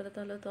মানুষ করে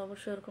তাহলে তো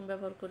অবশ্যই এরকম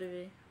ব্যবহার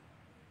করবে।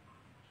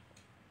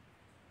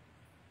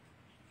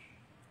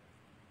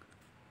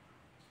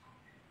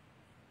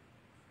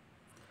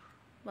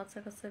 বাচ্চা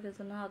কাচ্চাকে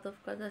জন্য আদব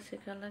কায়দা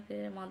শেখা লাগে,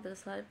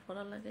 মাদ্রাসায়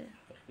পড়া লাগে।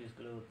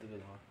 স্কুলে ভর্তি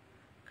করে আমার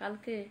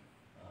কালকে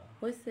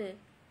হয়েছে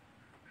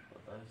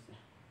কথা হয়েছে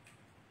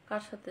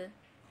কার সাথে?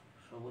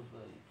 সবুজ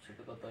ভাই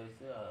সাথে কথা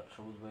হয়েছে, আর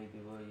সবুজ ভাই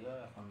দিব ইয়া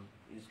এখন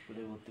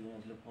স্কুলে ভর্তি করে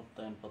দিলে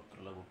প্রত্যয়নপত্র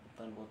লাগবে,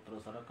 প্রত্যয়নপত্র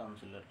ছাড়া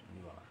কাউন্সিলর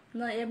নিব না।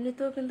 না,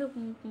 এমনিতেও কিন্তু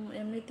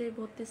এমনিতেই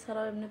ভর্তি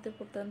ছাড়াও এমনিতে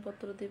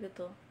প্রত্যয়নপত্র দিবে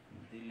তো।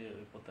 দিলে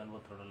ওই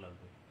প্রত্যয়নপত্রটা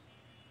লাগবে,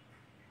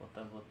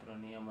 প্রত্যয়নপত্র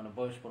নিয়ে মানে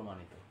বয়স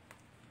প্রমাণিত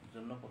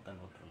জন্য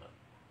প্রত্যয়নপত্র লাগবে।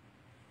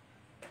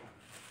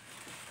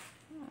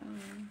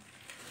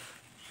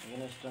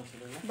 এখানে স্ট্যান্ড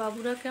ছিল না।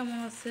 বাবুরা কেমন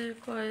আছে?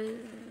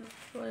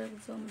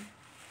 কয়েকজন।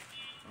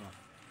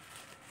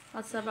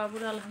 আচ্ছা,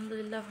 বাবুরা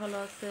আলহামদুলিল্লাহ ভালো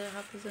আছে।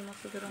 হাফিজুর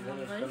মাসুদুর রহমান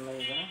ভাই, স্ট্যান্ড নাই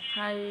এখানে।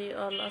 High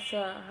all.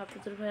 আচ্ছা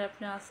হাফিজুর ভাই,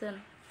 আপনি আছেন?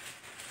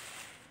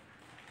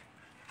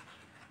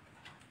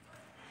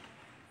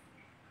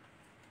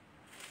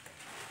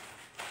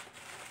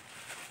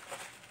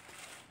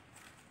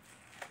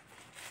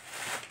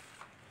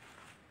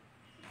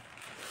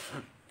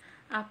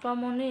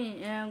 আপামনি,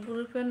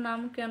 গ্রুপের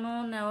নাম কেন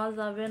নেওয়া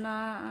যাবে না,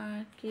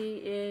 কি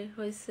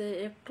হয়েছে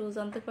একটু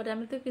জানতে পারি?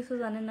 আমি তো কিছু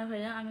জানি না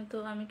ভাইয়া,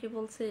 আমি কি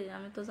বলছি,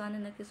 আমি তো জানি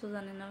না, কিছু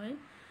জানি না ভাই।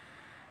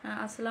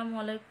 আসসালামু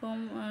আলাইকুম,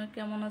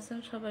 কেমন আছেন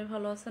সবাই?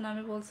 ভালো আছেন?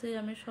 আমি বলছি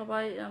আমি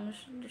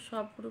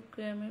সব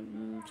গ্রুপকে আমি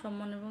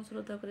সম্মান এবং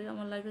শ্রদ্ধা করি।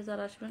 আমার লাইফে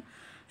যারা আসবেন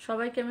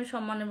সবাইকে আমি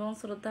সম্মান এবং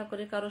শ্রদ্ধা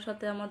করি, কারোর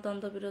সাথে আমার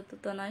দ্বন্দ্ব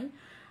বিরোধিতা নাই।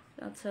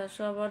 আচ্ছা,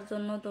 সবার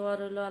জন্য দোয়া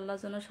রইল, আল্লাহ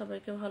যেন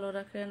সবাইকে ভালো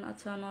রাখেন।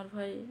 আচ্ছা, আনোয়ার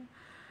ভাই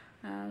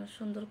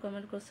সুন্দর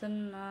কমেন্ট করছেন,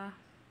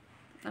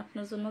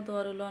 আপনার জন্য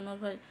দোয়া রইল আনোয়ার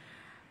ভাই।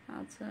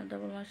 আচ্ছা,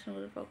 ডাবল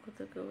মাইশনগরের পক্ষ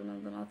থেকে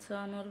অভিনন্দন। আচ্ছা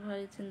আনোয়ার ভাই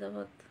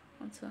জিন্দাবাদ।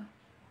 আচ্ছা,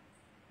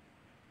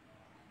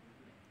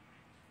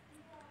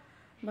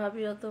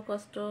 ভাবি অত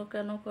কষ্ট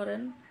কেন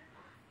করেন?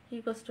 কি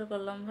কষ্ট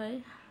করলাম ভাই?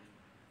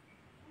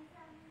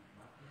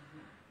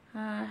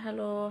 হ্যাঁ,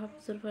 হ্যালো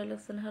হাফিজুর ভাই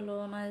লেখছেন, হ্যালো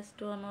নাইস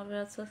টু আনোয়ার ভাই।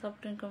 আচ্ছা,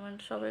 সাপোর্টিং কমেন্ট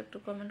সবাই একটু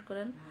কমেন্ট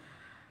করেন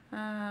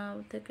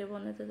থেকে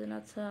বর্ণিত দিন।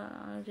 আচ্ছা,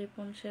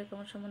 রিপন শেখ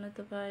আমার সম্মানিত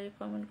ভাই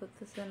কমেন্ট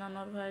করতেছেন,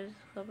 আনোয়ার ভাই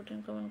সাপোর্টিং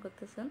কমেন্ট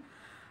করতেছেন।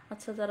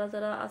 আচ্ছা, যারা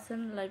যারা আছেন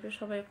লাইভে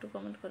সবাই একটু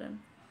কমেন্ট করেন।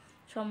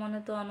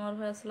 সম্মানিত আনোয়ার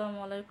ভাই আসসালামু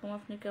আলাইকুম,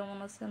 আপনি কেমন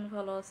আছেন?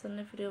 ভালো আছেন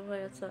প্রিয়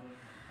ভাই? আচ্ছা,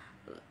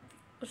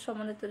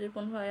 সম্মানিত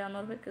রিপন ভাই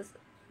আনোয়ার ভাইকে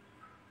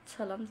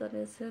সালাম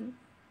জানিয়েছেন,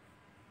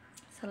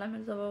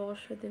 সালামের জবাব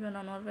অবশ্যই দেবেন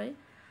আনোয়ার ভাই।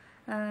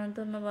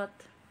 ধন্যবাদ।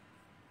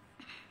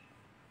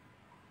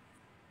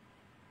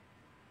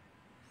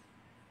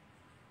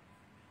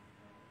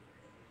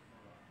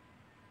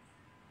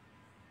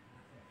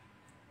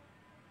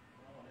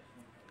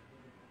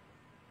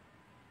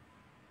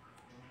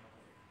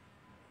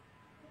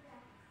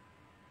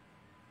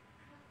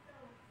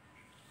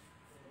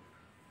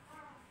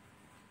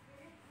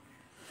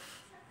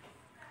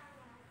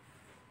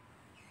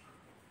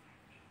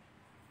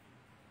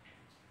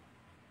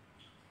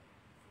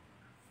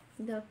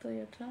 দেখ তো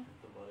এটা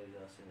তো পরে যে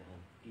আছে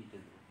দেখেন কিতে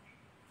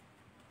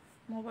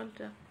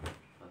মোবাইলটা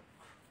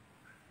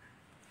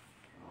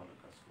আমার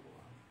কাজ করবো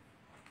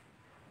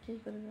কি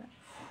করবে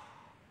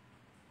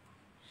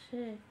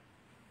সে?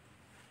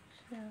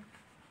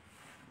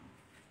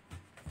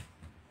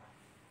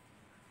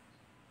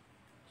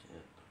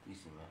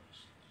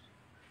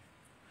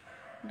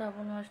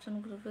 ডাবল ওয়েস্টার্ন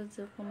গ্রুপের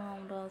যে কোনো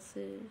আমরা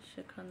আছি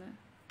সেখানে।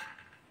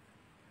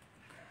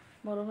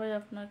 বড় ভাই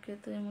আপনাকে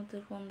তো এই মুহূর্তে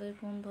ফোন দেয়,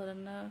 ফোন ধরেন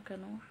না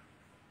কেন?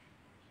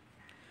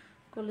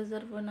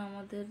 কলেজের বোন,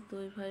 আমাদের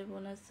দুই ভাই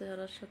বোনের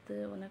চেহারার সাথে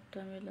অনেকটা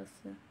মিল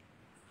আছে।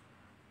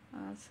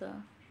 আচ্ছা,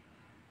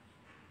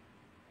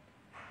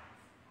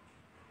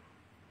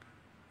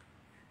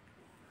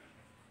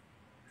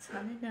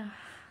 জানি না।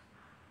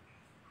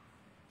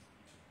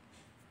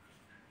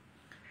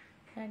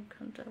 1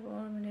 ঘন্টা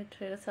 15 মিনিট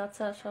হয়ে গেছে।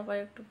 আচ্ছা, সবাই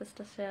একটু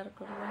পেজটা শেয়ার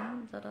করবেন,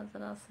 যারা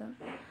যারা আছেন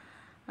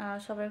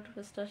সবাই একটু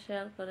পেজটা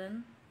শেয়ার করেন।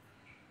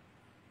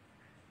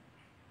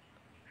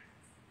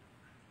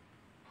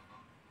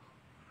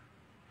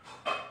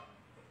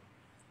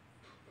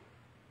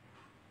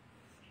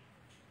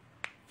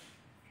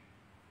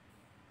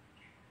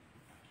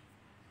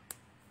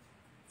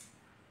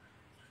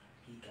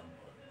 কি কাম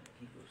করে,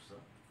 কি করছো?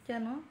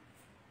 কেন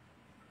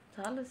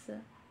ঝাল হয়েছে?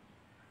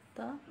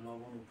 তা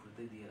লবণ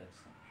উপরে দিয়ে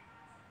রাখছো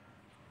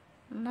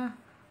না,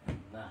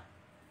 না?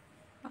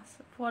 আচ্ছা,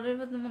 পরের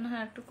বার মনে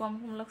হয় একটু কম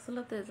কম লাগছিল,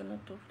 তো এই জন্য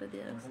একটু উপরে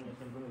দিয়ে রাখছি।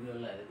 কোনো বিয়ে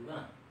লাগে দিবা না?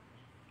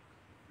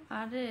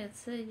 আরে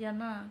সে ইয়া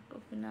না,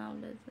 কপি না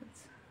হলে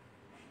যাচ্ছে।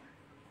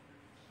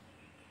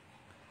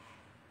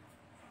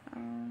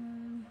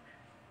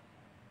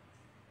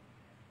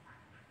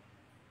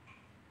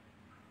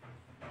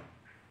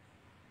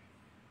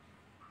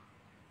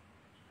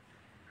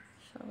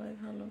 সবাই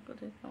ভালো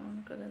করে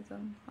কমেন্ট করে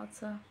যান।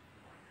 আচ্ছা,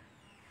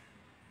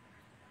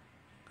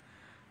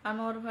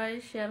 আনোয়ার ভাই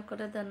শেয়ার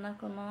করে দেন না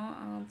কোনো?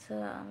 আচ্ছা,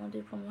 আমার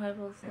রিপন ভাই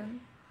বলছেন।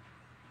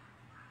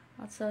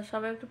 আচ্ছা,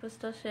 সবাই একটু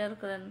পেজটা শেয়ার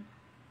করেন।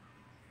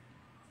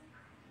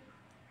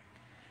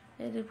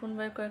 এই রিপন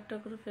ভাই কয়েকটা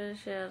গ্রুপে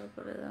শেয়ার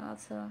করে দেন।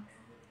 আচ্ছা,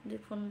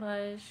 রিপন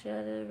ভাই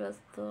শেয়ারে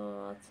ব্যস্ত।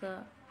 আচ্ছা,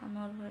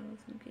 আনোয়ার ভাই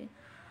বলছেন কি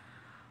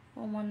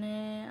ও মানে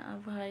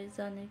ভাই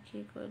জানি কি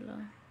কইল।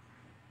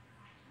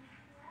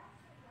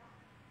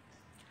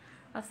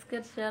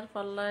 আজকের শেয়ার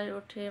পাল্লায়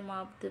ওঠে,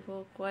 মাপ দেব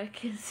কয়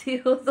কেজি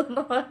ওজন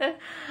হয়।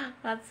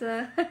 আচ্ছা,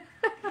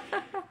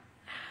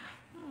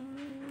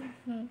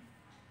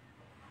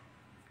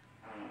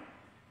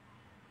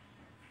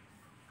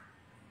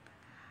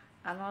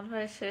 আমার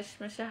ভাই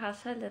শেষমেশে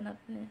হাসাইলেন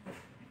আপনি,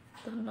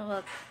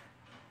 ধন্যবাদ।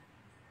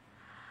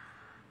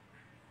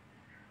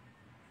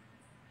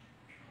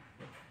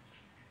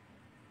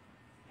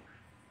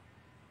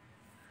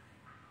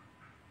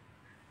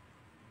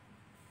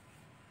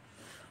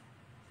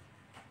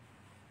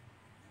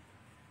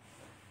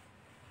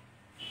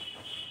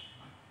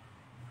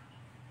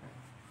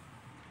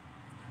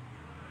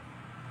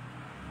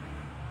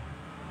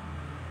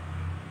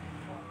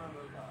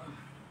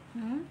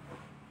 হুম,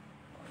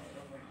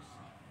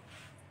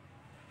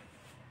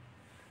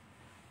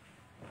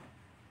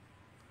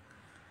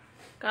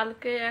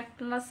 কালকে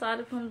একটানা 4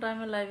 ঘন্টা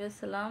আমি লাইভে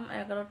ছিলাম।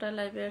 11টায়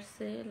লাইভে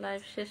আসছি,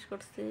 লাইভ শেষ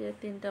করছি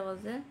 3টা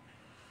বাজে।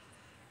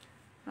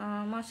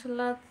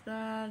 মাসাল্লাহ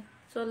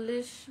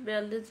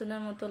 40-42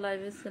 জনের মতো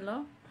লাইভে ছিল।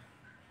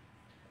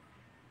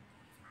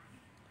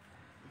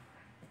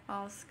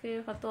 আজকে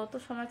হয়তো অত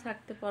সময়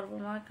থাকতে পারবো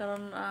না,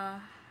 কারণ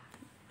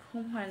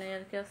ঘুম হয়নি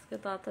আর কি। আজকে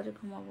তাড়াতাড়ি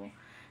ঘুমাবো।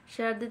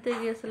 শেয়ার দিতে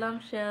গিয়েছিলাম,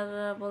 শেয়ার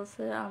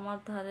বলছে আমার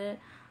ধারে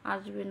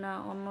আসবি না,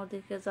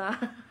 অন্যদিকে যা।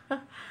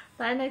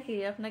 তাই নাকি?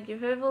 আপনার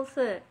কিভাবে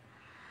বলছে?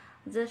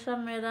 যেসব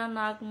মেয়েরা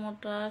নাক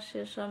মোটা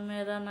সেসব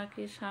মেয়েরা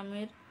নাকি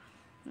স্বামীর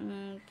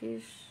কি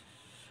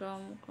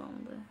সম কম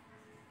দেয়।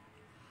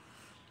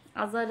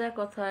 আজাইরা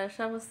কথা,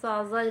 এসব হচ্ছে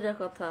আজাইরা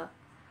কথা।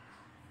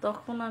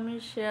 তখন আমি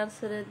শেয়ার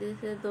ছেড়ে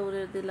দিয়েছে,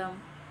 দৌড়ে দিলাম।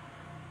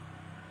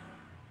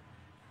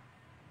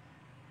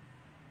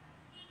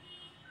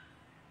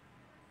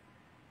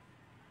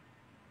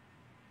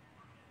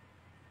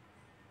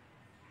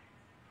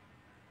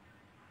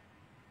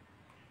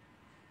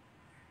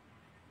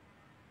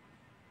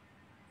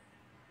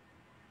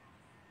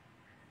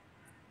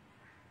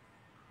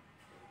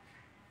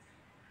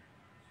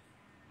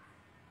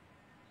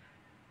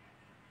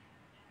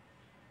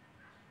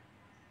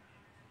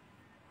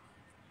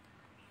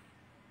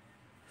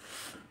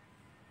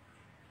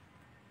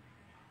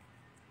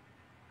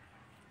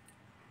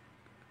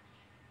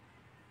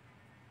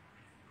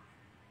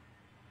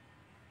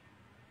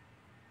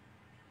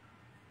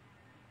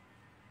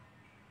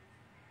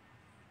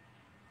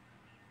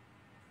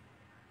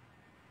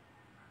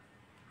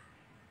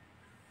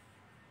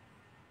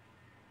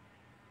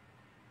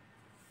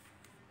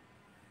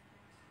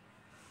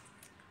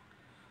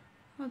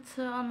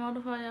 আচ্ছা, আমার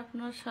ভাই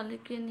আপনার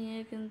শালিকে নিয়ে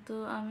কিন্তু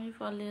আমি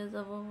পালিয়ে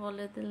যাব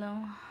বলে দিলাম।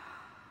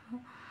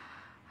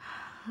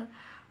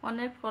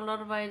 অনেক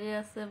ফলোয়ার বাইরে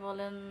আছে,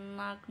 বলেন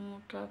নাক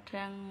মোটা,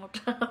 ঠ্যাং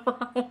মোটা, পা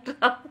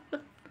মোটা।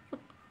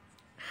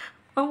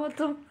 আমার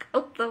তো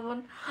খালাতো বোন,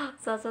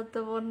 চাচাতো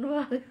বোন,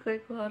 বাড়ি কই,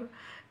 ঘর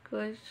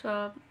কই,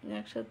 সব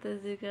একসাথে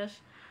জিজ্ঞাস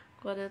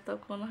করে,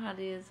 তখন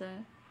হারিয়ে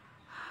যায়।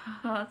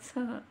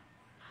 আচ্ছা,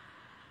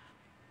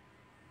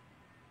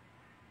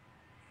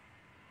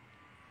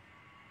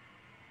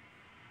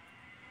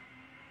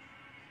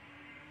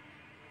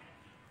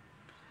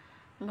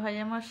 ভাই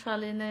আমার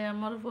শালি নেই,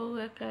 আমার বউ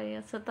একাই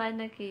আছে। তাই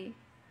নাকি?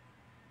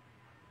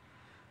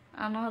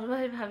 আনোয়ার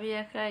ভাই ভাবি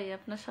একাই,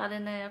 আপনার শালি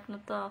নেই,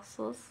 আপনার তো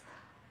আফসোস।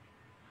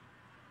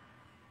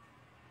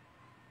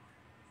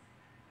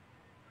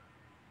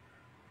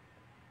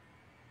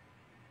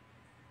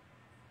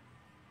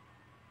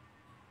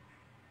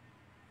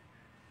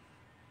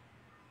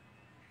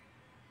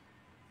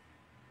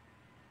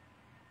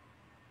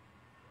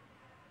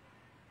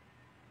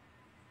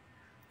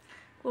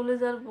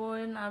 কলিজার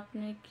বোন,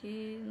 আপনি কি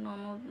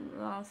ননদ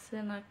আছে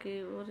নাকি?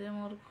 ওরে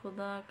মোর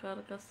খোদা, কার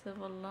কাছে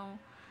বললাম,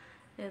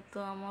 এ তো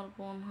আমার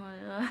বোন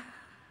হয়।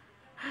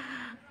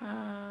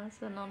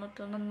 আচ্ছা, ননদ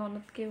টনদ,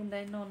 ননদ কেউ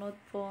নাই, ননদ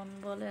বোন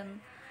বলেন,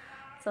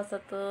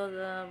 চাচাতো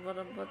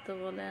বরাবর তো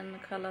বলেন,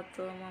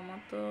 খালাতো মামা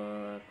তো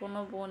কোনো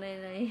বোনই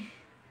নেই।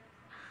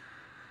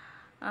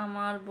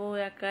 আমার বউ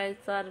একাই,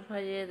 4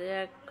 ভাইয়ের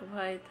 1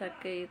 ভাই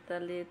থাকে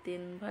ইতালি,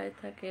 3 ভাই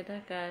থাকে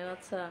ঢাকায়।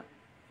 আচ্ছা,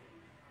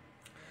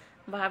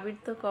 ভাবির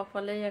তো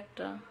কপালেই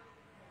একটা,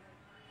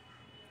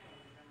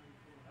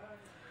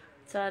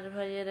 4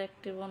 ভাইয়ের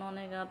 1টি বোন,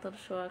 অনেক আদর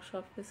সোহাগ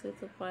সবকিছুই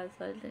তো পায়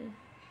চাইলেই।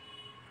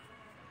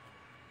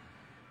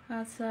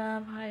 আচ্ছা,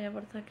 ভাই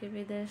আবার থাকে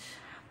বিদেশ।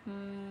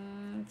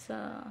 আচ্ছা,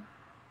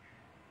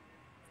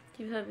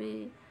 কিভাবে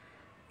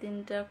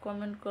 3টা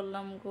কমেন্ট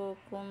করলাম গো,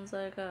 কোন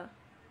জায়গা?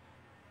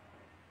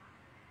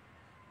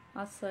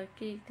 আচ্ছা,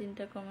 কি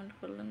 3টা কমেন্ট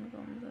করলেন,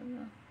 কোন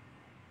জায়গা?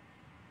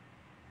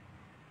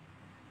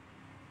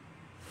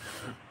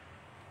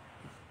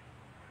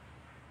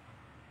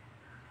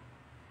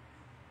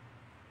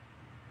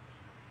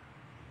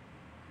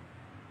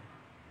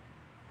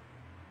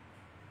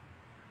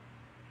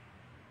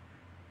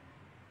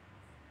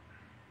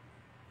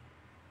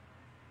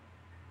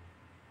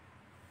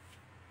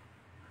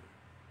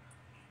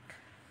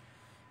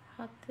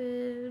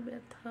 হাতের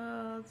ব্যথা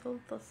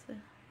চলতেছে।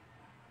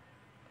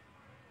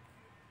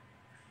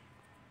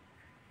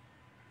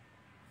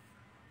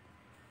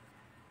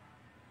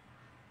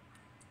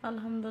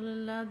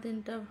 আলহামদুলিল্লাহ,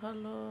 দিনটা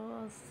ভালো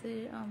আছে।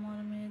 আমার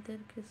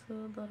মেয়েদের কিছু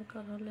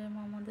দরকার হলে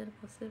মামাদের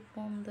কাছে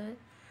ফোন দেয়,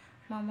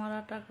 মামারা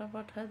টাকা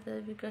পাঠায়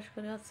দেয় বিকাশ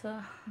করে। আচ্ছা,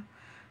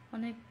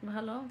 অনেক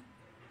ভালো,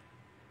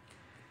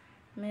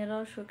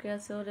 মেয়েরাও সুখে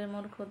আছে। ওরে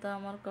মোর খোদা,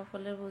 আমার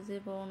কপালে বুঝি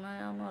বউ নাই,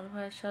 আমার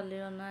ভাই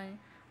শালিও নাই,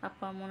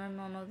 আপা মনে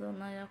ননদও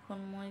নাই, এখন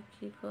মই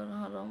কি কর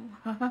হরম।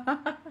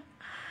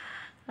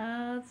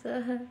 আচ্ছা,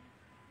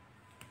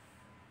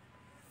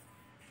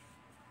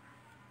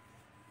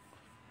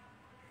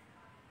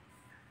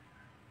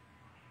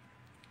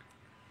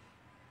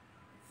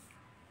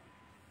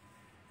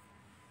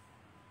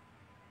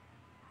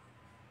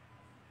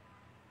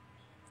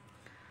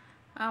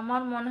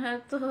 আমার মনে হয়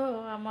তো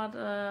আমার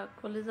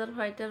কলিজার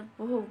ভাইটার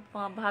বহু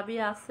ভাবি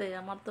আছে,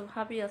 আমার তো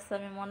ভাবি আছে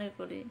আমি মনে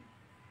করি,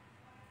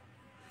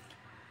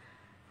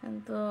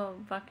 কিন্তু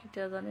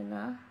বাকিটা জানি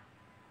না।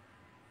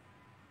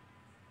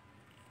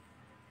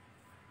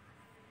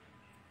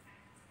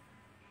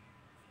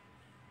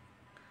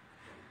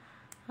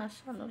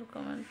 হাসানোর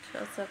কমেন্ট,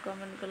 আচ্ছা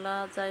কমেন্টগুলা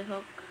যাই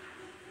হোক,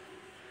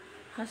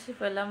 হাসি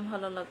পেলাম,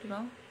 ভালো লাগলো।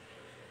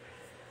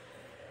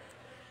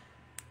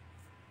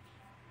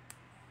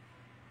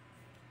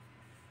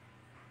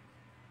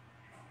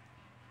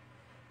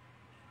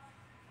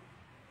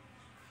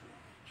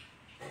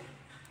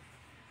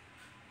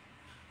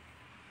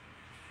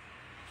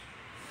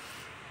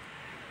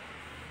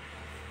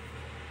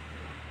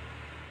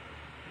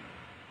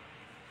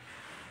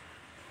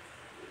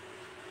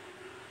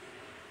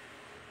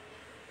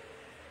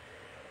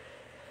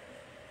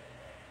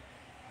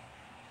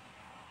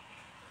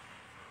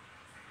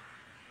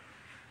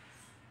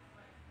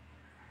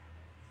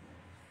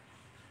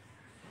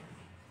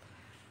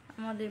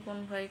 আমার রিপন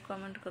ভাই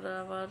কমেন্ট করা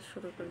আবার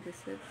শুরু করে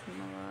দিয়েছে,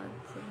 ধন্যবাদ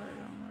ভাই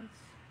আমার।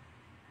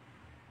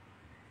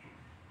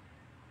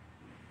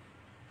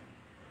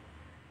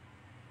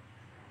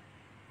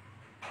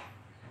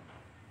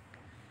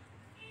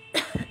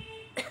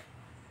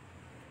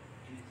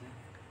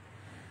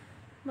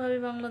 ভাবি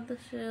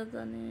বাংলাদেশে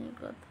জানি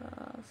কথা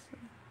আছে।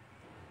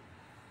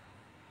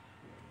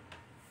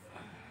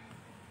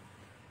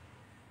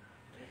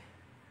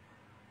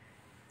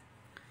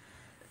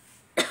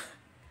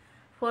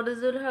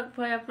 ফরিজুল হক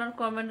ভাই, আপনার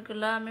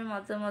কমেন্টগুলো আমি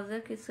মাঝে মাঝে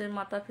কিছুই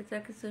মাথা পিছা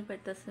কিছুই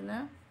পাইতেছি না,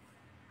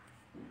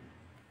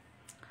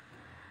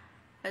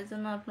 এই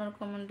জন্য আপনার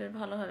কমেন্টের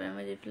ভালোভাবে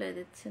আমি রিপ্লাই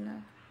দিচ্ছি না।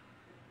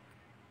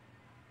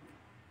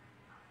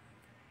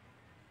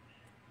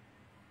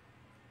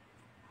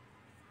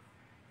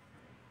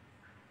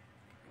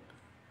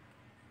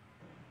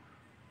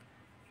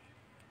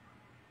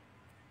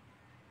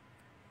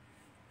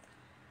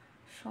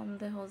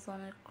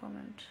 সন্দেহজনক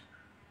কমেন্ট।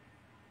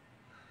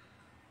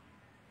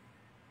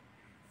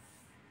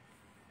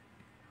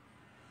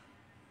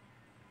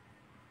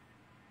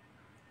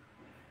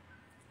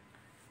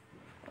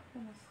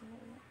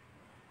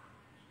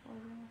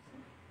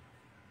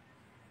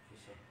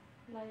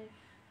 লাইফ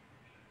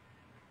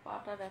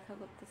পাটা ব্যথা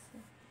করতেছে।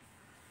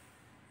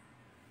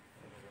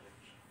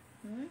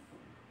 হুম,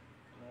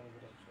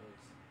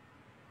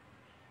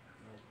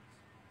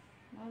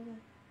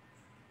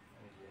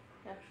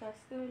 100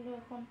 আজকে হইলো,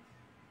 এখন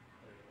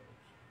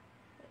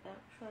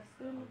 100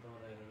 আজকে হইলো।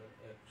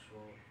 100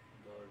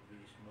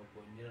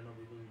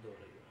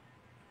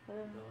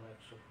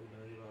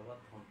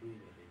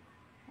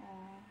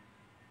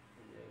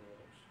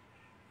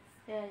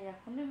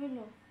 এখনই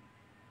হইলো।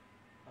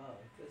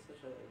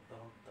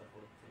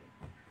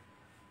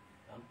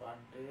 পার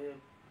ডে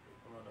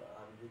তোমার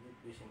আর যদি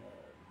বেশি না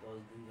 10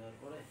 দিন যাওয়ার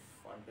পরে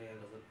পার ডে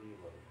 1000 করে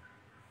পারবো।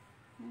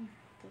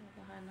 তো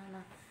বলা হয় না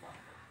না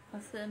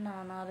আছে না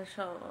না আরে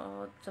সব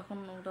যখন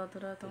ওরা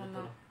ধরে তখন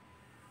না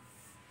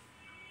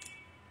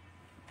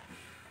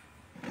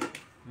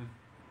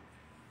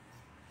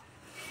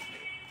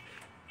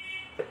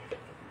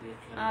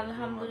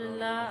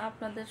আলহামদুলিল্লাহ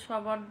আপনাদের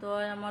সবার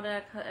দোয়ায় আমার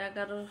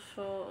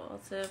 1100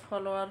 আছে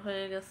ফলোয়ার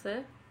হয়ে গেছে।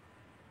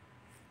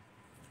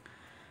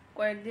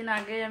 কয়েকদিন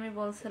আগে আমি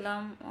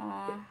বলছিলাম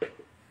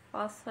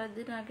 5-6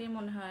 দিন আগেই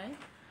মনে হয়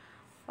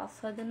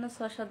 5-6 দিন না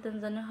 6-7 দিন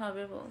জানি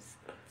হবে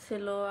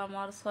ছিল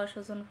আমার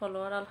 600 জন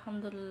ফলোয়ার।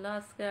 আলহামদুলিল্লাহ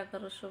আজকে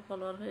 1100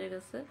 ফলোয়ার হয়ে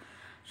গেছে।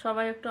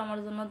 সবাই একটু আমার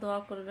জন্য দোয়া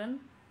করবেন,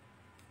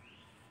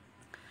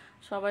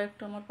 সবাই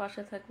একটু আমার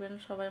পাশে থাকবেন,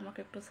 সবাই আমাকে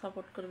একটু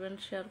সাপোর্ট করবেন,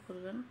 শেয়ার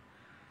করবেন।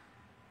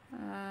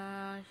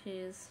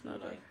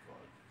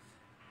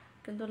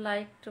 কিন্তু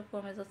লাইক একটু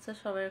কমে যাচ্ছে,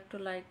 সবাই একটু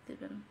লাইক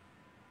দিবেন।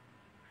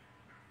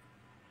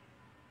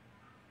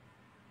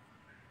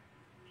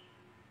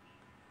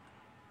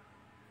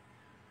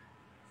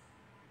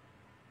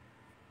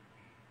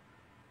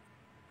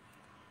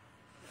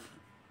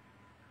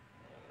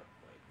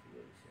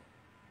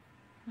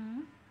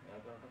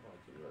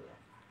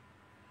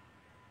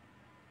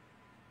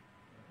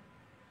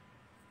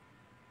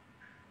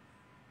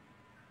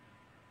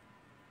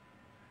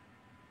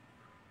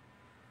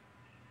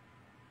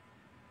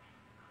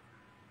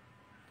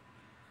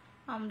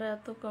 আমরা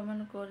এত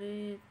কমেন্ট করি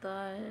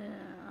তাই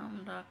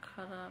আমরা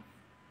খারাপ,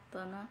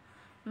 তা না?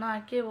 না,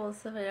 কে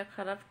বলছে ভাইয়া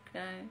খারাপ?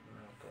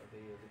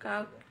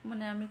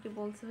 মানে আমি কি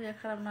বলছি ভাইয়া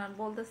খারাপ? না,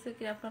 বলতেছে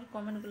কি আপনার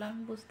কমেন্টগুলো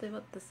আমি বুঝতে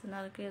পারতেছি না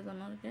আর কি,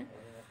 এজন্য আর কি।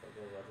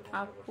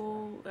 আপু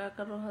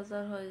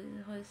 11,000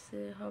 হয়েছে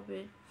হবে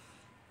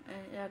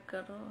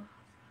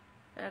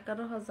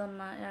 11,000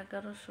 না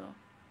 1100।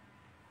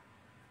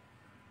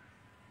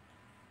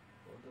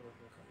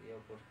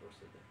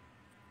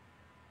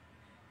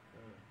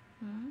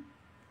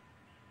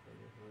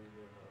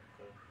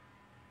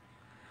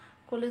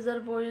 কলিজার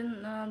বইন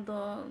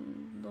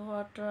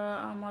দোয়াটা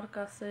আমার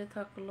কাছেই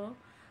থাকলো।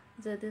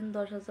 যেদিন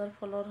 10,000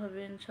 ফলোয়ার হবে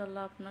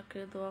ইনশাল্লাহ আপনাকে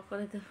দোয়া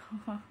করে দেব।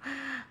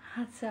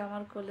 আচ্ছা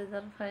আমার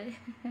কলিজার ভাই,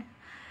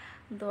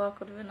 দোয়া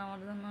করবেন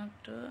আমার জন্য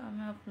একটু,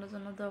 আমি আপনার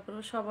জন্য দোয়া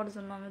করবো, সবার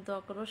জন্য আমি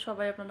দোয়া করবো,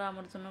 সবাই আপনারা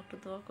আমার জন্য একটু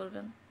দোয়া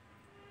করবেন।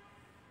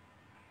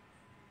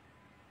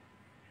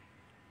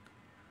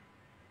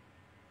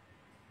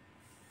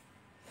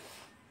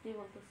 কি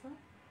বলতেছ?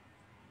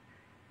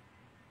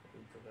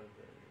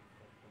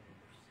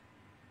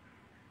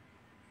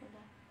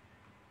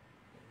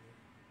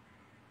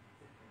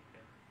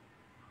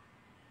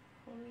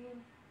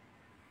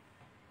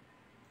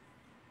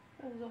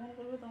 যখন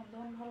করবে তখন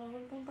যখন ভালো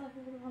বলতাম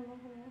তারপরে ভালো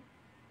বলবো।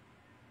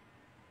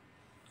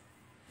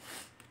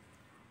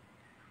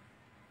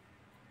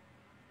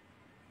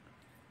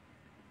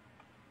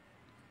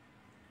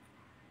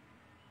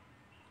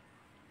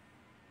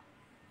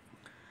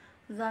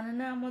 জানি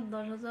না আমার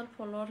 10,000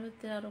 ফলোয়ার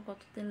হইতে আরো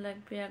কতদিন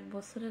লাগবে, 1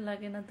 বছরে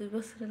লাগে না 2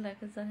 বছরে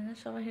লাগে জানি না।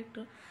 সবাই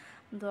একটু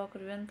দোয়া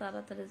করবেন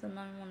তাড়াতাড়ি যেন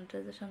আমি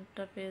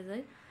মনিটাইজেশনটা পেয়ে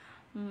যাই।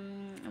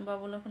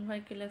 বাবুল এখন ভাই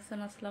কি লেখছেন?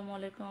 আসসালামু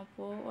আলাইকুম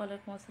আপু।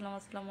 ওয়ালাইকুম আসসালাম।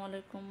 আসসালামু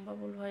আলাইকুম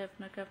বাবুল ভাই,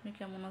 আপনি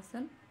কেমন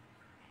আছেন?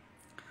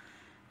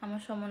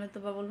 আমার সম্মানিত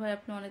বাবুল ভাই,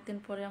 আপনি অনেকদিন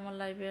পরে আমার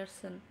লাইভে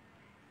আসছেন।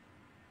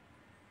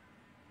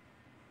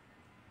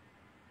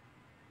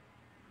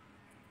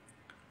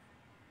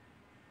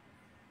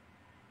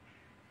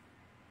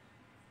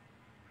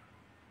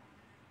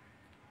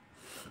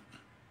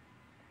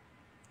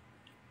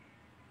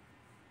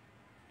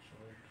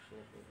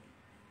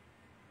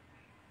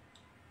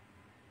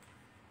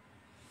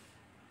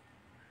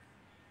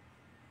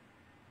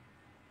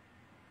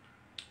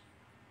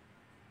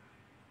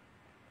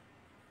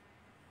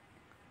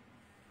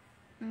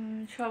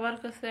 সবার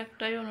কাছে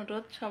একটাই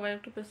অনুরোধ, সবাই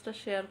একটু পেজটা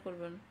শেয়ার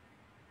করবেন।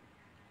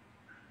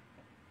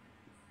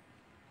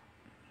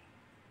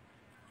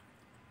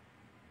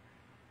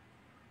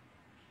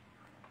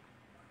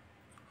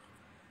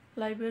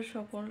 লাইভের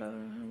সকল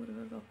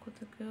পরিবার পক্ষ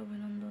থেকে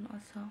অভিনন্দন।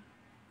 আচ্ছা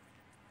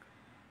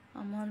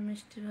আমার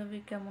মিষ্টি ভাবি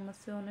কেমন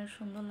আছে? অনেক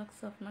সুন্দর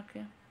লাগছে আপনাকে।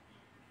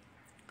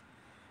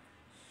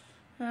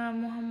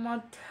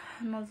 মোহাম্মদ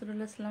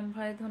নজরুল ইসলাম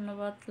ভাই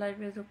ধন্যবাদ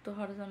লাইভে যুক্ত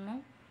হওয়ার জন্য।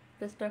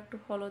 পেজটা একটু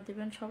ফলো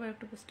দিবেন, সবাই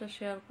একটু পেজটা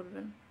শেয়ার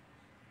করবেন।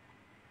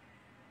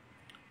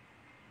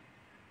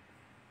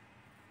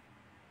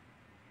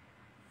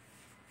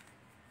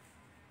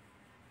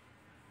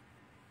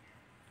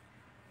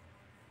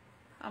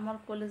 আমার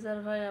কলেজার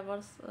ভাই আবার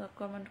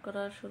কমেন্ট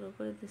করা শুরু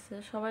করে দিছে।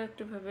 সবাই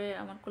একটু ভেবে,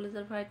 আমার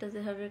কলেজার ভাইটা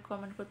যেভাবে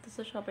কমেন্ট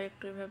করতেছে সবাই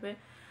একটু ভেবে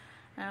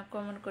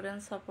কমেন্ট করেন,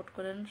 সাপোর্ট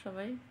করেন।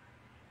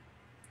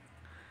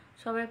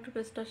 সবাই একটু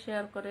পেজটা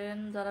শেয়ার করেন।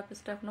 যারা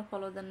পেজটা এখনো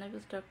ফলো দেন না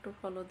পেজটা একটু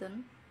ফলো দেন,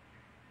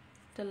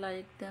 একটা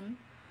লাইক দেন।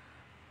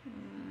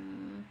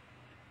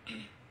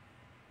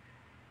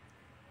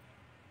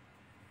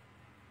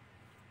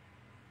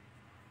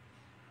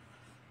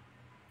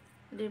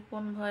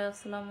 রিপন ভাই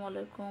আসসালামু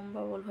আলাইকুম।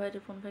 বাবুল ভাই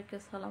রিপন ভাইকে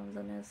সালাম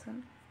জানিয়েছেন।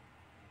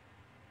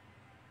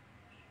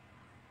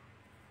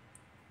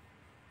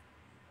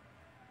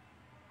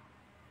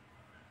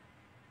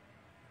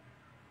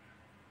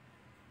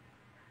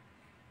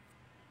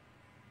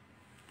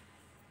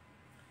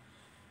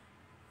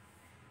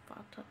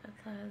 মাথা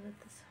ব্যথা হয়ে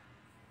যেতেছে।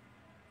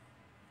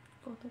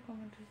 কত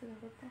কমেন্ট হয়েছে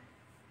দেখো তো,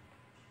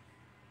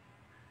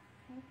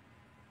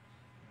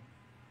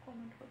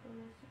 কমেন্ট কত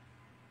হয়েছে।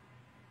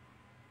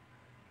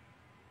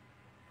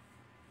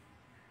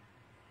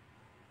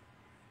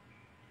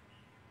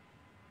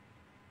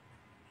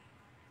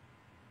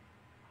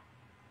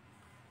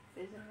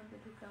 পেজের মধ্যে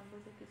ঢুকে আমরা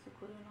যে কিছু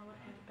করি না, আবার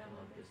হ্যাংটা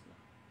হবে।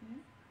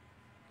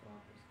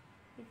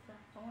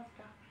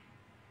 তোমারটা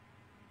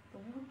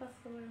তুমি কোন পাস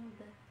করবে এর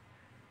মধ্যে?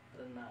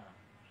 না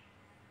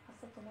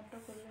আচ্ছা তোমারটা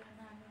করলে হয়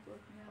না, আমি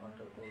ওখানে আমার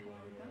আমারটা কথা করবো,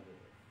 সময় দিতাম।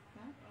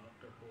 হ্যাঁ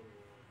আমারটা করবো,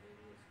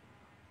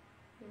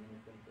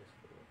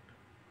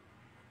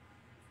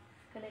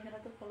 তাহলে এখানে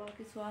তো ফলোয়ার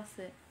কিছু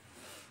আছে।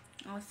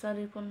 আচ্ছা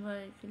রিপন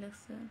ভাই কি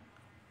লিখছে?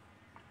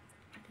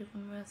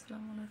 রিপন ভাই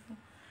আসসালামু আলাইকুম।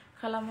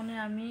 খালামণি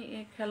আমি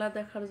এই খেলা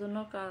দেখার জন্য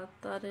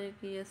কাতারে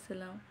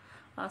গিয়েছিলাম।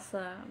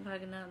 আচ্ছা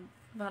ভাগনা,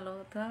 ভালো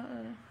কথা।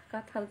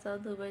 কাতার যাও,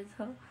 দুবাই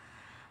যাও,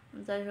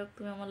 যাই হোক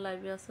তুমি আমার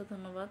লাইভে আছো,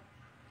 ধন্যবাদ।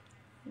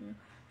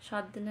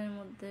 7 দিনের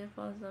মধ্যে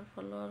 5000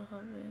 ফলোয়ার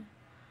হবে,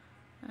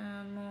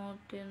 নো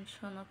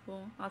টেনশন আপু।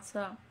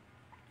 আচ্ছা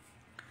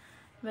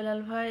বেলাল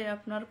ভাই,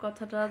 আপনার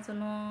কথাটা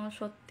যেন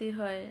সত্যি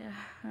হয়।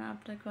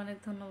 আপনাকে অনেক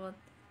ধন্যবাদ।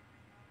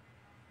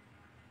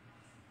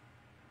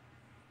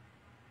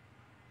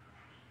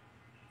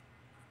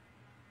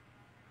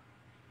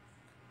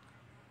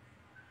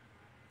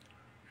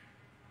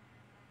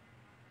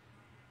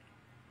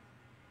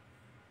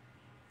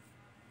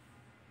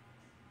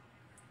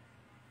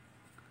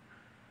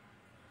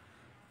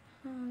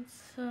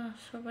 আচ্ছা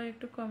সবাই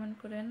একটু কমেন্ট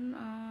করেন,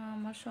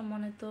 আমার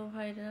সম্মানিত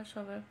ভাইরা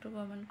সবাই একটু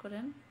কমেন্ট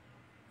করেন।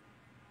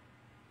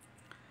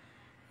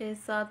 এই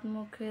চাঁদ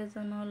মুখে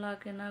যেন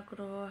লাগে না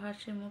গ্রহ,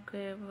 হাসি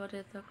মুখে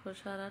ভরে থাকো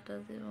সারাটা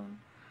জীবন।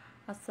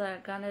 আচ্ছা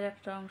গানের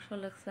একটা অংশ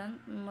লিখছেন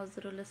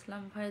নজরুল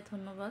ইসলাম ভাই,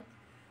 ধন্যবাদ।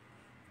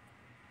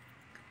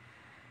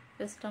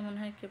 পেজটা মনে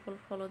হয় কেবল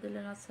ফলো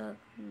দিলেন। আচ্ছা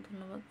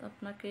ধন্যবাদ,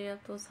 আপনাকে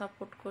এত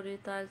সাপোর্ট করি,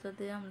 তাই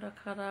যদি আমরা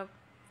খারাপ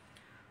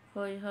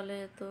হই হলে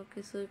তো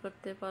কিছুই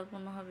করতে পারবো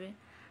না হবে।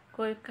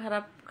 কই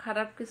খারাপ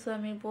খারাপ কিছু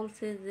আমি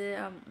বলছি যে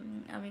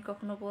আমি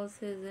কখনো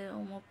বলছি যে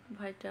অমুক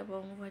ভাইটা বা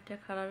অমুক ভাইটা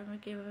খারাপ, আমি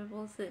কীভাবে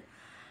বলছি?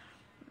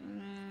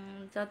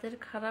 যাদের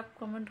খারাপ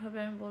কমেন্ট হবে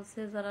আমি বলছি,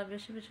 যারা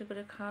বেশি বেশি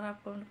করে খারাপ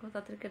কমেন্ট করবে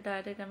তাদেরকে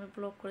ডাইরেক্ট আমি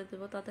ব্লক করে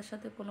দেবো, তাদের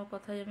সাথে কোনো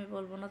কথাই আমি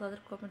বলবো না,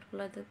 তাদের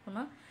কমেন্টগুলো দেখবো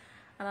না।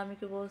 আর আমি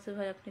কি বলছি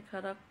ভাই আপনি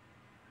খারাপ?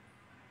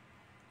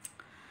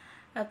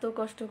 এত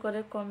কষ্ট করে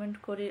কমেন্ট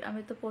করি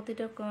আমি, তো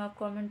প্রতিটা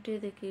কমেন্টই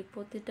দেখি,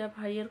 প্রতিটা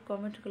ভাইয়ের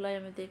কমেন্টগুলাই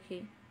আমি দেখি।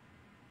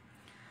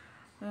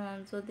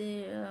 যদি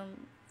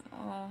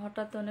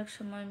হঠাৎ অনেক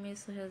সময়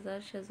মিস হয়ে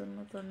যায়, সেজন্য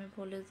তো আমি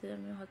বলি যে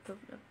আমি হয়তো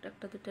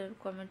একটা দুটা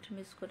কমেন্ট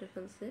মিস করে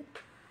ফেলছি,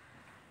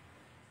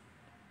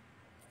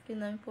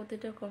 কিন্তু আমি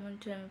প্রতিটা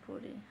কমেন্টই আমি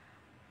পড়ি।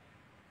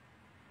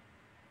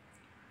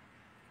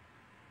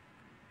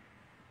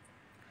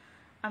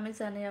 আমি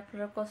জানি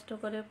আপনারা কষ্ট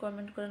করে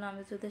কমেন্ট করেন,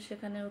 আমি যদি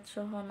সেখানে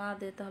উৎসাহ না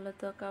দিই তাহলে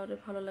তো কাউরে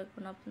ভালো লাগবে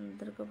না,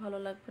 আপনাদেরকেও ভালো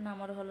লাগবে না,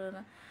 আমারও ভালো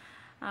না।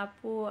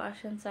 আপু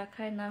আসেন চা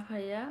খাই না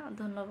ভাইয়া,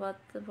 ধন্যবাদ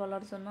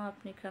বলার জন্য,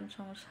 আপনি খান,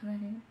 সমস্যা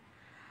নেই।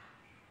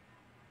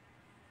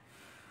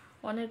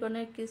 অনেক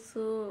অনেক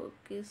কিছু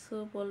কিছু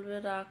বলবে,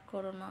 রাগ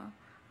করো না।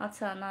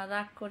 আচ্ছা না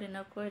রাগ করি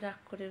না, কই রাগ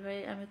করি ভাই,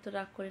 আমি তো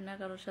রাগ করি না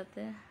কারোর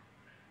সাথে।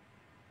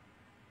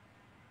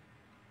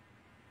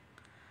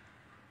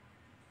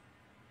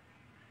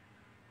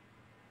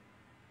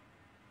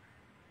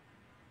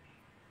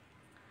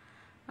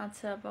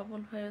 আচ্ছা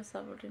বাবুল ভাইও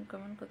সাপোর্টিং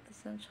কমেন্ট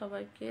করতেছেন,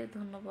 সবাইকে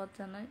ধন্যবাদ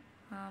জানাই।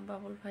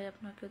 বাবুল ভাই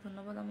আপনাকে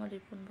ধন্যবাদ, আমার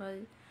রিপন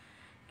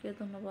ভাইকে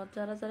ধন্যবাদ,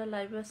 যারা যারা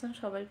লাইভে আছেন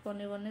সবাইকে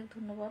অনেক অনেক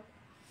ধন্যবাদ।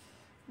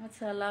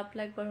 আচ্ছা লাভ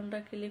লাইক বাটনটা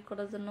ক্লিক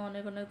করার জন্য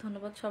অনেক অনেক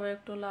ধন্যবাদ। সবাই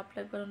একটু লাভ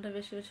লাইক বাটনটা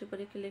বেশি বেশি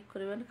করে ক্লিক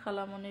করবেন।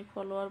 খালামণি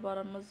ফলোয়ার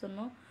বাড়ানোর জন্য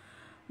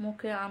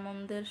মুখে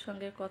আনন্দের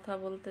সঙ্গে কথা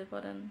বলতে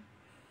পারেন।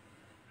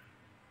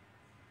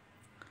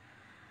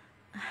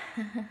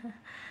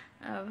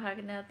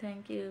 ভাগনা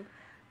থ্যাংক ইউ।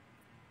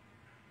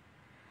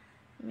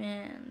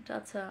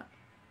 আচ্ছা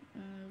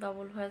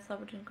বাবুল ভাই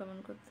সাপোর্টিং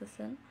কমেন্ট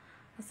করতেছেন,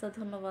 আচ্ছা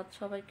ধন্যবাদ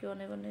সবাইকে,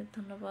 অনেক অনেক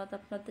ধন্যবাদ।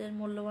 আপনাদের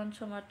মূল্যবান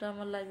সময়টা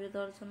আমার লাইভে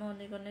দেওয়ার জন্য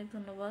অনেক অনেক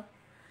ধন্যবাদ।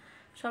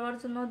 সবার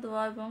জন্য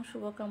দোয়া এবং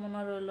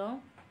শুভকামনা রইল,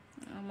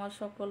 আমার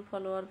সকল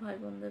ফলোয়ার ভাই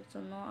বোনদের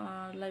জন্য,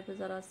 আর লাইভে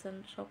যারা আছেন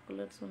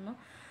সকলের জন্য।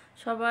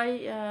 সবাই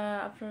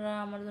আপনারা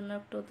আমার জন্য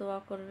একটু দোয়া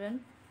করবেন।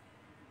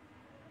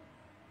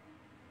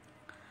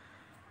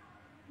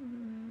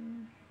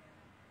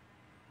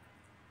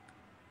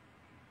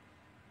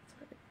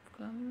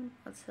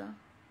 আচ্ছা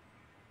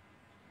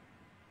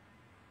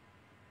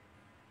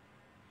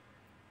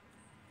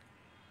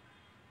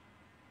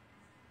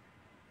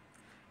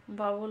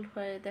বাবুল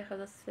ভাই দেখা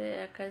যাচ্ছে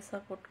একাই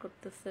সাপোর্ট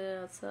করতেছে।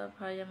 আচ্ছা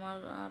ভাই আমার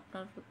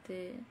আপনার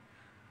প্রতি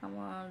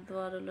আমার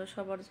দোয়া রইল,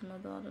 সবার জন্য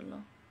দোয়া রইল।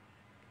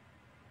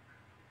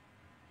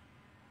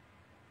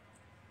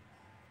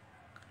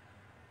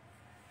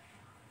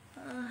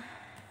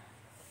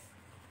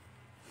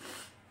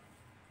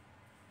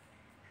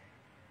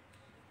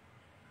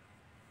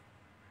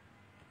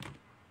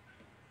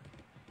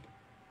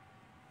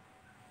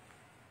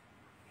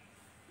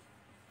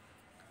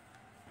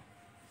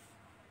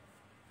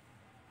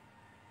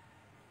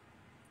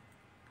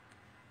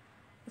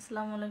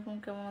 আসসালামু আলাইকুম,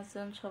 কেমন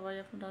আছেন সবাই?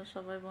 আপনারা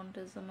সবাই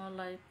বোনটির জন্য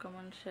লাইক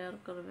কমেন্ট শেয়ার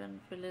করবেন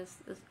প্লিজ।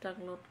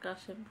 ইস্টাকলোড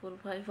কাশিমপুর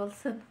ভাই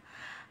বলছেন।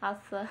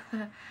 আচ্ছা,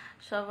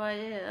 সবাই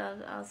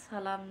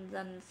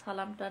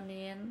সালামটা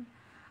নিয়েন।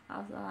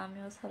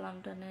 আমিও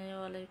সালামটা নিই।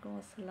 ওয়ালাইকুম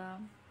আসসালাম।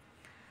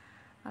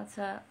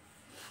 আচ্ছা,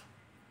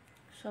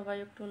 সবাই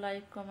একটু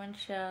লাইক কমেন্ট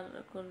শেয়ার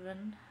করবেন,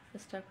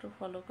 পেজটা একটু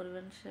ফলো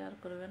করবেন, শেয়ার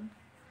করবেন।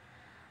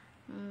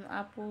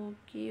 আপু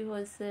কি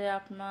হয়েছে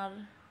আপনার?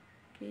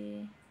 কি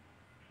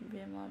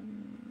বেমার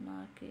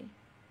নাকি?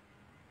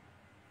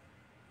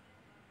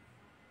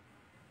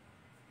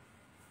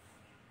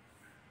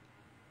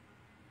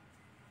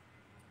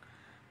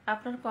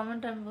 আপনার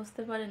কমেন্ট আমি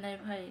বুঝতে পারি নাই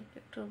ভাই,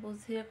 একটু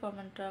বুঝিয়ে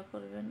কমেন্টটা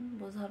করবেন,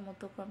 বোঝার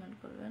মতো কমেন্ট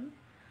করবেন,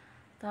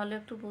 তাহলে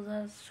একটু বোঝা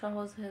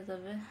সহজ হয়ে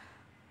যাবে।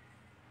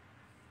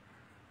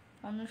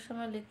 অনেক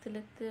সময় লিখতে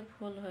লিখতে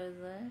ভুল হয়ে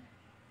যায়।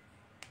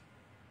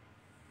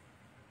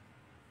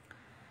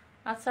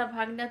 আচ্ছা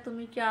ভাগ্না,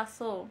 তুমি কি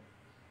আসো?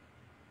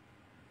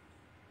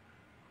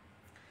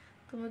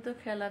 তুমি তো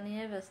খেলা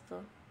নিয়ে ব্যস্ত।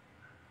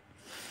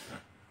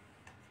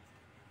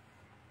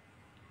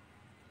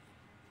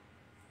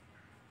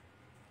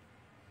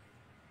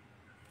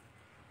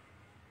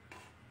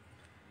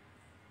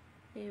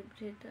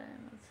 Every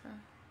time. আচ্ছা,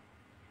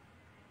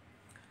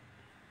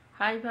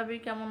 হাই ভাবি,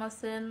 কেমন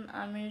আছেন?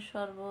 আমি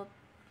শরবত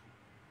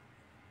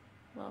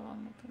বাবার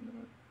মতন।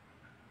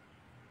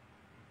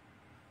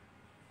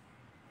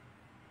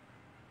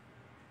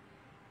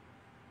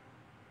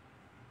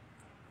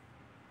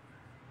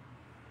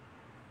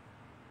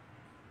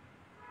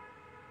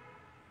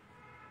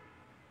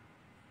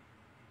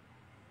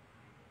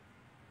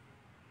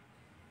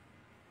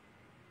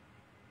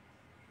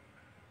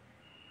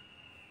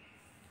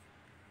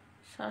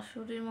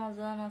 শাশুড়ি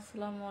মজান,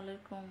 আসসালামু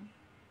আলাইকুম।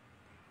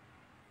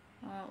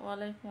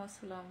 ওয়ালাইকুম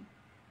আসসালাম।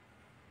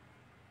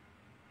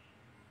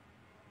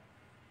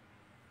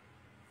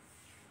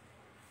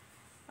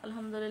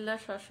 আলহামদুলিল্লাহ।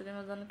 শাশুড়ি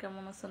মজান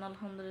কেমন আছেন?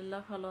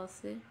 আলহামদুলিল্লাহ ভালো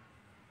আছি।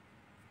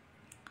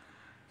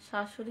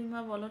 শাশুড়ি মা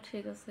বলো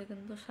ঠিক আছে,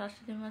 কিন্তু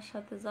শাশুড়ি মার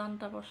সাথে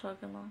জানটা বসা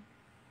কেন?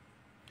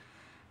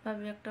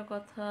 ভাবি একটা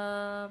কথা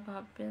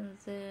ভাববেন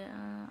যে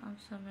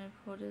আসামে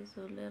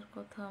ফরিজুলের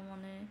কথা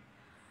মনে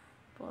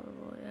পড়ব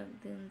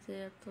একদিন, যে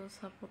এত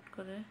সাপোর্ট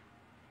করে।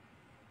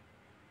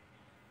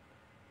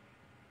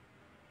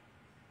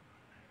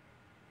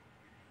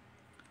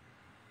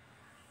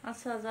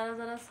 আচ্ছা, যারা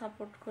যারা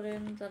সাপোর্ট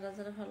করেন, যারা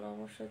যারা ভালো,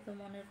 অবশ্যই তো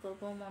মনে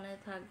করবো, মনে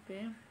থাকবে।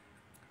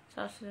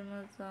 শাশুড়ি মা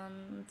জান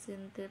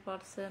চিনতে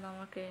পারছেন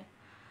আমাকে?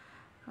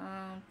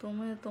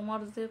 তুমি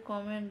তোমার যে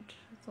কমেন্ট,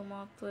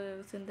 তোমার তো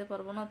চিনতে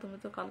পারবো না, তুমি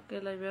তো কালকে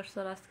লাইভে আসছো,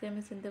 আর আজকে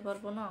আমি চিনতে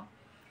পারবো না।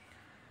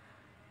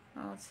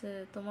 আচ্ছা,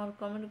 তোমার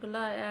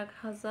কমেন্টগুলা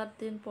 1000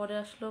 দিন পরে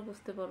আসলেও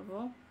বুঝতে পারবো।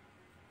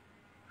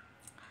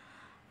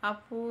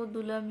 আপু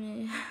দুলামি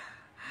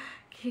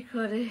কি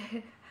করে?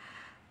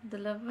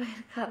 দুলা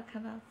ভাইয়ের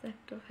কারখানা আছে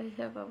একটু,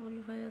 ভাইয়া বাবুল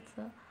ভাই।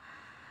 আচ্ছা,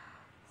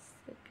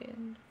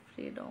 সেকেন্ড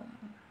ফ্রিডম।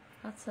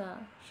 আচ্ছা,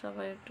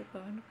 সবাই একটু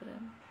কমেন্ট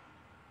করেন।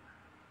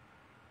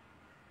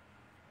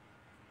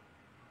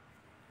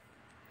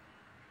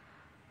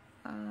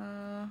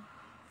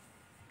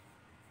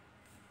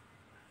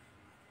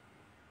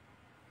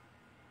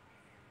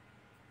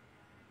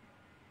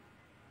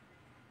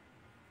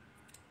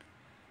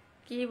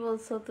 কি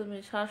বলছো তুমি?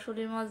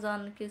 শাশুড়ি মা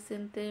জান কি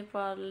চিনতে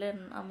পারলেন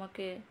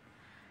আমাকে?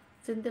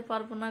 চিনতে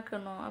পারবো না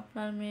কেন?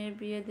 আপনার মেয়ে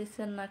বিয়ে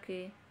দিচ্ছেন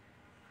নাকি?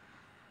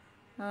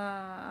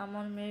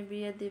 আমার মেয়ে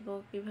বিয়ে দিব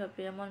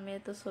কিভাবে? আমার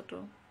মেয়ে তো ছোট।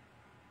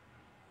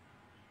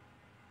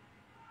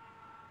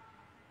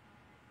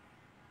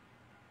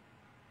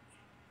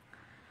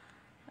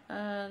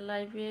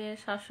 লাইভে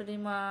শাশুড়ি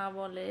মা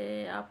বলে,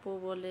 আপু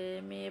বলে,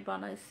 মেয়ে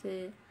বানাইছে।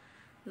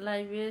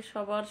 লাইভে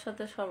সবার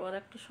সাথে সবার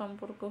একটা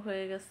সম্পর্ক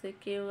হয়ে গেছে,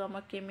 কেউ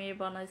আমাকে মেয়ে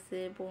বানাইছে,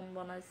 বোন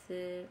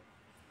বানাইছে,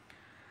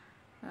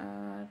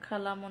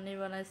 খালামণি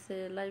বানাইছে।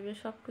 লাইভে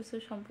সব কিছু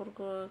সম্পর্ক,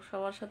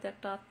 সবার সাথে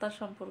একটা আত্মার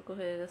সম্পর্ক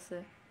হয়ে গেছে।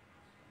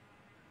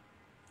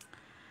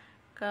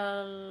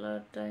 কাল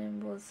টাইম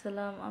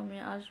বলছিলাম আমি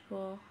আসবো,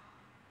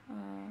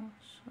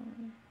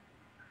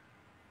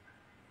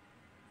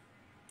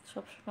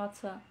 সবসময়।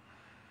 আচ্ছা,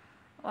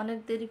 অনেক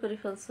দেরি করে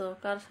ফেলছো।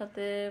 কার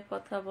সাথে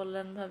কথা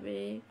বললেন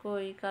ভাবি?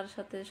 কই, কার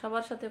সাথে?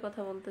 সবার সাথে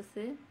কথা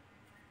বলতেছি।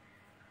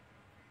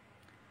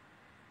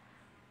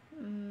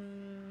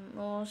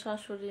 ও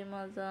শাশুড়ি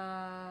মা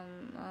জান,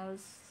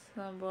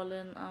 আচ্ছা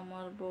বলেন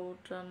আমার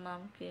বউটার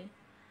নাম কি?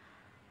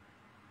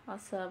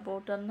 আচ্ছা,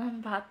 বউটার নাম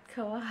ভাত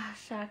খাওয়া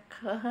শাক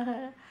খাওয়া।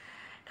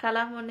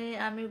 খালামণি,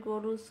 আমি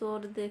গরু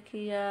চোর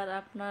দেখি আর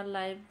আপনার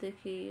লাইভ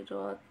দেখি।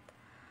 রথ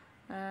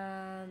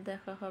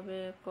দেখা হবে,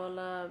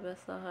 কলা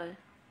বেচা হয়।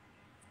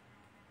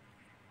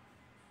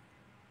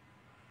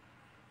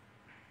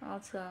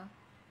 আচ্ছা,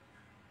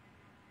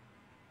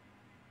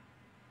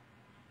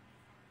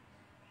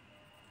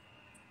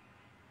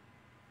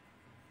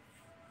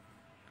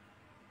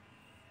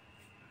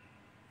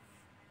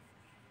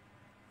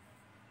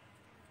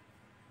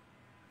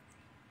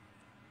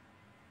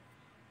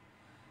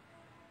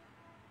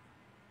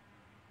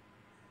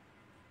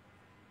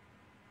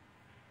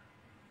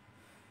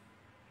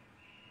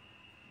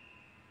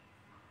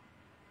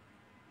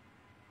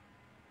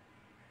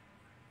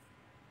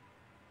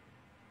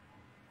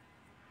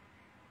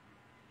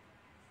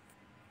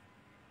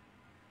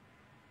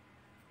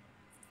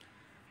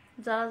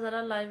 যারা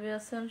যারা লাইভে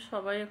আছেন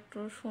সবাই একটু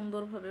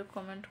সুন্দরভাবে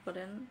কমেন্ট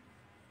করেন।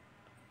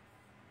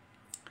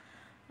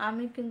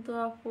 আমি কিন্তু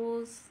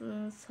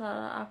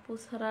আপু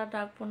ছাড়া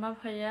ডাকবো না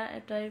ভাইয়া,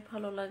 এটাই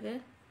ভালো লাগে,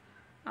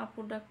 আপু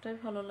ডাকটাই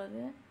ভালো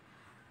লাগে।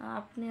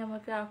 আপনি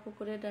আমাকে আপু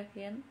করে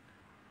ডাকেন,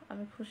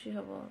 আমি খুশি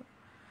হব।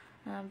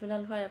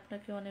 বিলাল ভাই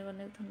আপনাকে অনেক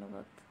অনেক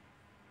ধন্যবাদ।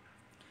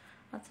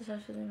 আচ্ছা,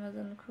 শাশুড়ি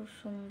মাজান খুব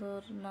সুন্দর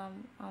নাম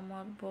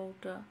আমার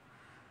বউটা,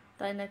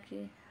 তাই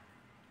নাকি?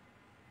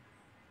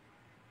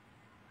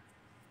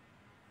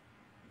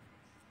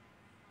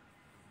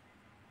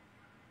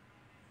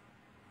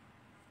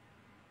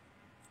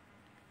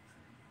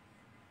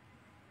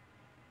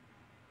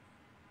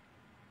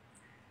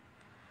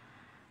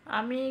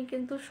 আমি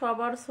কিন্তু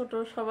সবার ছোট,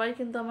 সবাই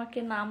কিন্তু আমাকে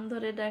নাম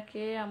ধরে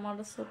ডাকে, আমার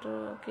ছোট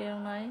কেউ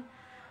নাই।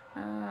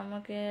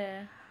 আমাকে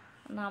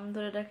নাম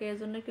ধরে ডাকে, এই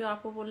জন্য কেউ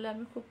আপু বললে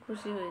আমি খুব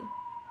খুশি হই।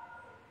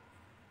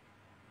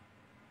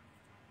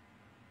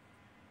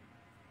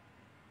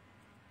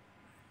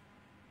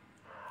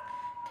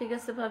 ঠিক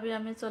আছে ভাবি,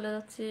 আমি চলে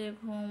যাচ্ছি,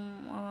 ঘুম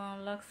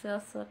লাগছে।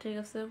 আচ্ছা ঠিক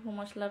আছে, ঘুম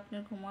আসলে আপনি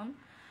ঘুমান।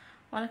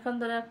 অনেকক্ষণ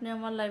ধরে আপনি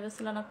আমার লাইভে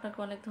ছিলেন, আপনাকে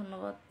অনেক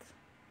ধন্যবাদ।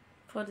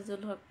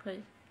 ফরিজুল হক ভাই,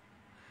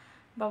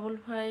 বাবুল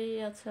ভাই,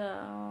 আচ্ছা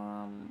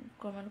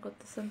কমেন্ট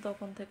করতেছেন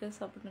তখন থেকে,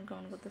 সাপোর্টিং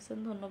কমেন্ট করতেছেন,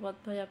 ধন্যবাদ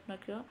ভাই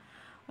আপনাকেও।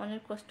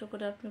 অনেক কষ্ট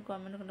করে আপনি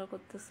কমেন্টগুলো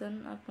করতেছেন,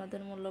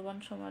 আপনাদের মূল্যবান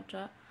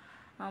সময়টা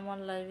আমার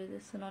লাইভে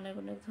দিচ্ছেন, অনেক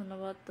অনেক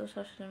ধন্যবাদ। তো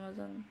শাশুড়ি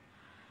মাজান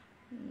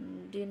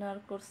ডিনার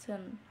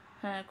করছেন?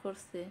 হ্যাঁ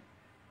করছি।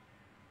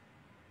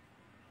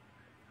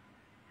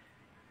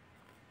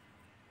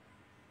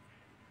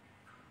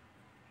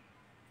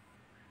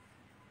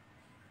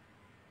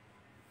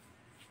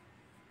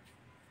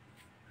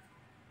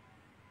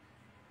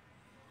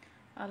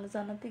 আলো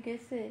জানাতে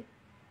গেছে,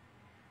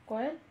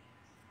 কয়েল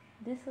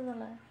দিছে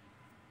জ্বালায়।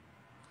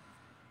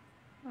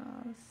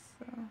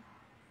 আচ্ছা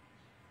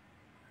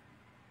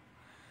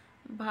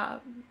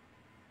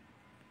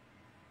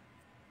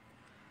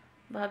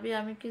ভাবি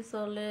আমি কি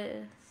চলে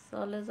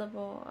চলে যাব?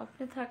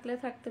 আপনি থাকলে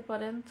থাকতে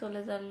পারেন,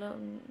 চলে গেলে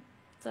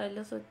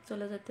চাইলে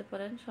চলে যেতে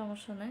পারেন,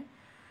 সমস্যা নেই।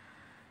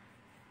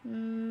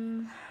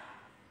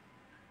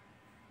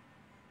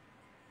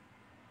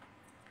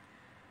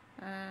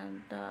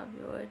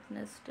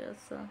 ওয়েটনেসডে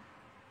আছে।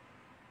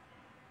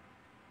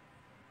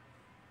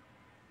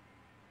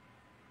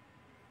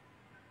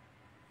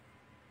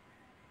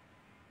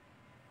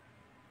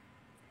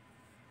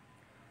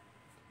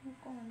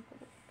 কমেন্ট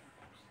করে,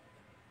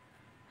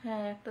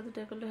 হ্যাঁ একটা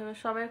দুটো করলে হবে,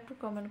 সবাই একটু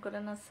কমেন্ট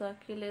করেন। আচ্ছা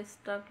কিলে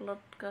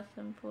স্টাকলট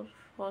কাসিমপুর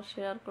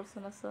শেয়ার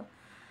করছেন। আচ্ছা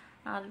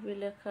আরবি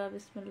লেখা,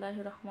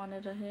 বিসমিল্লাহির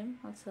রহমানির রহিম।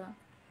 আচ্ছা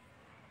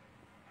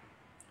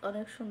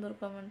অনেক সুন্দর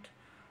কমেন্ট।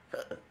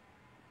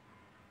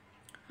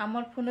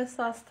 আমার ফোনে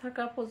চার্জ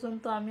থাকা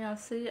পর্যন্ত আমি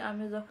আছি,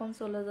 আমি যখন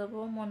চলে যাব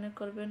মনে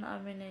করবেন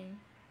আমি নেই।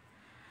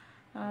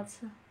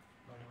 আচ্ছা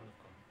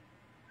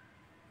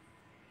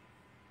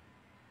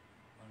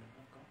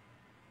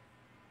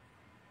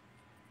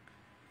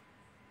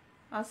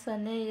আচ্ছা,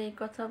 নেই এই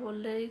কথা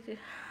বললেই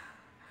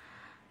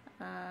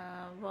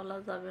বলা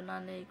যাবে না,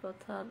 নেই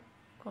কথার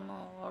কোনো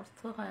অর্থ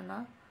হয় না।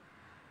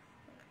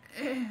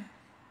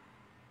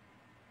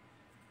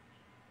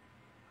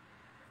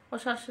 ও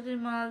শাশুড়ি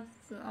মা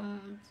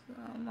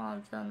মা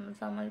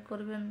জামাই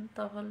করবেন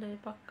তাহলে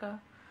পাক্কা?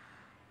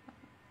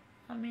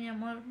 আমি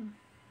আমার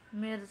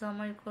মেয়ের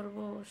জামাই করব,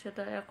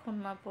 সেটা এখন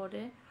না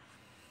পরে।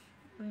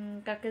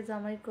 কাকে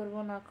জামাই করব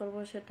না করব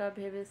সেটা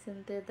ভেবে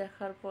চিন্তে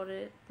দেখার পরে,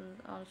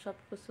 সব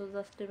কিছু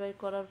জাস্টিফাই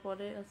করার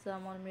পরে আছে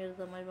আমার মেয়ের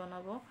জামাই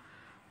বানাবো।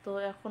 তো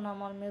এখন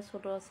আমার মেয়ে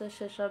ছোট আছে,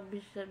 সেসব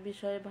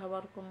বিষয়ে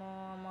ভাবার কোনো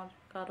আমার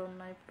কারণ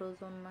নাই,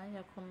 প্রয়োজন নাই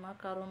এখন না।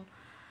 কারণ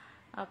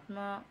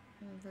আপনার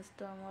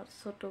আমার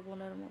ছোট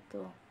বোনের মতো।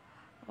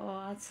 ও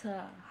আচ্ছা,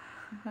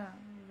 হ্যাঁ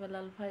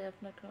বেলাল ভাই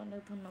আপনাকে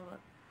অনেক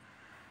ধন্যবাদ।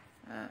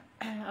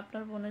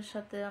 আপনার বোনের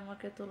সাথে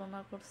আমাকে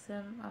তুলনা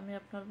করছেন, আমি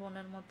আপনার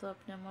বোনের মতো,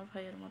 আপনি আমার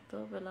ভাইয়ের মতো।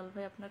 বেলাল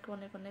ভাই আপনাকে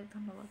অনেক অনেক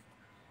ধন্যবাদ।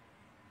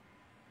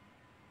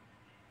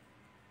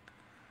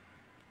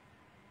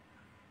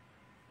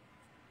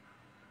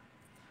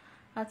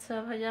 আচ্ছা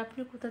ভাইয়া,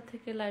 আপনি কোথা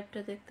থেকে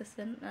লাইভটা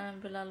দেখতেছেন?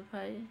 বেলাল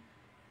ভাই,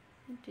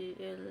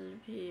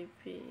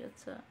 DLVP।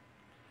 আচ্ছা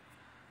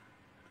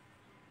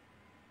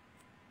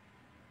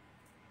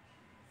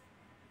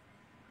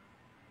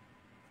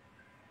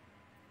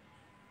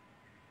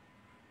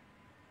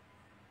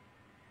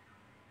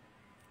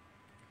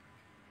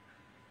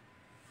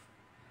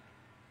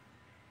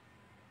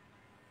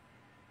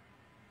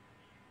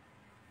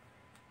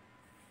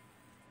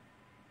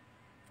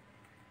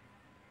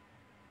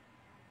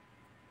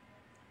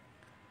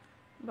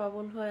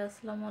বাবুল ভাই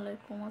আসসালামু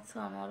আলাইকুম। আচ্ছা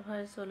আনোয়ার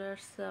ভাই চলে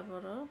আসছে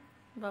আবারও।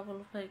 বাবুল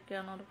ভাইকে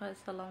আনোয়ার ভাই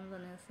সালাম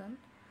জানিয়েছেন।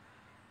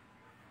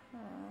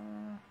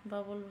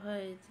 বাবুল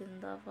ভাই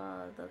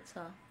জিন্দাবাদ।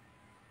 আচ্ছা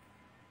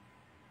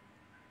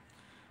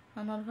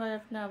আনোয়ার ভাই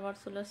আপনি আবার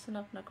চলে আসছেন,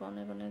 আপনাকে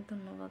অনেক অনেক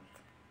ধন্যবাদ।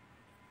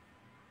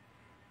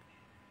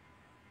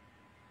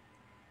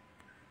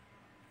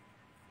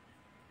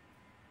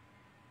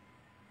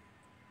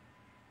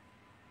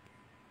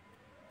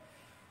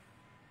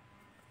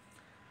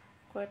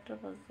 কয়টা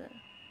বাজে?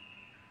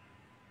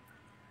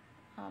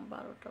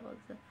 12টা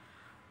বাজে।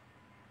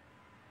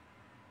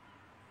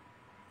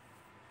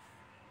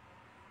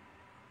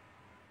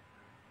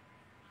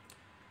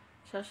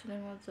 শাশুড়ি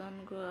মা জান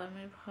গো,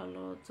 আমি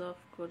ভালো জব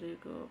করি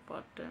গো,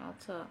 পার্ট টাইম।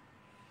 আচ্ছা,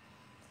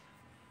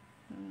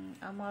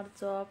 আমার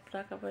জব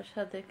টাকা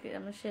পয়সা দেখে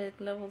আমি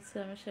সেগুলা বলছি,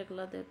 আমি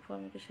সেগুলা দেখবো?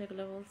 আমি কি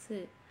সেগুলা বলছি?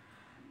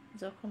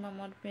 যখন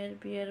আমার মেয়ের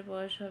বিয়ের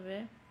বয়স হবে,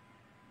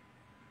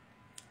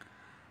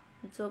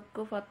 যোগ্য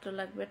পাত্র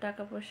লাগবে,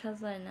 টাকা পয়সা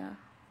যায় না।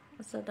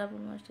 আচ্ছা,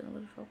 ডাবল মাস্টার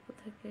পক্ষ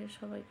থেকে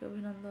সবাইকে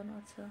অভিনন্দন।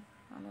 আচ্ছা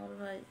আনোয়ার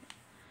ভাই,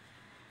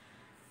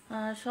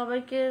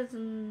 সবাইকে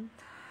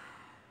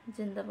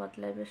জিন্দাবাদ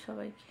লাইভে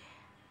সবাইকে।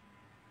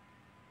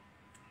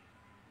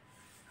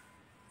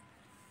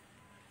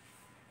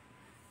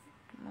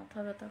 মাথা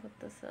ব্যথা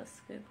করতেছে,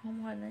 আজকে ঘুম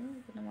হয় নাই,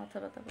 কিন্তু মাথা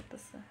ব্যথা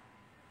করতেছে।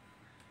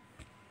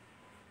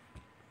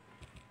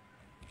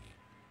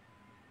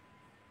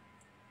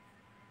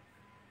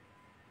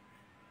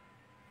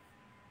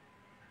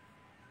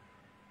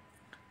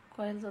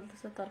 কয়েল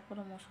জ্বলতেছে,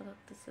 তারপরে মশা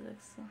ধরতেছে,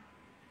 দেখছো?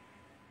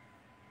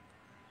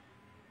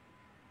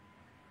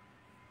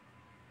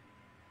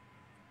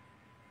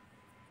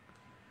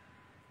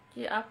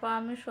 কি আপা,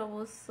 আমি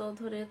সবুজ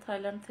চৌধুরী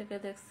থাইল্যান্ড থেকে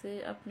দেখছি।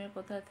 আপনি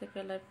কোথায় থেকে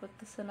লাইভ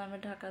করতেছেন? আমি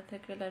ঢাকা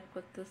থেকে লাইভ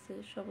করতেছি।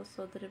 সবুজ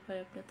চৌধুরী ভাই,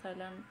 আপনি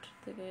থাইল্যান্ড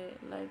থেকে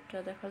লাইভটা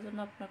দেখার জন্য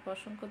আপনাকে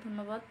অসংখ্য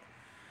ধন্যবাদ।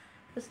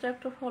 জাস্ট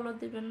একটু ফলো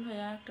দিবেন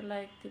ভাইয়া, একটা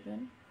লাইক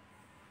দিবেন।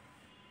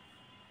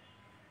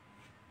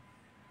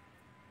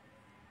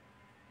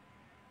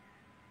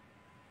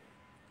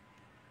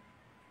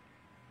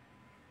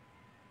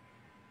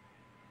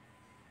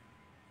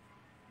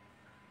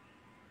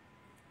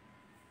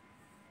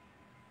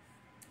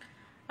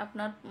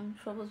 আপনার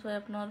সবুজ ভাই,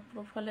 আপনার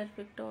প্রোফাইলের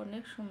পিকটা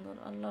অনেক সুন্দর,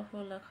 আল্লাহ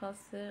লেখা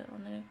আছে,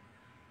 অনেক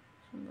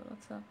সুন্দর।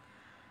 আচ্ছা,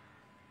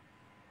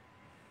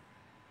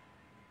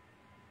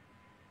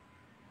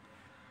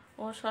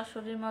 ও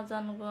শাশুড়ি মা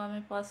জানগো, আমি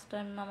 5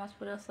 টাইম নামাজ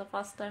পড়ে। আচ্ছা,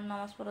 5 টাইম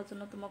নামাজ পড়ার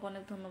জন্য তোমাকে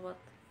অনেক ধন্যবাদ।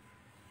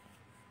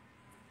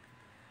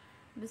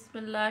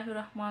 বিসমিল্লাহির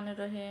রহমানির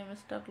রহিম,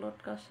 স্টাকলট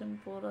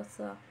কাশিমপুর।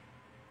 আচ্ছা,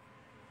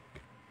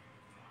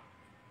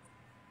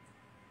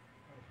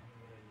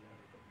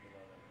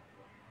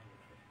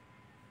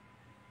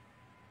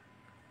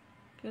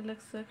 কি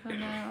লিখছে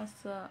এখানে?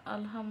 আচ্ছা,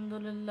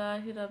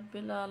 আলহামদুলিল্লাহ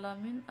রাব্বিল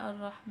আলামিন আর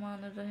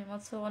রহমানির রহিম।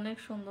 আচ্ছা, অনেক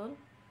সুন্দর।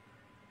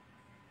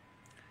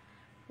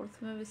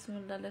 প্রথমে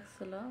বিসমিল্লাহ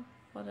লেখছিল,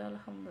 পরে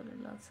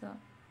আলহামদুলিল্লাহ। আচ্ছা,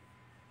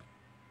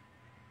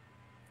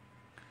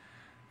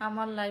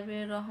 আমার লাইভে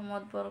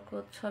রহমত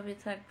বরকত সবই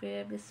থাকবে।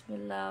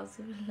 বিসমিল্লাহ,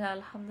 আউযুবিল্লাহ,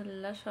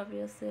 আলহামদুলিল্লাহ সবই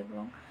আছে।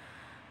 এবং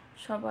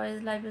সবাই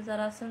লাইভে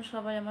যারা আছেন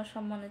সবাই আমার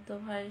সম্মানিত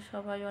ভাই,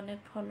 সবাই অনেক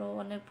ভালো,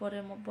 অনেক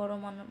বড়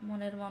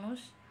মনের মানুষ।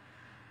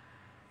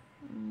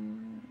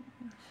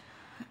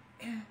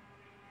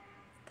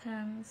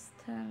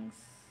 Thanks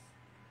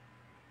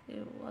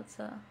you.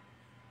 আচ্ছা,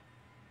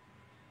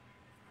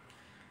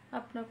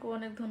 আপনাকে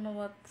অনেক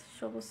ধন্যবাদ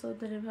সবুজ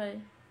চৌধুরী ভাই।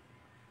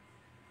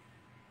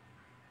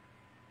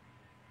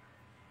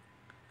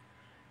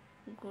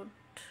 গুড।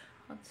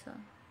 আচ্ছা,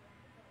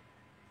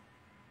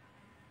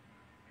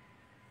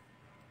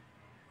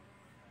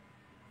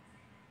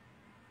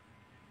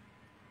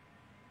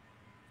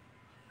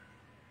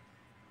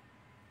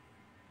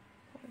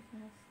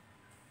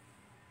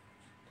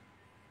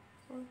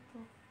 তো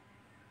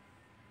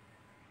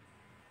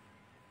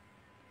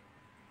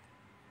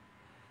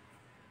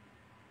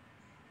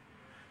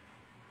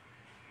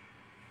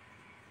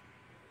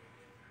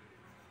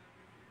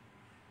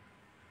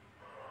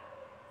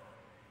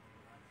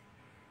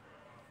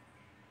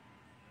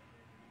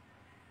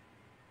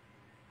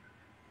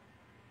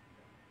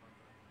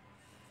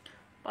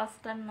 5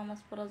 টাইম নামাজ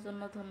পড়ার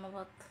জন্য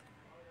ধন্যবাদ।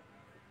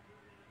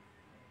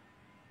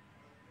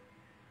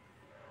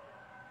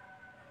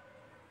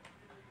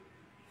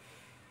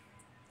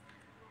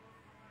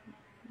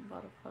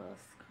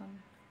 বারফারাজ খান,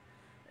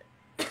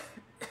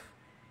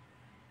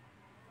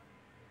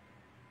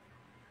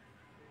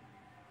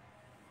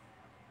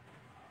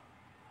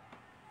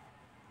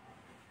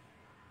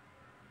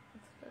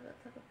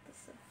 ব্যথা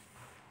করতেছে।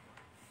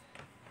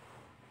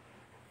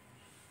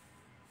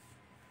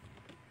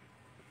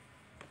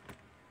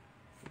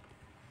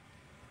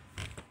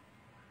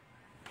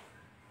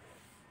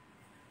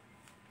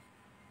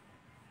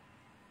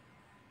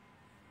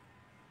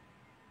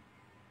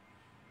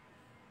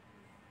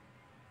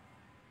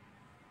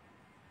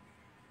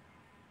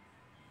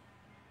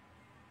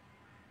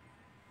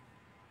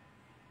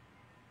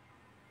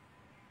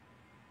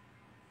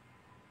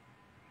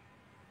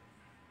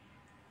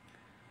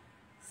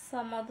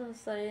 'সামাদ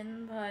হোসাইন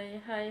ভাই,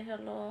 হাই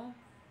হ্যালো।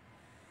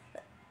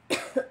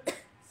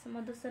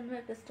 সামাদ হোসেন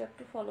ভাই, পেজটা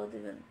একটু ফলো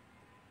দিবেন।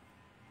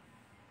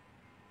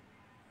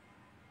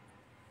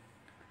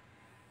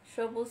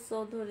 সবুজ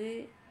চৌধুরী,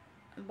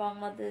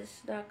 বাংলাদেশ,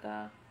 ঢাকা।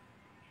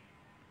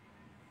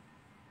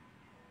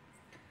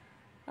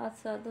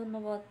 আচ্ছা,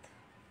 ধন্যবাদ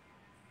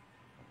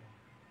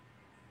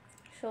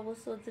সবুজ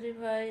চৌধুরী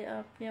ভাই,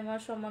 আপনি আমার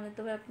সম্মানিত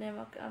ভাই, আপনি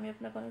আমাকে, আমি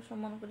আপনাকে অনেক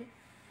সম্মান করি।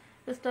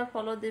 পেজটা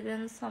ফলো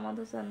দিবেন। সামাদ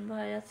হোসেন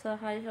ভাই, আচ্ছা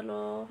হাই, হ্যালো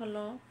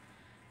হ্যালো,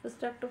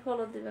 পেজটা একটু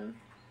ফলো দিবেন।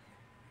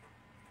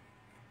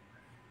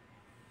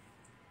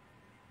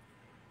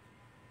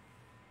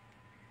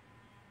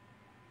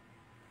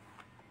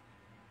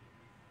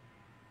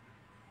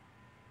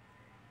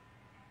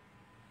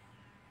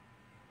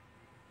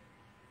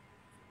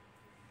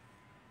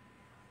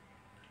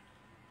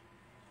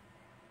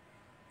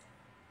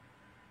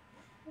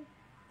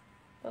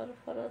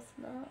 সরফরাজ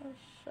না,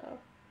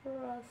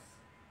 সাফরাজ,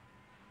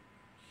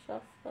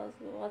 সাফরাজ,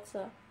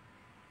 আচ্ছা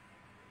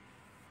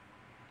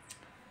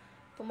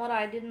তোমার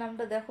আইডির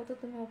নামটা দেখো তো,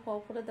 তুমি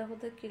উপরে দেখো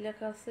তো কি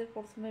লেখা আছে।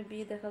 প্রথমে বি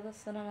দেখা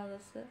যাচ্ছে না, না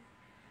যাচ্ছে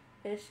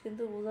এস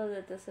কিন্তু বোঝা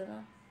যাইতেছে না।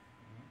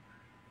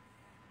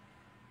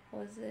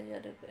 ওই যে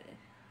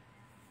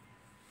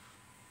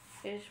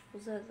এস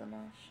বোঝা যায়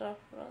না।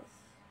 সাফরাজ,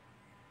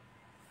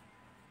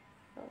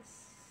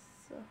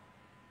 আচ্ছা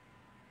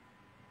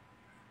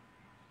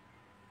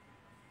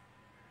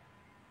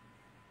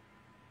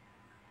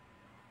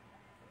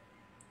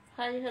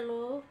হাই হ্যালো,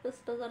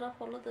 পেজটা যারা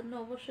ফলো দেন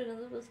অবশ্যই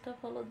কিন্তু পেজটা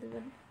ফলো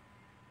দিবেন।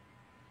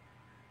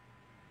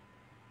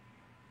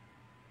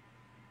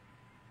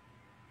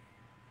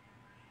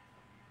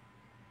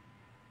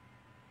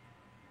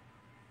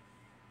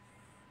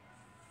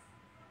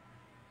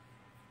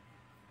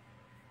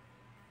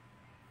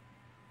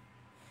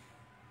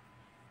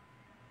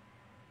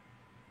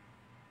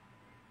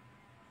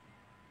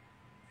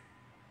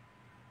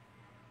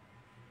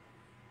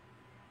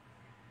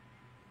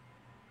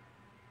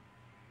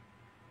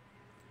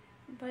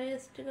 ভাই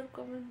স্টিকার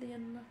কমেন্ট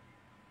দিয়েন না,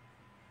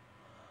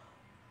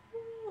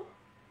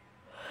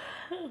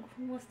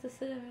 ঘুম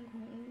আসতেছে,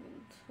 আমি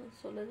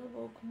চলে যাবো,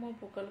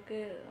 ঘুমাবো। কালকে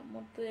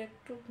আমার তো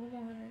একটু ঘুম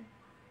হয়নি।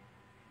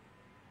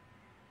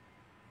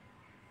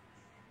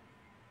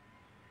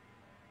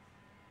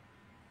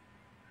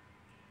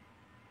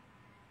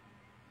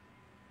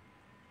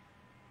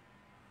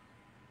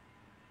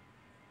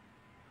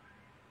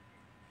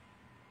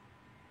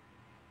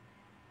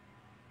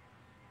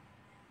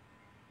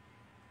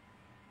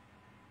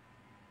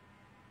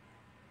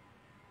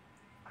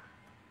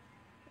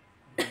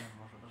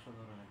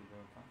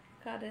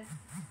 কারে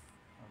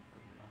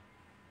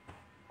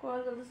কল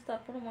চলতেছে,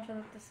 তারপরে মশা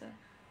ধরতেছে।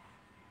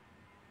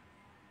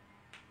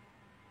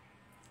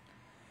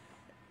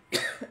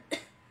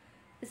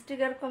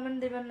 স্টিকার কমেন্ট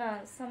দিবেন না।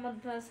 সামাদ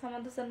ভাই,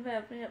 সামাদ হোসেন ভাই,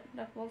 আপনি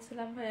আপনাকে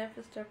বলছিলাম ভাই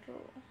পেজটা একটু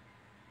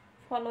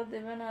ফলো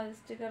দেবেন আর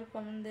স্টিকার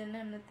কমেন্ট দিন।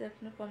 এমনিতে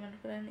আপনি কমেন্ট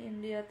করেন।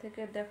 ইন্ডিয়া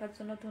থেকে দেখার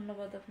জন্য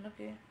ধন্যবাদ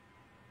আপনাকে।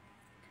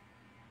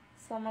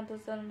 সামাদ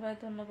হোসেন ভাই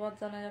ধন্যবাদ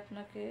জানাই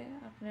আপনাকে,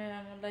 আপনি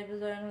আমার লাইভে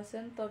জয়েন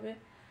হয়েছেন, তবে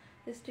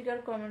স্টিকার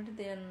কমেন্ট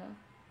দিয়েন না।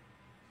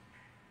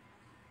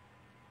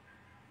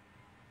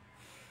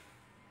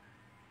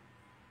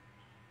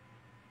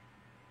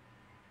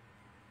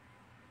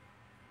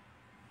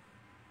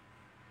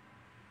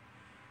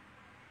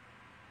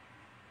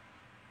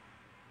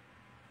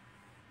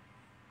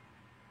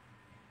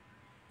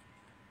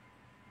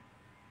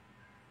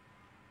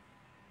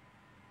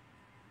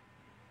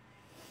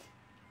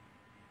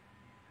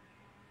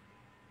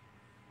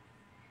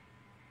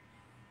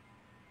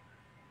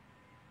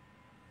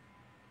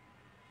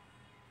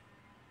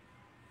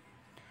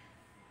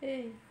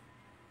 এই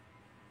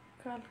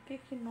কালকে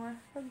কি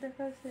 9,000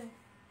 দেখাচ্ছে?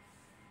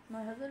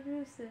 9,000 ভিউ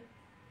হচ্ছে?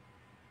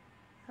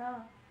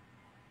 হ্যাঁ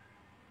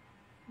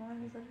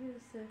 9,000 ভিউ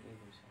হচ্ছে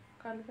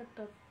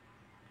কালকেরটা,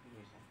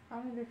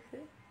 আমি দেখছি।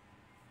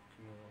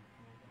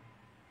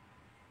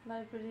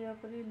 লাইব্রেরি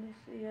করি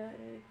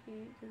কি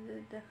যে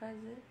দেখায়,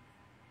 যে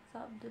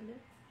চাপ দিলে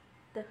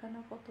দেখায়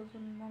না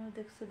কতজন মানুষ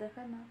দেখছে,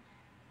 দেখায় না।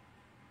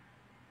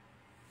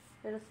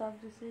 এটা চাপ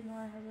দিছি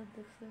 9,000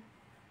 দেখছে,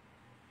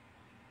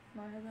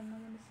 9,000 না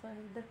জানি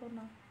 6,000, দেখো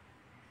না।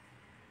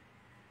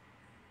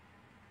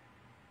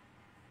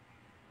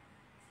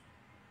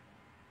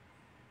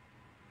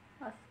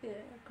 আজকে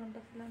 1 ঘন্টা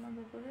ছিলাম না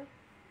দুপুরে,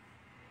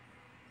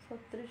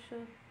 3600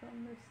 কম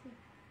দেখছি।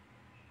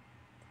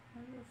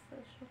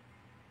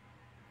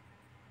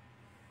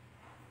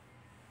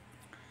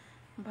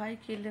 ভাই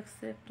কি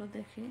লেখছে একটু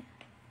দেখি।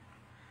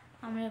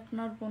 আমি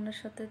আপনার বোনের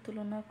সাথে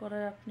তুলনা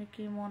করায় আপনি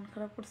কি মন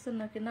খারাপ করছেন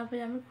নাকি? না ভাই,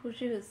 আমি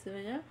খুশি হয়েছি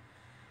ভাইয়া,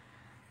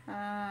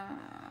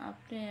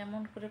 আপনি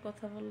এমন করে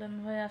কথা বললেন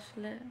ভাই।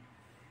 আসলে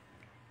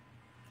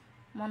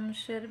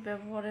মানুষের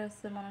ব্যবহারে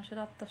আছে, মানুষের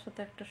আত্মার সাথে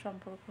একটা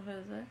সম্পর্ক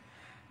হয়ে যায়।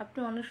 আপনি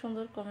অনেক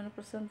সুন্দর কমেন্ট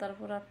করছেন,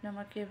 তারপর আপনি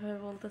আমাকে এভাবে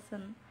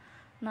বলতেছেন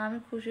না। আমি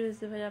খুশি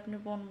হয়েছি ভাই, আপনি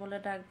বোন বলে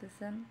ডাক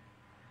দিয়েছেন,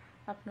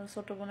 আপনার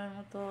ছোট বোনের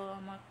মতো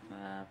আমার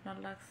আপনার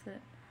লাগছে।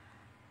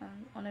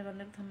 অনেক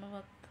অনেক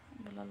ধন্যবাদ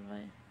বেলাল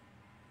ভাই।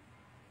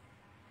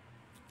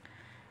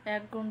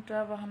 1 ঘন্টা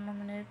 52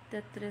 মিনিট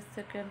 33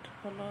 সেকেন্ড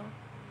হলো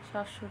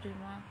শাশুড়ি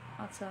মা।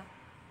 আচ্ছা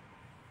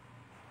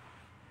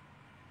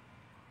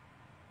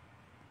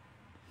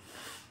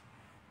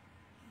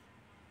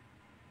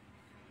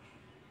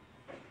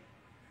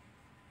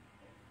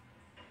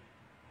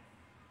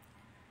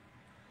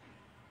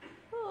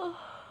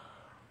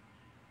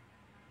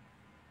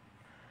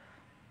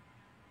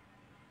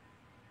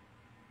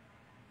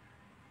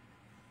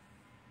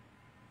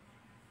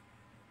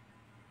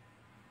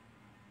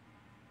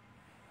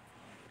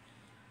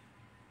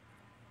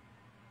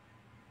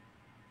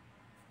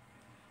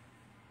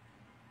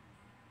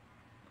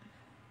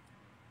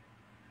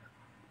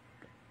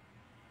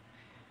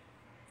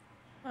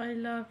আই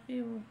লাভ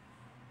ইউ।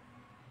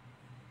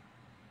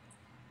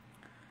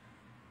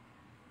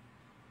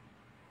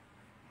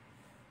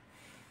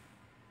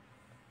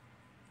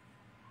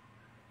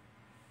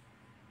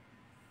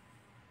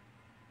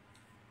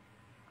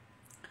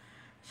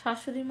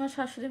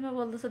 শাশুড়ি মা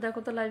বলতেছে দেখো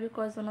তো লাইভে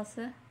কয়জন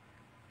আছে।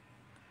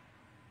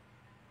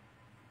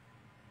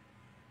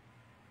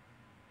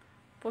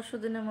 পরশু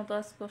দিনের মতো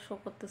আজকে শো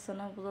করতেছে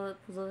না,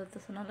 বোঝা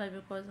যাইতেছে না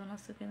লাইভে কয়জন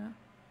আছে কিনা।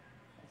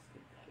 আজকে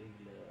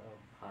এইগুলো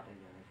ফাটে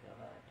জানে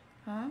সারা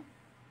হ্যাঁ,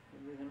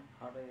 এখানে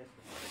ফাটে গেছে।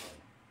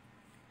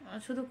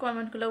 শুধু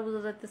কমেন্টগুলো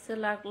বোঝা যাইতেছে,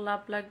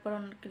 লাভ লাইক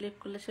বাটন ক্লিক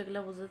করলে সেগুলো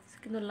বোঝা যাচ্ছে,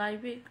 কিন্তু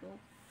লাইভে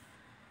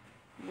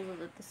বোঝা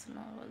যাইতেছে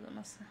না কয়জন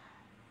আছে।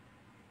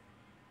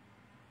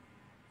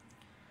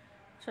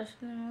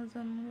 শাশুড়ি মার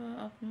জন্য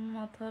আপনার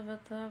মাথা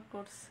ব্যথা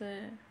করছে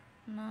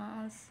না?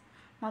 আজ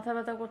মাথা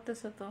ব্যথা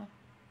করতেছে তো।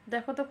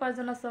 দেখো তো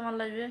কয়জন আছে আমার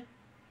লাইভে।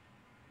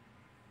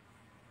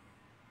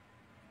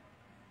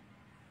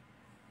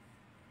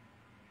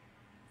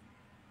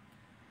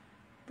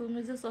 তুমি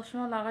যে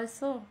চশমা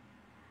লাগাইছো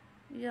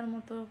ইয়ার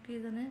মতো কি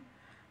জানি,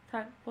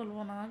 থাক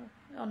বলবো না আর।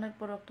 অনেক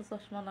বড় একটা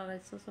চশমা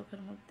লাগাইছো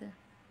চোখের মধ্যে।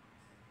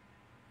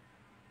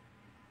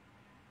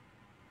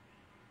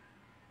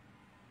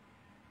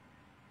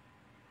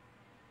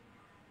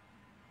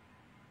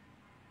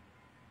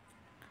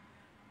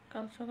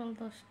 কাল সকাল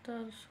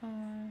 10টার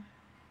সময়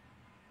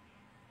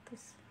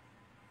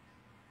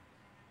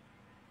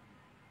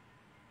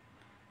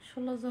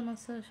 16 জন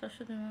আছে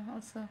শাশুড়ি মা।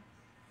 আচ্ছা,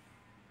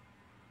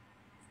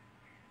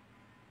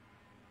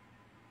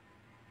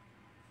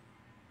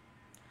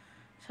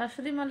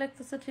 শাশুড়ি মা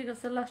লিখতেছে ঠিক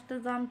আছে, লাস্টে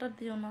জানটা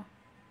দিও না,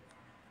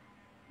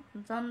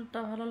 জানটা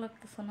ভালো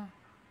লাগতেছে না।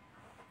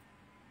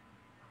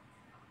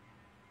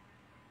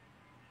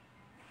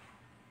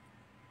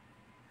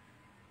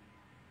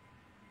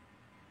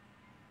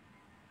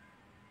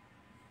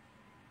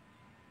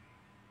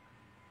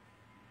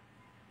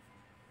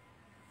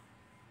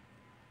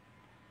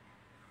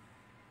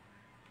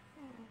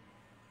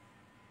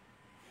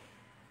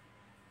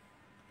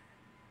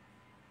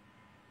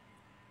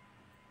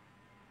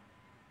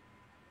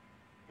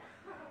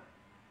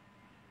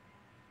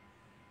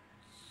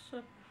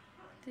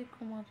 শক্তি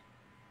কুমার,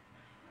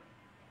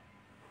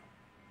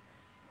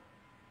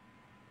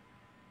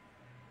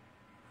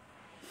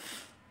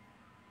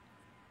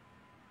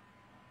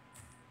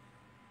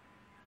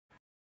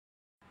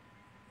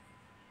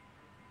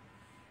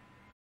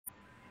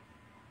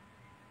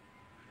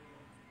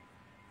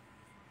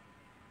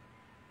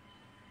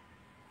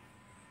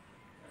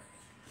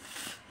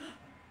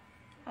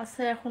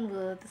 আচ্ছা এখন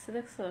বোঝা যাচ্ছে।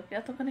 দেখছো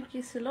এতক্ষণে কি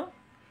ছিল,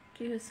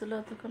 কি হয়েছিল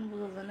এতক্ষণ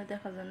বোঝা জানে,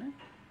 দেখা জানে।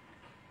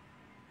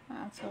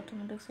 আচ্ছা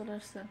অটোমেটিক চলে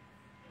আসছে।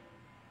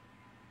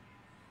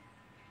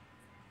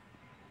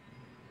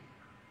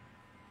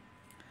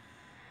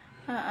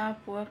 হ্যাঁ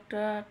আপু,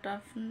 একটা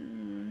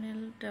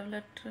টাফনিল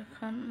ট্যাবলেট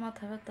খান,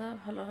 মাথা ব্যথা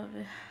ভালো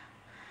হবে।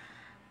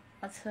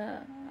 আচ্ছা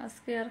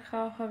আজকে আর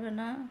খাওয়া হবে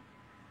না।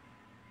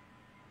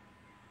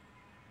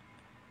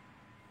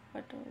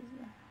 কয়টা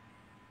বাজে?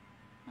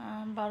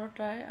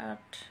 12টায়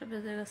 8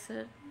 বেজে গেছে।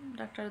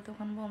 ডাক্তারের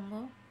দোকান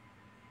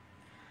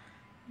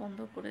বন্ধ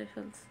করে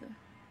ফেলছে।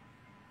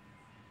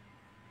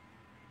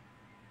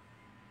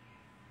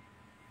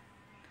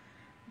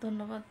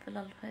 ধন্যবাদ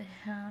বেলাল ভাই।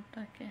 হ্যাঁ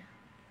আপনাকে।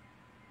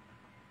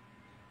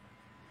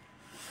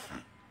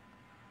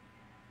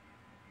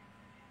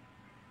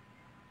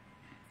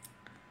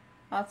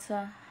 আচ্ছা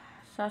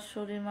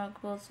শাশুড়ি মা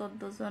গো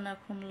 14 জন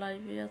এখন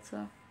লাইভে আছে।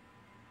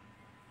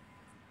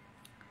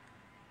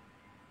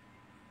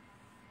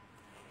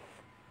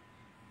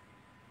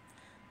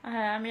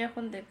 হ্যাঁ আমি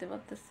এখন দেখতে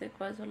পাচ্ছি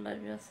কয়জন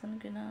লাইভে আছেন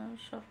কিনা,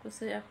 সব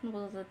কিছু এখন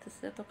বোঝা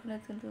যাচ্ছে, এতক্ষণে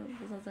কিন্তু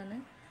বোঝা যায়নি।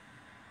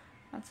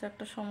 আচ্ছা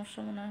একটা সমস্যা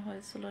মনে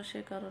হয়েছিল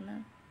সেই কারণে।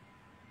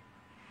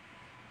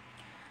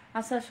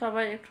 আচ্ছা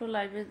সবাই একটু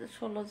লাইভে,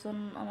 16 জন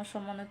আমার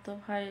সম্মানিত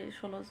ভাই,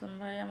 16 জন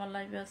ভাই আমার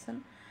লাইভে আছেন।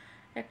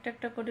 একটা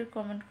একটা করে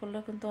কমেন্ট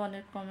করলেও কিন্তু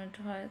অনেক কমেন্ট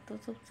হয়, তো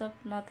চুপচাপ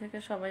না থেকে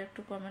সবাই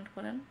একটু কমেন্ট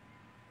করেন।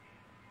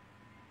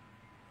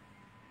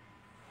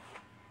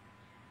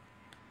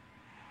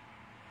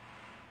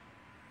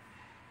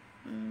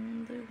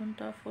 2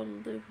 ঘন্টা, ফুল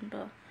 2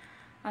 ঘন্টা।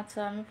 আচ্ছা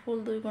আমি ফুল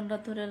 2 ঘন্টা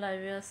ধরে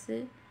লাইভে আছি।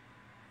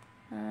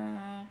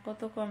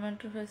 কত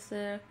কমেন্ট হয়েছে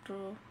একটু।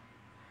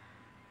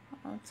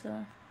 আচ্ছা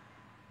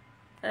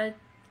এই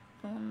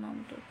তোমার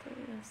নামটা তো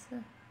আছে,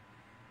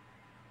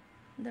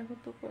 দেখো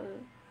তো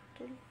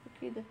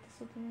কি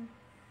দেখতেছো তুমি।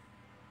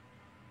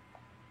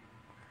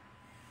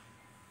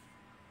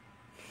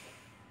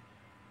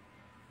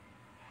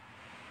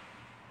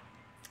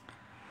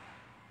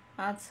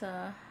 আচ্ছা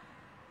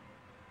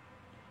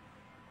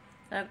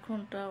 1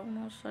 ঘন্টা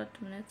 59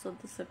 মিনিট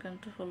 14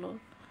 সেকেন্ড হলো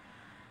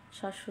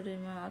শাশুড়ি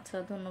মা। আচ্ছা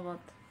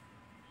ধন্যবাদ।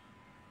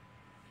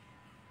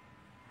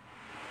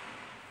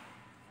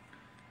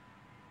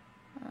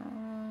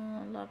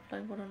 লাভ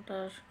লাইক বাটনটা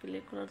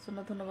ক্লিক করার জন্য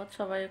ধন্যবাদ।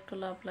 সবাই একটু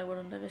লাভ লাইক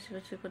বাটনটা বেশি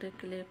বেশি করে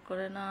ক্লিক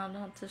করেন, আর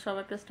হচ্ছে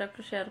সবাই পেজটা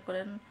একটু শেয়ার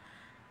করেন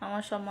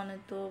আমার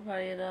সম্মানিত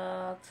ভাইয়েরা।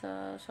 আচ্ছা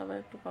সবাই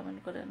একটু কমেন্ট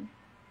করেন।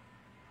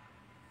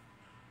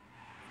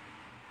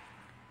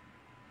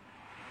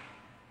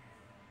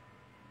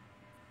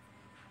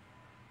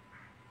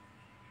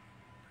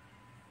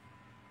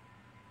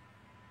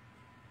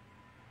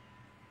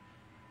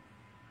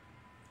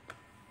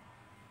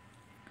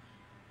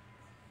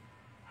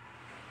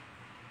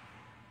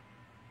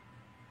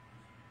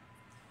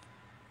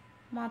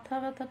 মাথা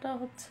ব্যথাটা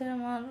হচ্ছে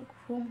আমার,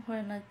 ঘুম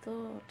হয় নাই তো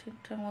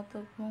ঠিকঠাক মতো,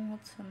 ঘুম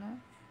হচ্ছে না।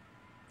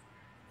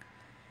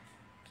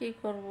 কি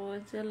করব, ওই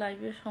যে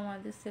লাইভে সময়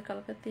দিচ্ছে,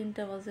 কালকে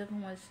 3টা বাজে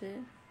ঘুমাইছি,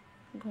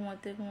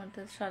 ঘুমাতে ঘুমাতে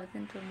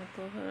 3:30টার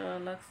মতো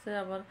লাগছে।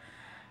 আবার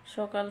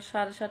সকাল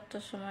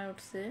 7:30টার সময়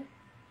উঠছে।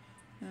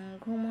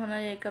 ঘুম হয়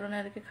নাই, এই কারণে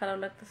আর কি খারাপ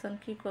লাগতেছে।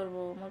 কি করব,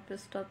 আমার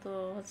পেজটা তো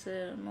হচ্ছে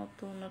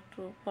নতুন,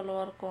 একটু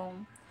ফলোয়ার কম,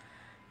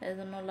 এই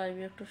জন্য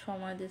লাইভে একটু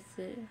সময়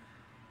দিচ্ছি,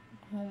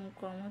 ঘুম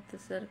কম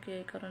হতেছে আর কি।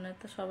 এই কারণে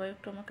তো সবাই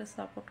একটু আমাকে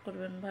সাপোর্ট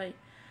করবেন ভাই।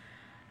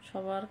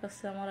 সবার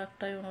কাছে আমার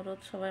একটাই অনুরোধ,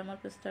 সবাই আমার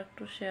পেজটা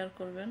একটু শেয়ার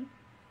করবেন।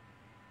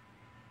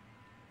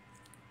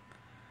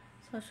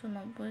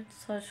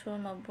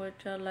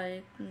 690টা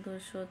লাইক,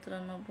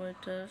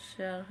 293টা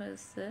শেয়ার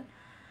হয়েছে।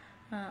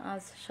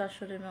 আজ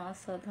শাশুড়ি মা,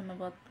 আচ্ছা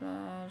ধন্যবাদ,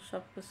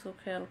 সব কিছু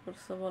খেয়াল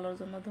করছো বলার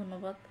জন্য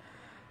ধন্যবাদ।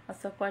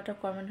 আচ্ছা কয়টা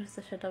কমেন্ট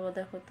হয়েছে সেটা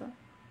দেখো তো।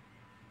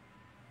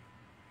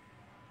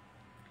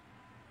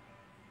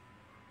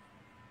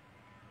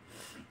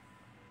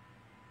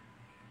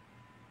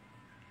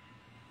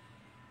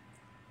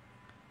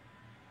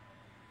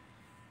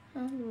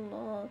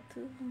 আল্লাহ,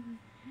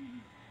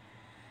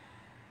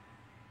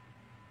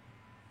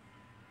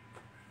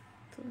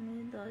 তুমি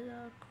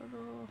দয়া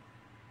করো।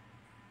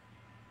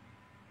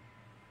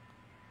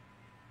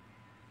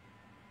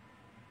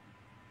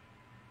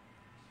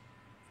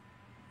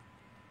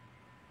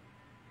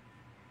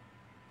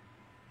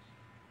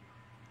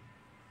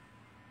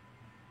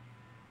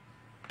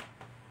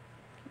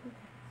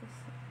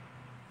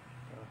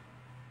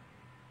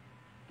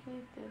 কি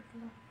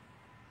দেখলো?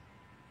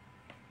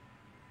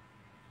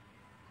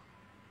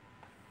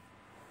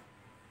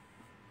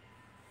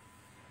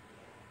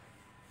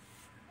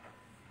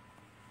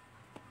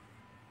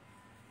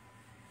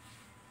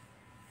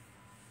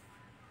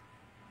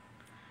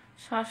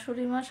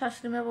 শাশুড়ি মা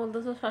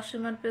বলতেছো, শাশুড়ি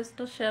মার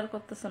পেজটা শেয়ার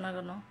করতেছে না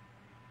কেন?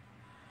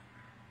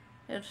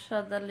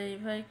 এরশাদ আলী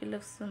ভাই কি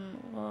লিখছেন?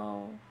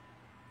 ওয়াও,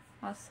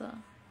 আচ্ছা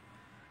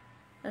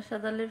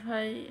এরশাদ আলী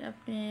ভাই,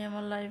 আপনি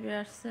আমার লাইভে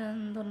আসছেন,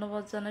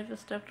 ধন্যবাদ জানাই।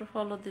 পেজটা একটু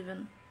ফলো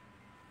দিবেন।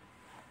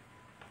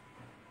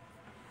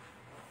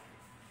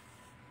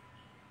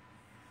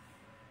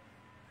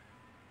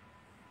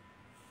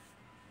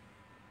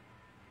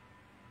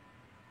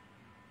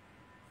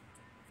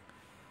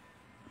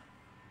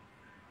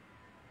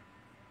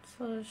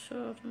 ছয়শো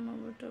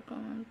 98টা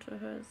কমেন্ট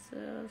হয়েছে।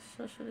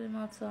 শাশুড়ি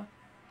মাছা,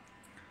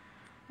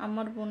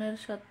 আমার বোনের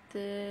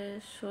সাথে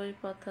সই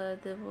পাঠায়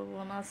দেব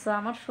বোন। আচ্ছা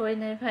আমার সই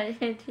নেই ভাই।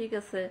 ঠিক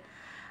আছে,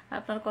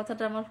 আপনার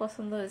কথাটা আমার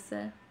পছন্দ হয়েছে।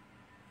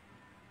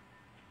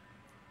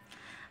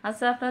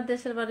 আচ্ছা আপনার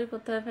দেশের বাড়ি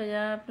কোথায়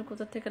ভাইয়া? আপনি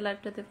কোথা থেকে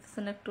লাইভটা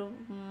দেখতেছেন একটু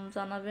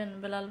জানাবেন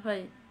বেলাল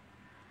ভাই।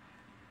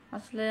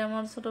 আসলে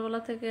আমার ছোটবেলা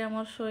থেকে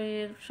আমার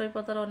সই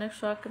পাতার অনেক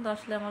শখ, কিন্তু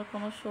আসলে আমার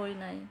কোনো সই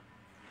নাই।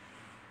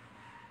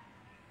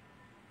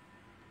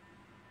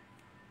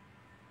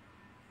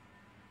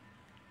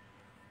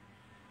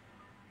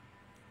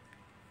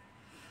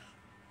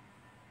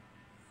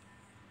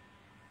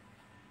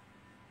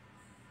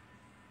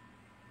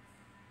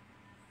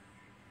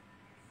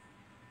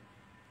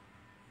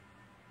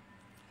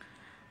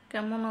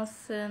 কেমন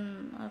আছেন?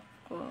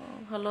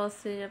 ভালো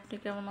আছি, আপনি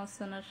কেমন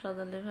আছেন এরশাদ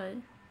আলী ভাই?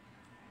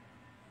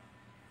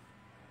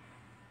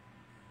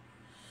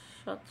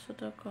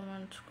 700টা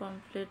কমেন্ট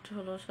কমপ্লিট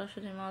হলো।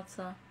 শাশুড়ি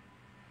মাছা,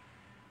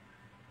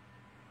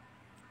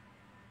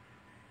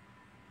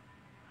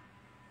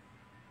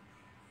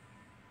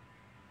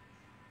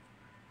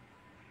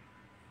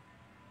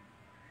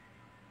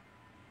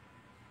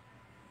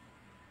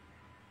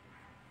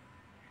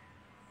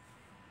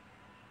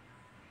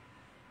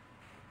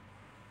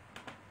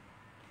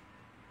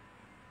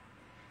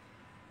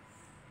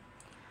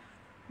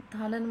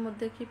 ধানের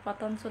মধ্যে কি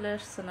পাতান চলে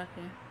আসছে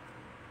নাকি?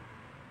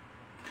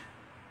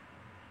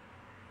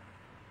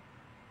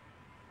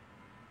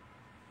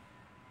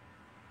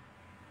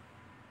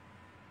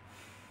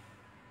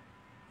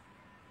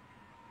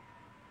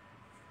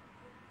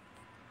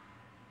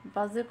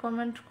 বাজে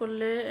কমেন্ট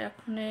করলে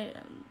এখনই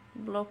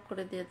ব্লক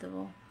করে দিয়ে দেব।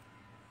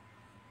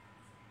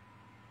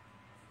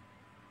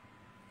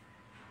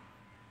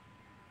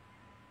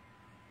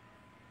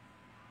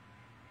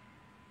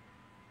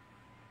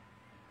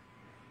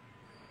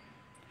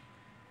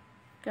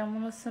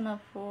 কেমন আছেন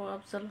আপু?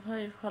 আফজাল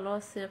ভাই, ভালো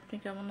আছি, আপনি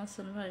কেমন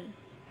আছেন ভাই?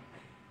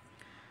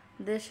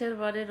 দেশের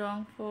বাড়ি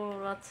রংপুর।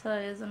 আচ্ছা,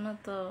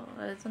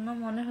 এই জন্য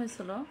মনে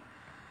হয়েছিল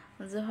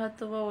যে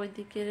হয়তো বা ওই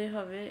দিকেরই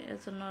হবে,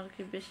 এজন্য আর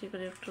কি বেশি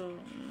করে একটু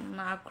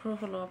আগ্রহ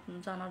হলো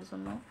জানার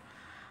জন্য।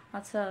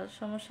 আচ্ছা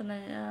সমস্যা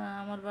নেই,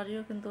 আমার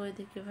বাড়িও কিন্তু ওই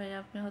দিকে ভাই,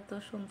 আপনি হয়তো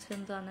শুনছেন,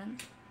 জানেন।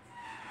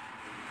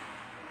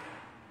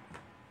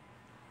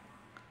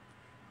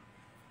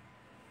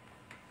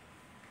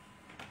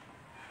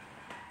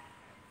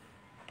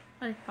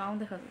 এই পাও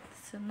দেখা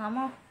যাচ্ছে,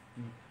 নামো।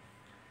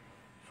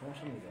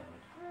 সমস্যা নেই।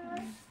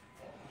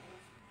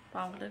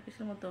 পাউগুলো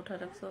কিসের মধ্যে উঠে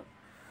রাখছো?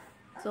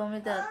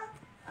 জমিদার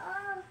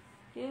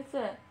কি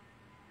হয়েছে?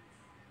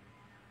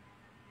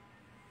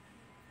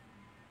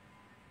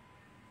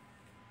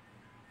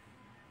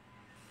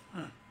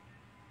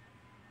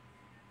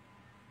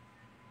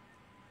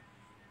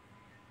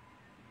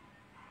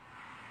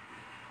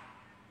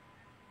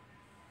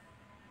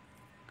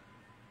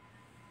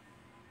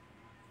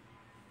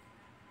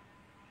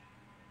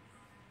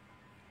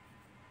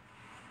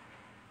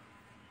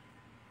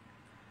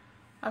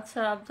 আচ্ছা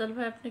আফজাল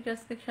ভাই, আপনি কি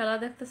আজকে খেলা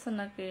দেখতেছেন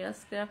নাকি?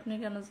 আজকে আপনি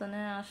কেন জানে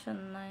আসেন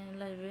নাই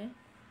লাইভে?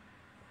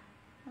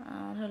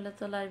 আর হলে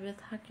তো লাইভে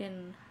থাকেন।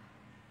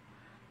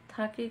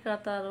 থাকি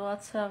কাতার। ও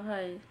আচ্ছা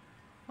ভাই।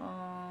 ও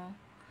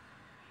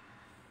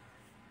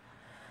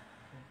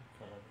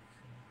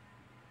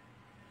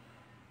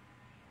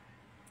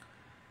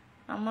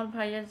আমার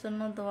ভাইয়ের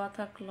জন্য দোয়া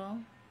থাকলো।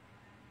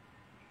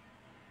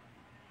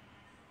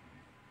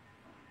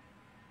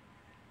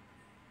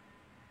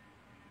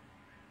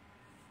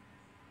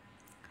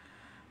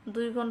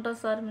 2 ঘন্টা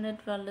 4 মিনিট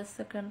 42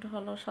 সেকেন্ড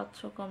হলো।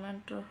 700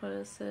 কমেন্ট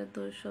হয়েছে,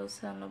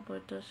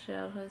 296টা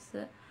শেয়ার হয়েছে,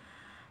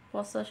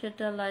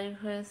 85টা লাইক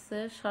হয়েছে।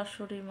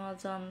 শাশুড়ি মা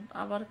জান,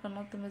 আবার কেন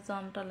তুমি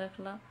জানটা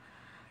লেখলা?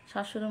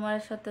 শাশুড়ি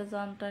মায়ের সাথে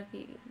জানটা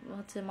কি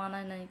হচ্ছে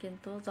মানায় নাই,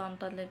 কিন্তু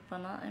জানটা লিখবা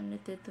না,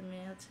 এমনিতেই তুমি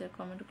হচ্ছে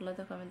কমেন্টগুলো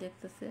দেখো, আমি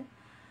দেখতেছি।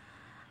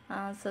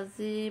 আচ্ছা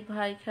জি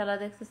ভাই খেলা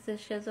দেখতেছে,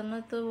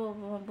 সেজন্যই তো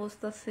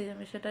বুঝতেছি,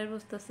 আমি সেটাই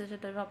বুঝতেছি,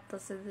 সেটাই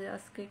ভাবতেছি যে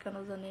আজকে কেন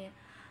জানি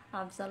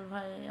আফজাল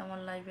ভাই আমার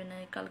লাইভে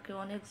নেই। কালকে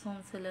অনেকজন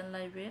ছিলেন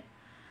লাইভে,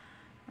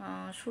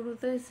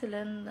 শুরুতেই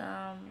ছিলেন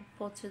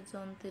 25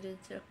 জন,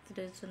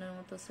 30-31 জনের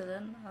মতো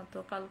ছিলেন। তো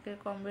কালকে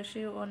কম বেশি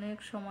অনেক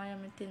সময়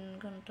আমি 3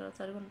 ঘন্টা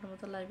 4 ঘন্টার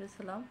মতো লাইভে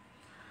ছিলাম,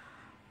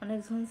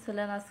 অনেকজন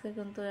ছিলেন। আজকে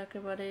কিন্তু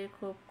একেবারে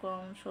খুব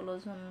কম, 16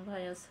 জন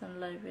ভাই আছেন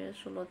লাইভে।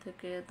 16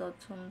 থেকে 10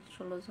 জন,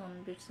 16 জন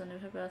 20 জন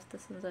এভাবে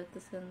আসতেছেন,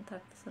 যাইতেছেন,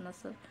 থাকতেছেন।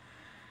 আছেন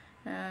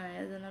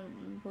এই জন্য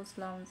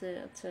বুঝলাম যে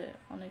হচ্ছে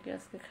অনেকে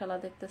আজকে খেলা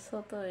দেখতেছো,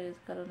 তো এই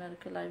কারণে আর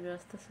কি লাইভে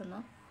আসতেছে না।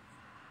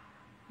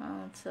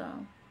 আচ্ছা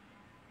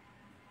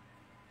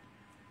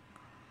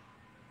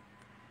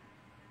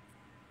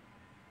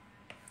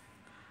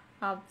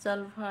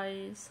আফজাল ভাই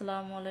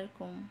আসসালামু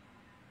আলাইকুম।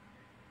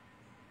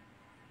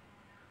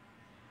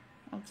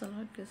 আফজাল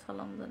ভাইকে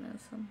সালাম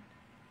জানিয়েছেন।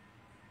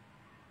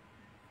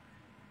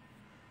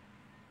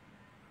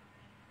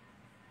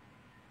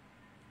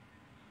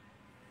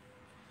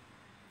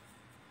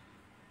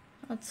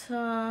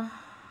 আচ্ছা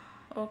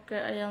ওকে,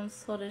 আই এম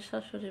সরি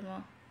শাশুড়ি মা।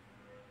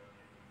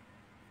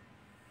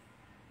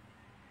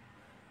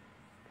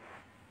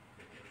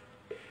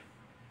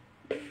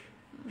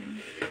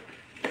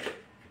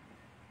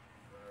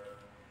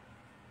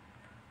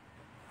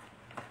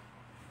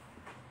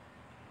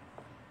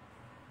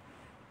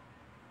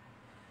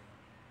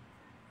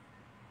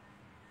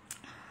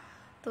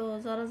 তো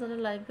যারা যারা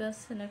লাইভে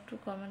আসছেন একটু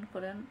কমেন্ট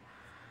করেন।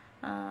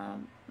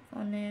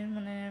 অনেক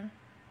মানে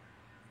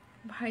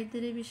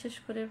ভাইদেরই, বিশেষ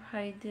করে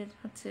ভাইদের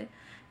হচ্ছে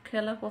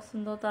খেলা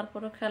পছন্দ,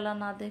 তারপরও খেলা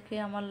না দেখে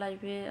আমার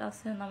লাইভে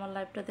আছেন, আমার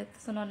লাইভটা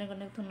দেখতেছেন, অনেক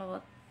অনেক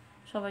ধন্যবাদ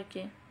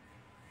সবাইকে।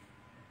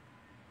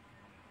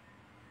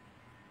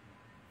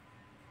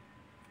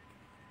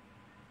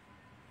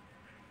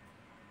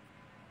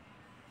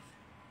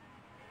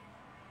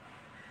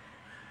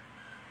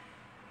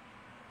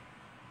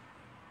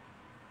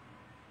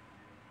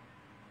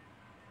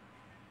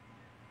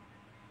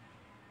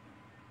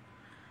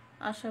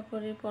 আশা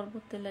করি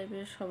পরবর্তী লাইভে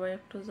সবাই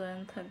একটু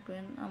জয়েন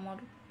থাকবেন। আমার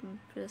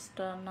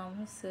পেজটার নাম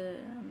হচ্ছে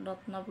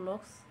রত্না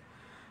ব্লগস।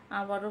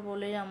 আবারও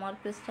বলি, আমার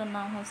পেজটার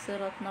নাম হচ্ছে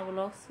রত্না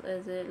ব্লগস। এই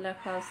যে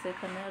লেখা আছে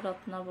এখানে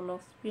রত্না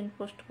ব্লগস, পিন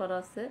পোস্ট করা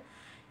আছে।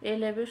 এই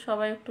লাইভে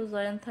সবাই একটু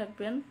জয়েন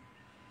থাকবেন।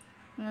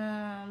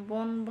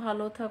 বোন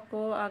ভালো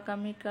থাকো,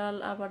 আগামীকাল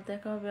আবার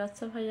দেখা হবে।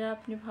 আচ্ছা ভাইয়া,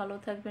 আপনি ভালো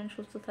থাকবেন,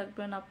 সুস্থ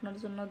থাকবেন, আপনার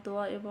জন্য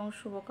দোয়া এবং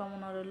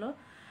শুভকামনা রইল।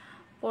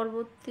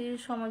 পরবর্তী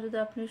সময় যদি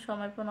আপনি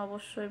সময় পান,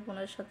 অবশ্যই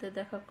বোনের সাথে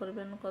দেখা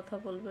করবেন, কথা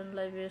বলবেন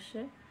লাইভে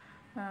এসে।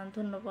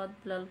 ধন্যবাদ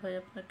বিলাল ভাই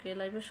আপনাকে,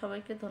 লাইভে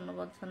সবাইকে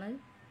ধন্যবাদ জানাই,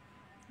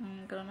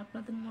 কারণ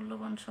আপনাদের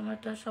মূল্যবান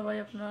সময়টা সবাই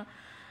আপনারা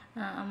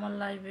আমার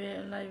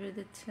লাইভে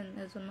দিচ্ছেন,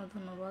 এজন্য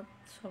ধন্যবাদ।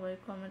 সবাই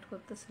কমেন্ট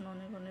করতেছেন,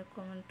 অনেক অনেক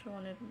কমেন্ট,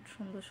 অনেক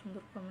সুন্দর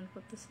সুন্দর কমেন্ট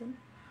করতেছেন,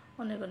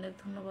 অনেক অনেক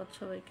ধন্যবাদ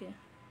সবাইকে।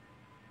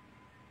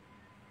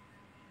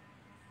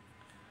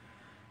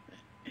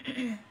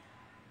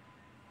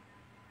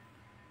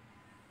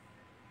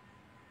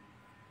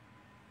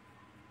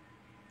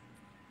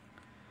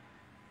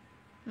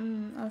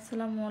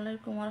 আসসালামু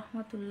আলাইকুম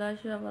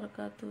রহমতুল্লাহি ওয়া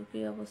বারাকাতুহু। কি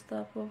অবস্থা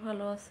আপু,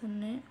 ভালো আছেন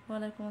নি?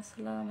 ওয়ালাইকুম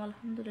আসসালাম,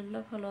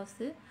 আলহামদুলিল্লাহ ভালো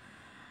আছি।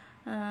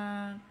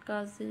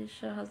 কাজী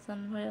শাহজান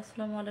ভাই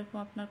আসসালামু আলাইকুম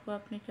আপনাকে,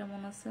 আপনি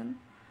কেমন আছেন?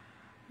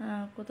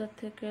 কোথা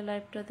থেকে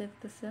লাইভটা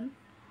দেখতেছেন?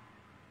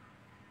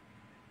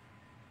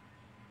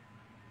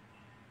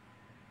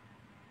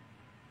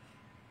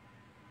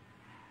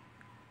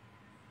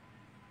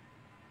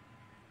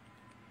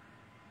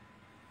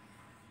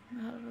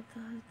 ভালো কথা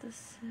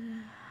হইতেছে।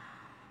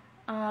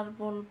 আর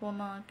বলবো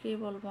না, কি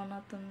বলবো না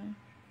তুমি?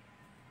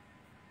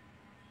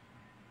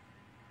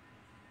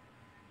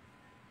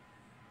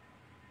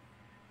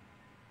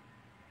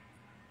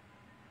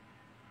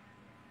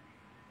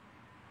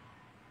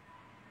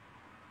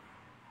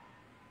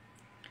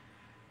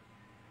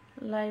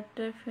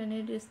 লাইভটা ফেনী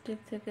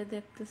ডিস্ট্রিক্ট থেকে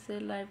দেখতেছি,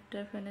 লাইভটা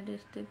ফেনী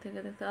ডিস্ট্রিক্ট থেকে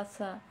দেখতে।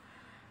 আচ্ছা,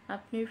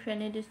 আপনি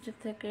ফেনী ডিস্ট্রিক্ট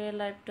থেকে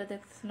লাইভটা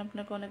দেখতেছেন,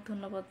 আপনাকে অনেক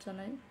ধন্যবাদ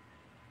জানাই।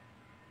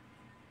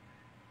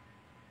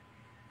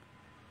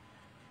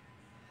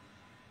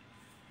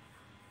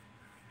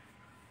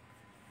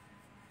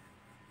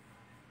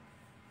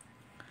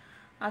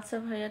 আচ্ছা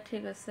ভাইয়া,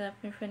 ঠিক আছে।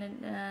 আপনি ফেনী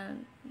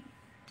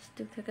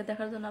ডিস্ট্রিক্ট থেকে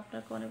দেখার জন্য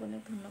আপনাকে অনেক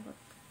অনেক ধন্যবাদ।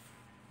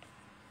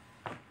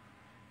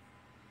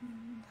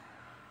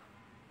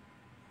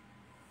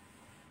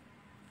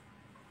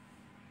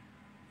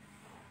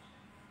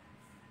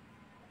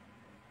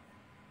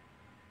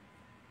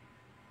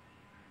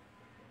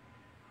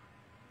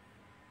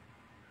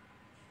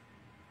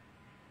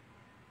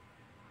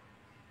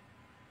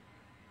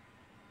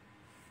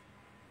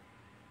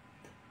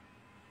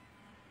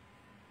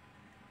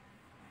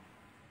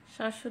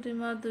 শাশুড়ি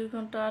মা 2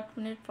 ঘন্টা 8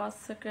 মিনিট 5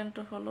 সেকেন্ড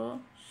হলো।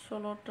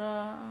 16টা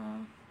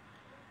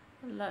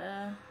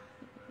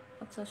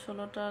আচ্ছা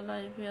 16টা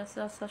লাইভে আছে।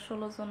 আচ্ছা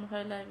 16 জন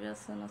ভাই লাইভে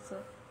আছেন। আচ্ছা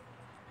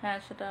হ্যাঁ,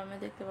 সেটা আমি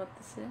দেখতে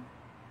পাচ্ছি।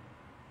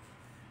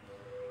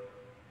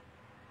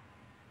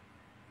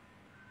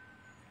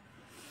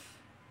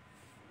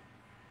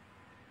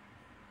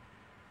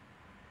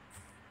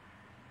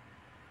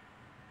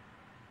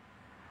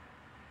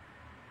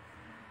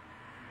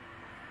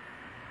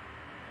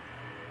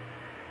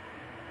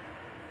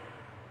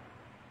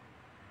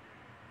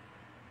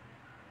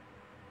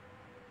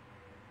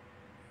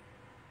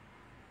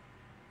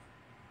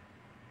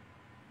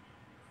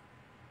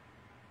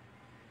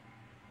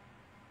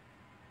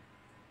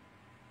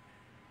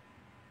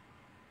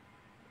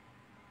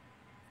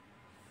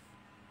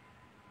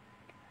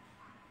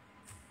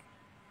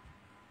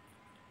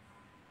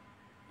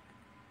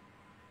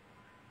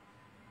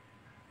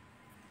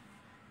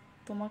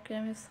 তোমাকে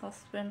আমি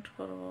সাসপেন্ড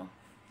করব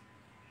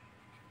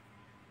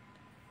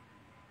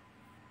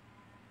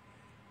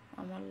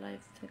আমার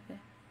লাইফ থেকে।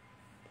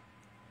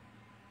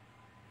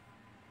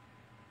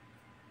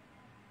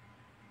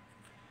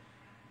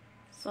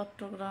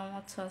 চট্টগ্রাম,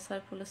 আচ্ছা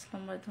সাইফুল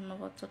ইসলাম ভাই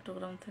ধন্যবাদ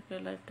চট্টগ্রাম থেকে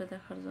লাইভটা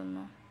দেখার জন্য।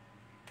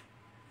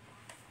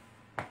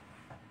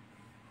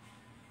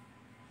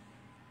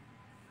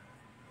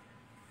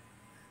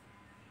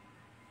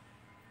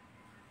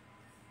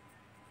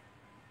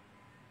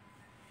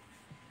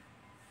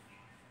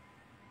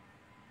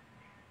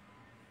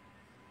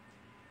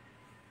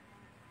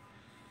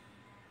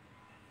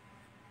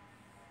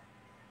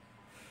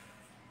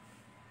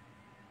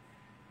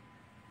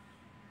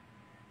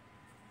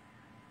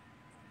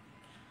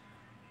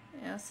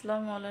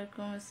 আসসালামু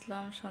আলাইকুম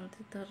ইসলাম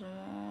শান্তি ধর্ম।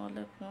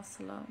 ওয়ালাইকুম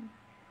আসসালাম।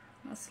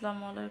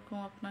 আসসালামু আলাইকুম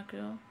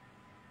আপনাকেও।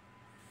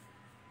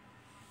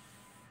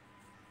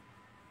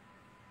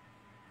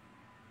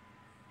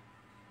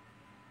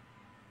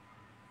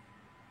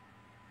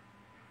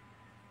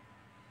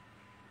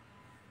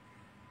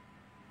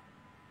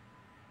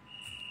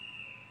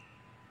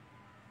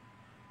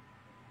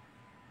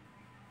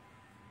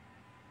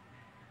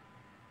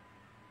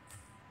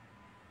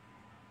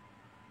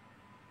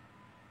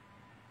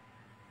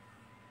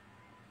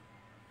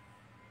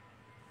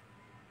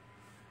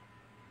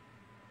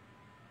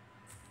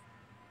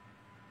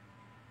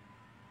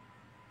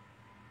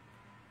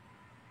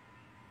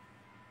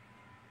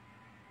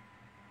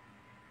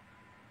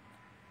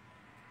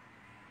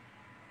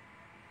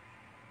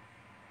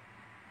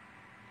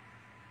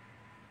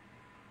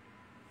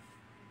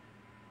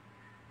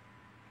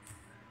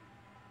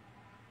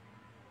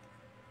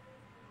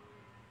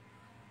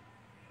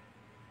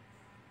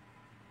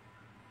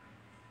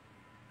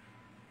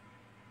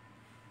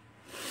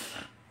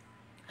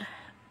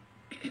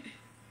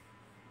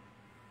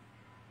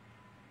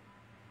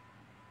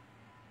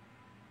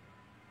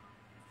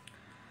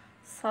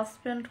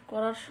 সাসপেন্ড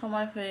করার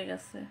সময় হয়ে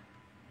গেছে।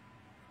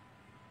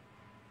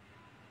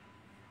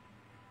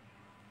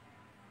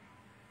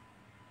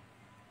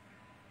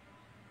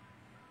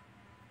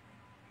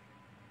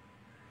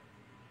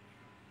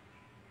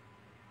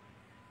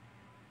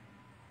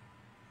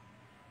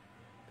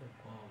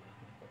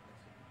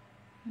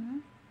 হুম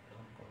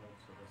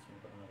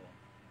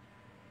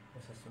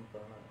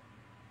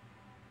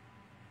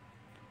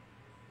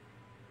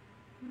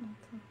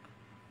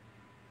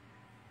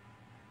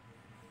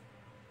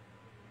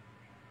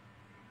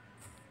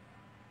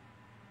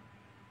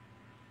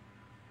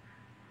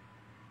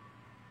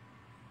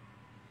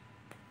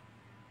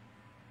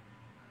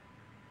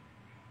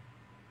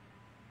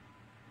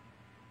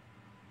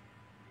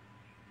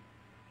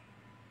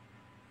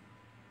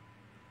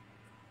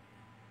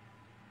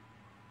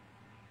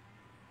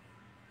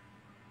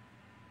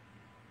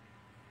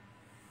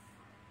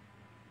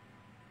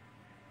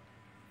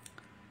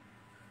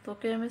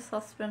তোকে আমি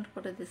সাসপেন্ড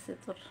করে দিছি।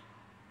 তোর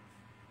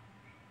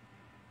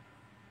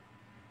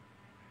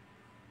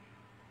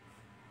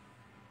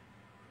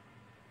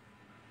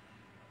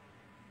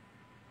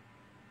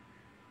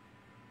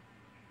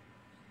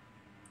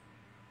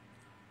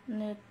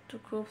নেট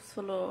খুব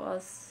স্লো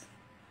আজ।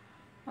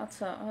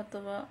 আচ্ছা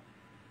হয়তোবা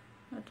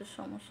একটা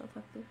সমস্যা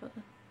থাকতে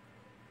পারে।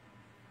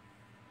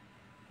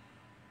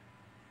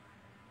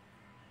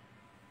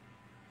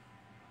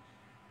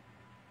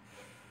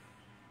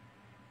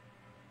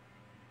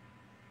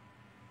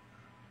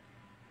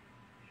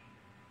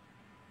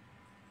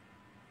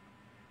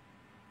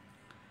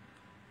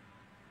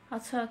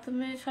 আচ্ছা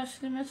তুমি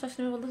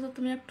শাশুড়ি বলতেছো,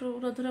 তুমি একটু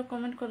উড়াধুরা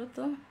কমেন্ট করো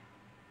তো।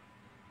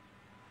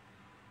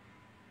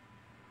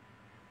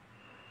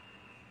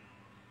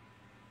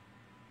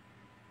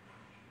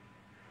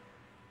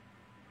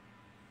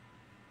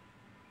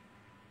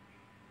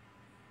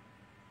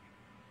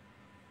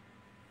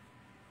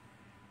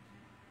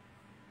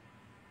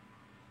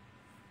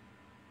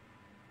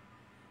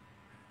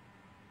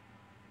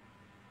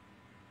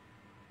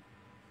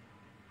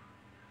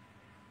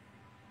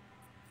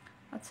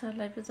 আচ্ছা,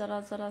 লাইভে যারা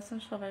যারা আছেন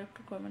সবাই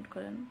একটু কমেন্ট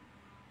করেন,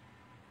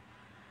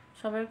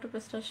 সবাই একটু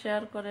পেজটা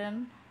শেয়ার করেন,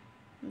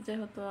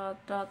 যেহেতু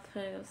রাত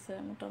হয়ে গেছে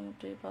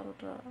মোটামুটি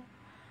 12টা,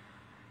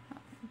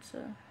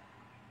 আচ্ছা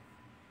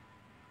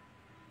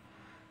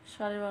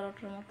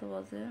 12:30টার মতো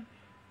বাজে,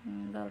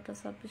 12টা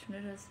 26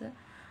 মিনিট হয়েছে।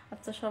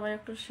 আচ্ছা সবাই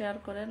একটু শেয়ার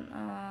করেন,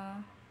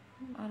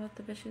 আর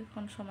হয়তো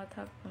বেশিক্ষণ সময়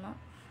থাকবো না,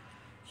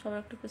 সবাই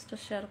একটু পেজটা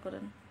শেয়ার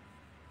করেন।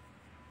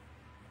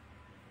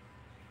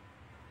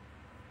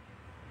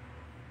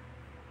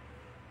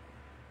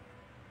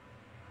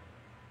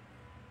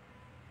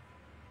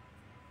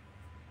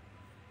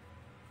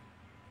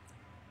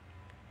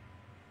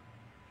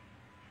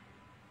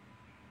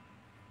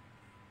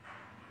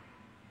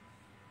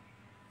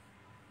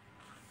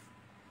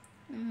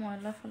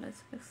 ময়লা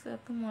ফেলাইছে, দেখছে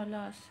এত ময়লা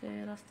আসে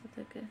রাস্তা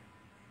থেকে।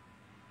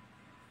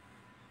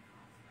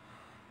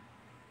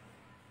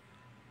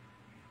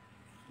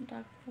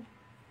 ডাকবো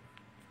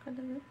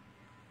কাটে দে,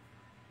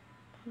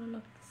 ভালো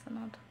লাগতেছে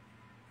না।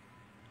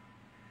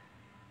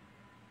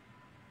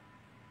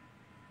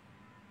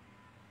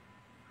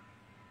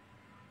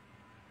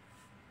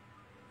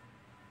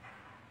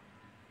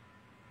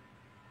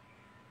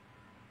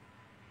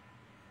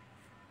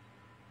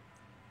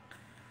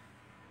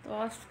 তো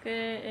আজকে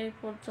এই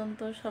পর্যন্ত,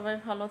 সবাই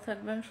ভালো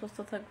থাকবেন, সুস্থ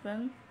থাকবেন,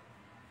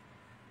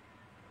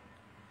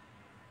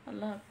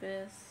 আল্লাহ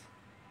হাফেজ।